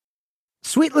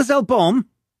 Sweet Lizelle Bohm?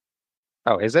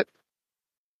 Oh, is it?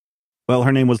 Well,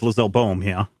 her name was Lizelle Bohm,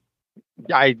 yeah.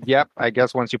 I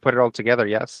guess once you put it all together,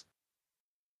 yes.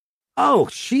 Oh,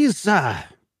 she's a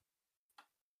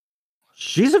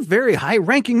very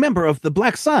high-ranking member of the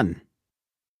Black Sun.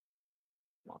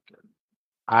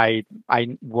 We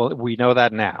know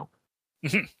that now.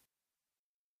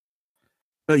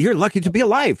 You're lucky to be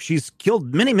alive. She's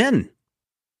killed many men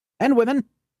and women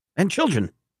and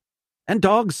children and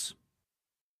dogs.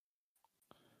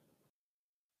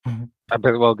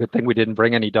 Well, good thing we didn't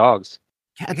bring any dogs.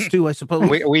 Cats too, I suppose.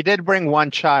 We did bring one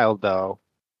child, though.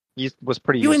 He was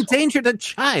pretty useful. You endangered a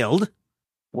child?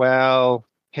 Well,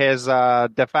 his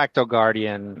de facto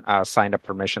guardian signed a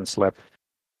permission slip.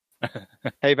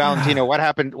 Hey, Valentino, what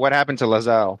happened? What happened to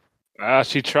Lizelle?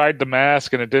 She tried the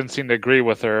mask and it didn't seem to agree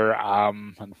with her.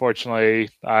 Unfortunately,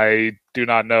 I do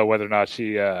not know whether or not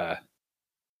she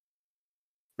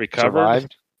recovered.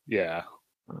 Survived? Yeah.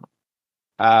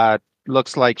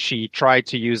 Looks like she tried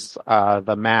to use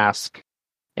the mask,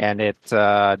 and it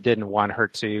didn't want her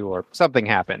to, or something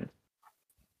happened.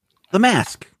 The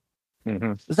mask.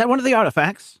 Mm-hmm. Is that one of the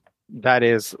artifacts? That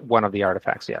is one of the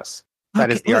artifacts, yes.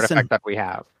 That is the artifact that we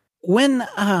have. When,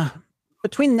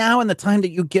 between now and the time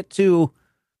that you get to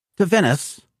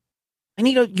Venice, I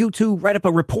need you to write up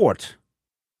a report.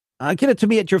 Get it to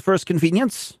me at your first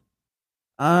convenience.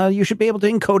 You should be able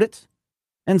to encode it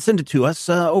and send it to us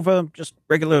over just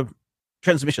regular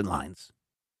transmission lines.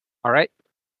 All right.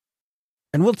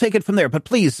 And we'll take it from there. But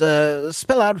please,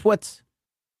 spell out what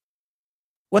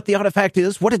the artifact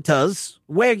is, what it does,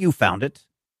 where you found it.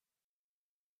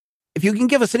 If you can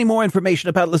give us any more information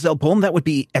about Lizelle Poem, that would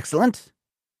be excellent.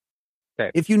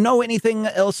 Okay. If you know anything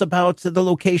else about the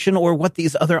location or what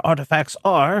these other artifacts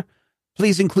are,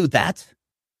 please include that.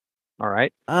 All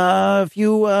right. If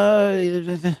you,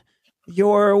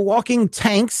 your walking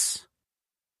tanks,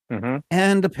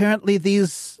 and apparently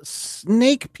these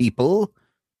snake people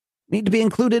need to be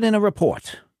included in a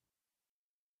report.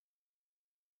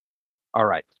 All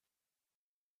right.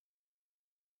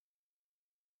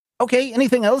 Okay,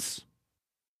 anything else?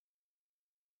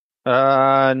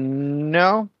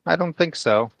 No, I don't think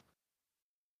so.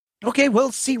 Okay,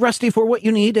 well, see Rusty for what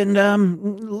you need, and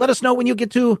let us know when you get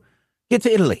to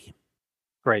Italy.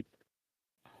 Great.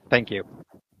 Thank you.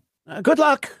 Good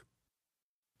luck.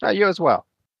 You as well.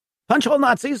 Punch all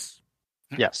Nazis.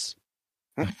 Yes.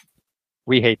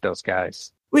 We hate those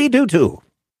guys. We do too.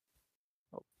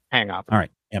 Hang up. All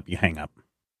right. Yep, you hang up.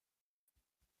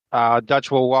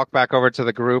 Dutch will walk back over to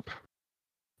the group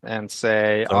and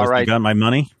say, So all right. You got my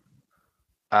money?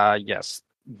 Yes.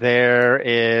 There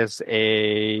is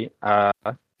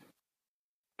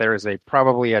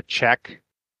probably a check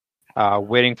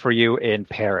waiting for you in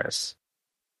Paris.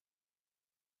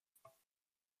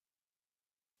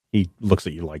 He looks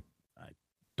at you like, I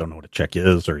don't know what a check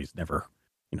is, or he's never,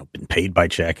 been paid by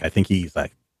check. I think he's a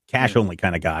cash only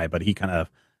kind of guy, but he kind of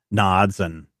nods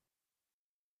and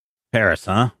Paris,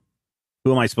 huh?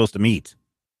 Who am I supposed to meet?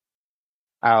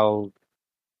 I'll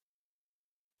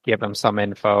give him some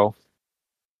info.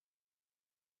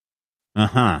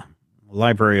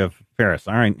 Library of Paris.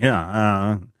 All right.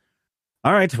 Yeah.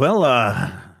 All right. Well,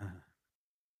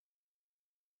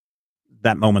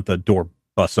 that moment the door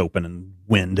busts open and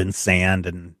wind and sand,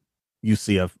 and you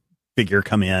see a figure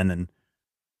come in and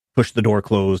push the door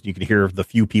closed. You can hear the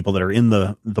few people that are in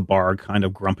the bar kind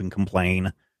of grump and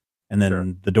complain. And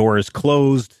then the door is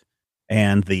closed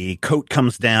and the coat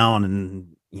comes down,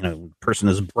 and, the person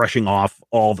is brushing off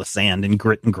all the sand and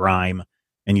grit and grime.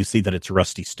 And you see that it's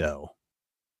Rusty Stowe.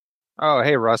 Oh,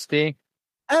 hey, Rusty.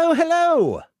 Oh,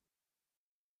 hello.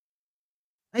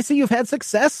 I see you've had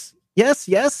success.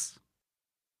 Yes.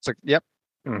 So, yep.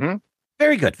 Mm-hmm.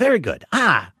 Very good. Very good.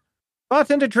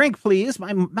 Bartender, drink, please.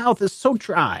 My mouth is so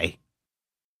dry.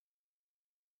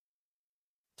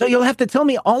 So you'll have to tell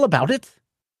me all about it.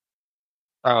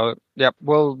 Oh, yep.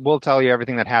 We'll tell you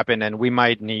everything that happened, and we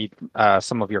might need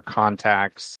some of your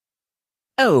contacts.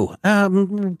 Oh,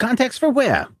 contacts for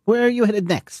where? Where are you headed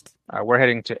next? We're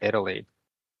heading to Italy.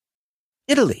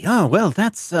 Italy. Oh, well,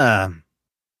 that's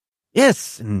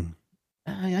yes. And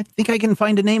I think I can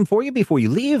find a name for you before you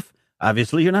leave.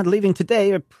 Obviously, you're not leaving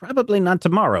today, or probably not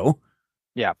tomorrow.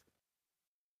 Yeah.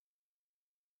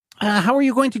 How are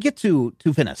you going to get to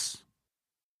Venice?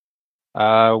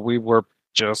 We were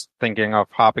just thinking of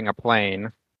hopping a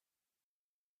plane.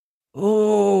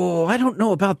 Oh, I don't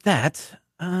know about that.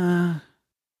 I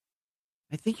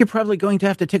think you're probably going to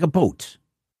have to take a boat.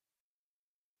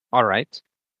 All right.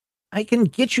 I can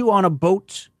get you on a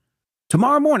boat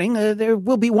tomorrow morning. There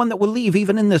will be one that will leave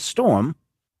even in this storm.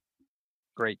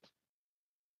 Great.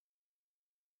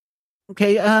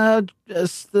 Okay,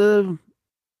 just the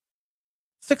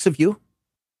 6 of you.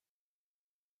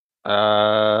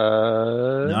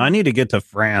 No, I need to get to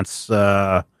France.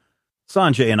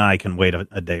 Sanjay and I can wait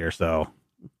a day or so.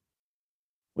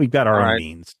 We've got our own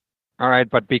means. All right,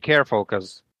 but be careful,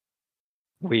 because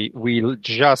we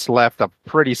just left a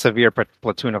pretty severe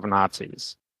platoon of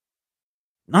Nazis.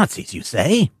 Nazis, you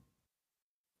say?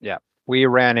 Yeah, we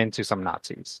ran into some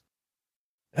Nazis.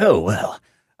 Oh, well.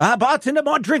 Bartender,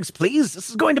 more drinks, please. This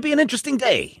is going to be an interesting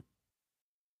day.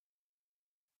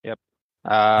 Yep.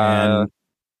 And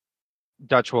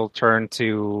Dutch will turn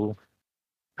to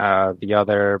the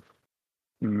other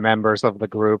members of the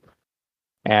group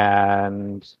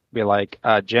and be like,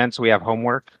 gents, we have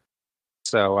homework.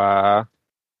 So,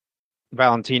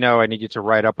 Valentino, I need you to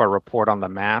write up a report on the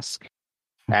mask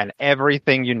and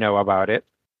everything you know about it.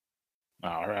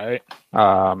 All right.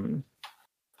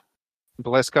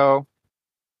 Blisco,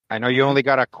 I know you only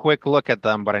got a quick look at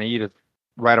them, but I need you to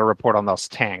write a report on those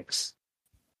tanks.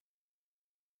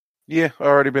 Yeah,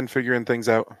 already been figuring things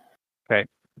out. Okay.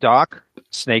 Doc,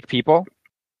 snake people,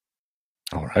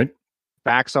 All right.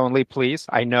 facts only, please.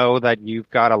 I know that you've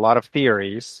got a lot of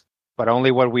theories, but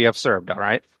only what we observed, all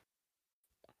right?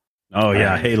 Oh,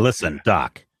 yeah. Hey, listen,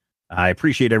 Doc, I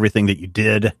appreciate everything that you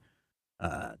did,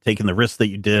 taking the risks that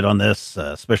you did on this,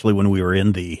 especially when we were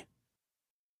in the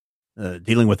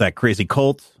dealing with that crazy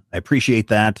cult. I appreciate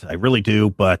that. I really do.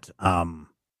 But let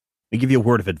me give you a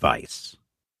word of advice.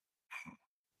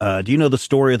 Do you know the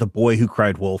story of the boy who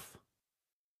cried wolf?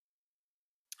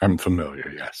 I'm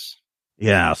familiar, yes.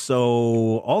 Yeah.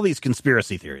 So all these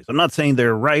conspiracy theories, I'm not saying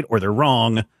they're right or they're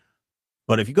wrong,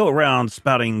 but if you go around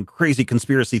spouting crazy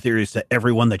conspiracy theories to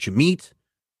everyone that you meet,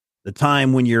 the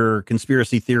time when your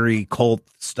conspiracy theory cult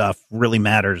stuff really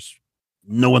matters,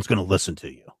 no one's going to listen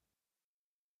to you.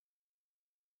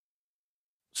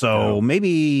 So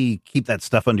maybe keep that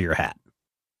stuff under your hat.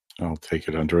 I'll take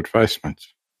it under advisement.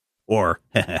 Or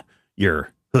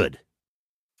your hood.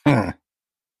 Hmm.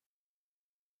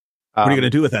 What are you going to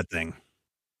do with that thing?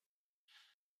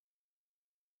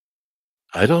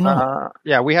 I don't know.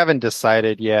 Yeah, we haven't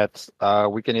decided yet.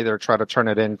 We can either try to turn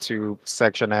it into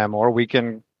Section M, or we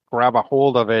can grab a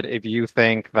hold of it if you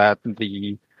think that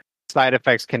the side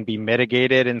effects can be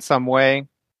mitigated in some way.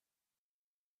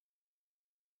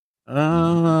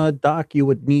 Doc, you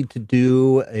would need to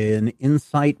do an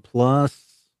Insight plus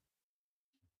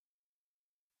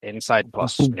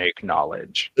Snake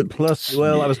knowledge. plus.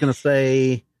 Well, I was going to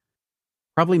say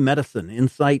probably medicine.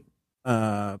 Insight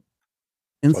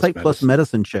plus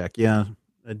medicine check. Yeah,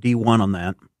 a D1 on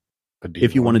that.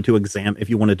 If you wanted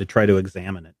to try to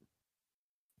examine it.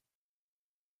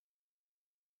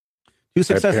 2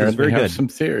 successes, very good. Some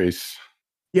theories.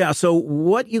 Yeah, so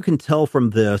what you can tell from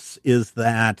this is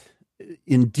that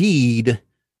indeed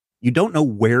you don't know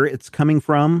where it's coming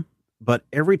from, but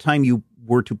every time you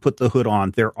were to put the hood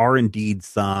on, there are indeed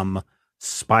some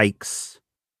spikes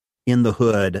in the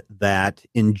hood that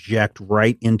inject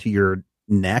right into your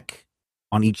neck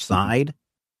on each side.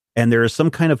 And there is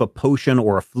some kind of a potion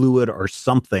or a fluid or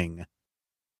something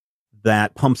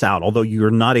that pumps out, although you're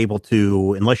not able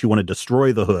to, unless you want to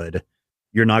destroy the hood,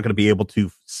 you're not going to be able to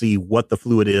see what the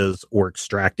fluid is or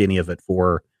extract any of it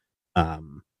for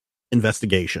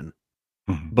investigation.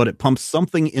 Mm-hmm. But it pumps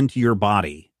something into your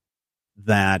body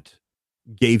that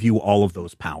gave you all of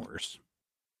those powers.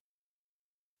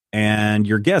 And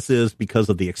your guess is, because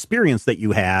of the experience that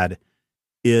you had,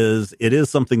 it is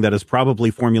something that is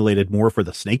probably formulated more for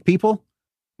the snake people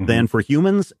than for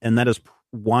humans. And that is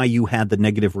why you had the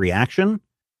negative reaction.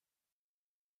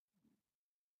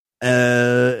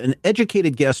 An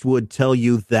educated guest would tell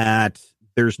you that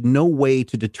there's no way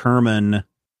to determine.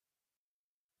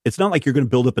 It's not like you're going to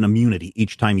build up an immunity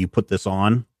each time you put this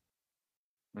on.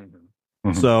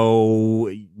 Mm-hmm.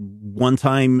 So one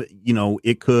time,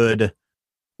 it could,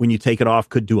 when you take it off,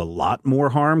 could do a lot more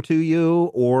harm to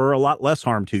you or a lot less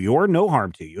harm to you or no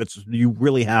harm to you. You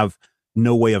really have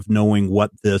no way of knowing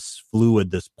what this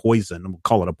fluid, this poison, we'll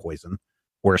call it a poison,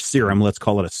 or a serum. Let's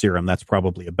call it a serum. That's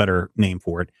probably a better name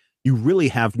for it. You really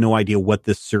have no idea what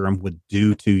this serum would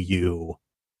do to you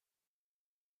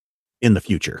in the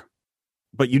future.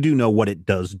 But you do know what it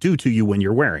does do to you when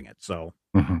you're wearing it. So,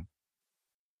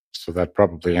 So that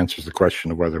probably answers the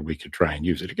question of whether we could try and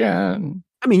use it again.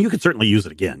 I mean, you could certainly use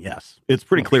it again. Yes. It's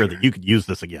pretty clear that you could use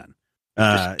this again.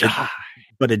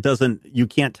 But it doesn't, you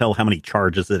can't tell how many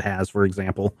charges it has, for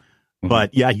example.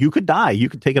 But yeah, you could die. You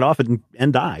could take it off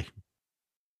and die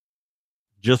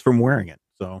just from wearing it.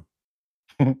 So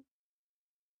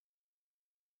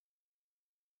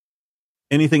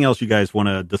anything else you guys want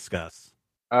to discuss?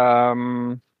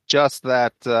 Just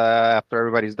that after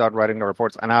everybody's done writing the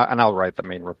reports, and I'll write the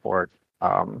main report.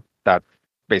 That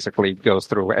basically goes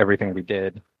through everything we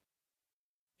did.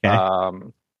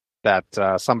 Okay.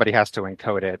 That somebody has to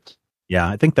encode it. Yeah,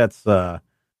 I think that's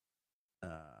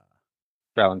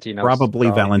Valentino. Probably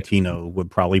Valentino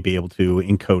would probably be able to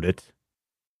encode it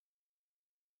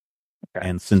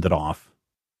and send it off.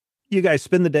 You guys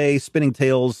spend the day spinning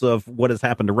tales of what has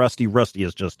happened to Rusty. Rusty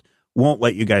is just won't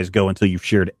let you guys go until you've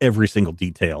shared every single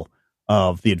detail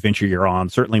of the adventure you're on.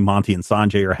 Certainly Monty and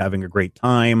Sanjay are having a great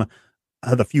time.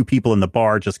 The few people in the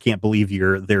bar just can't believe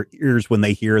their ears when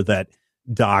they hear that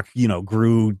Doc,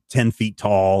 grew 10 feet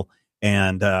tall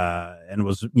and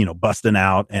was, busting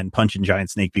out and punching giant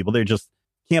snake people. They just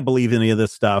can't believe any of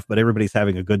this stuff, but everybody's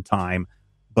having a good time.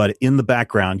 But in the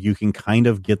background, you can kind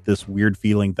of get this weird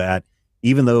feeling that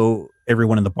even though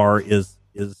everyone in the bar is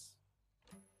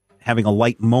having a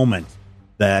light moment,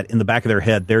 that in the back of their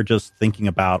head, they're just thinking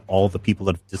about all the people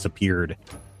that have disappeared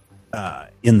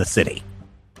in the city.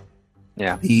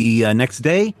 Yeah. The next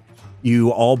day,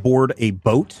 you all board a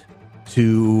boat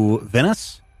to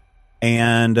Venice,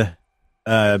 and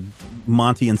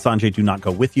Monty and Sanjay do not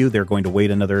go with you. They're going to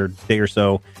wait another day or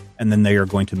so, and then they are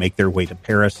going to make their way to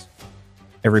Paris.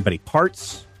 Everybody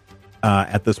parts.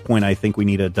 At this point, I think we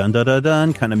need a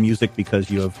dun-dun-dun-dun kind of music because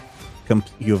you have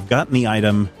gotten the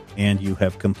item and you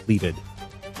have completed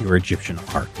your Egyptian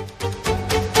arc.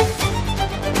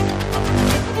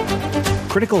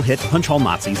 Critical Hit Punch All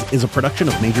Nazis is a production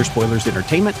of Major Spoilers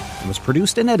Entertainment and was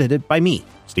produced and edited by me,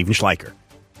 Steven Schleicher.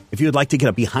 If you would like to get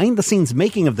a behind-the-scenes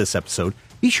making of this episode,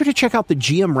 be sure to check out the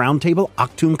GM Roundtable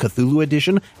Octoon Cthulhu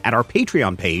Edition at our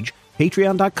Patreon page,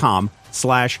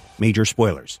 patreon.com/Major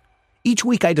Spoilers. Each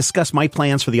week I discuss my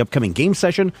plans for the upcoming game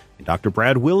session, and Dr.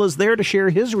 Brad Will is there to share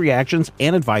his reactions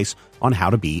and advice on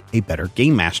how to be a better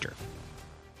game master.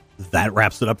 That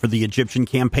wraps it up for the Egyptian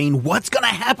campaign. What's going to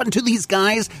happen to these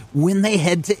guys when they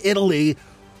head to Italy?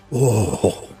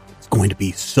 Oh, it's going to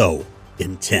be so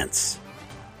intense.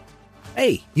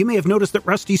 Hey, you may have noticed that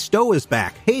Rusty Stowe is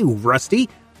back. Hey, Rusty.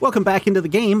 Welcome back into the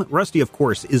game. Rusty, of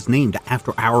course, is named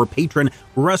after our patron,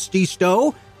 Rusty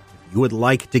Stowe. If you would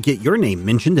like to get your name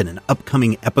mentioned in an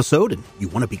upcoming episode, and you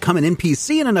want to become an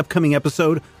NPC in an upcoming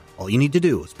episode, all you need to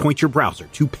do is point your browser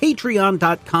to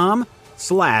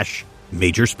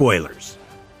patreon.com/Major Spoilers.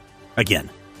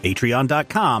 Again,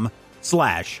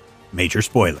 patreon.com/Major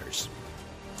Spoilers.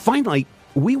 Finally,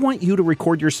 we want you to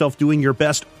record yourself doing your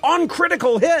best on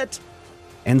Critical Hit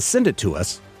and send it to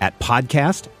us at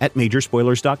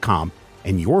podcast@majorspoilers.com,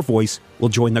 and your voice will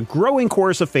join the growing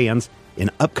chorus of fans in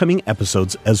upcoming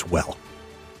episodes as well.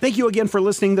 Thank you again for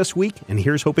listening this week, and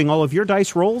here's hoping all of your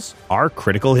dice rolls are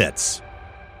critical hits.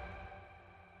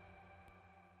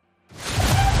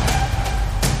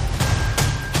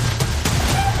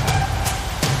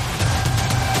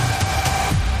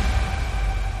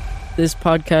 This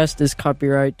podcast is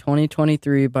copyright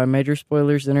 2023 by Major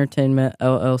Spoilers Entertainment,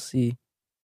 LLC.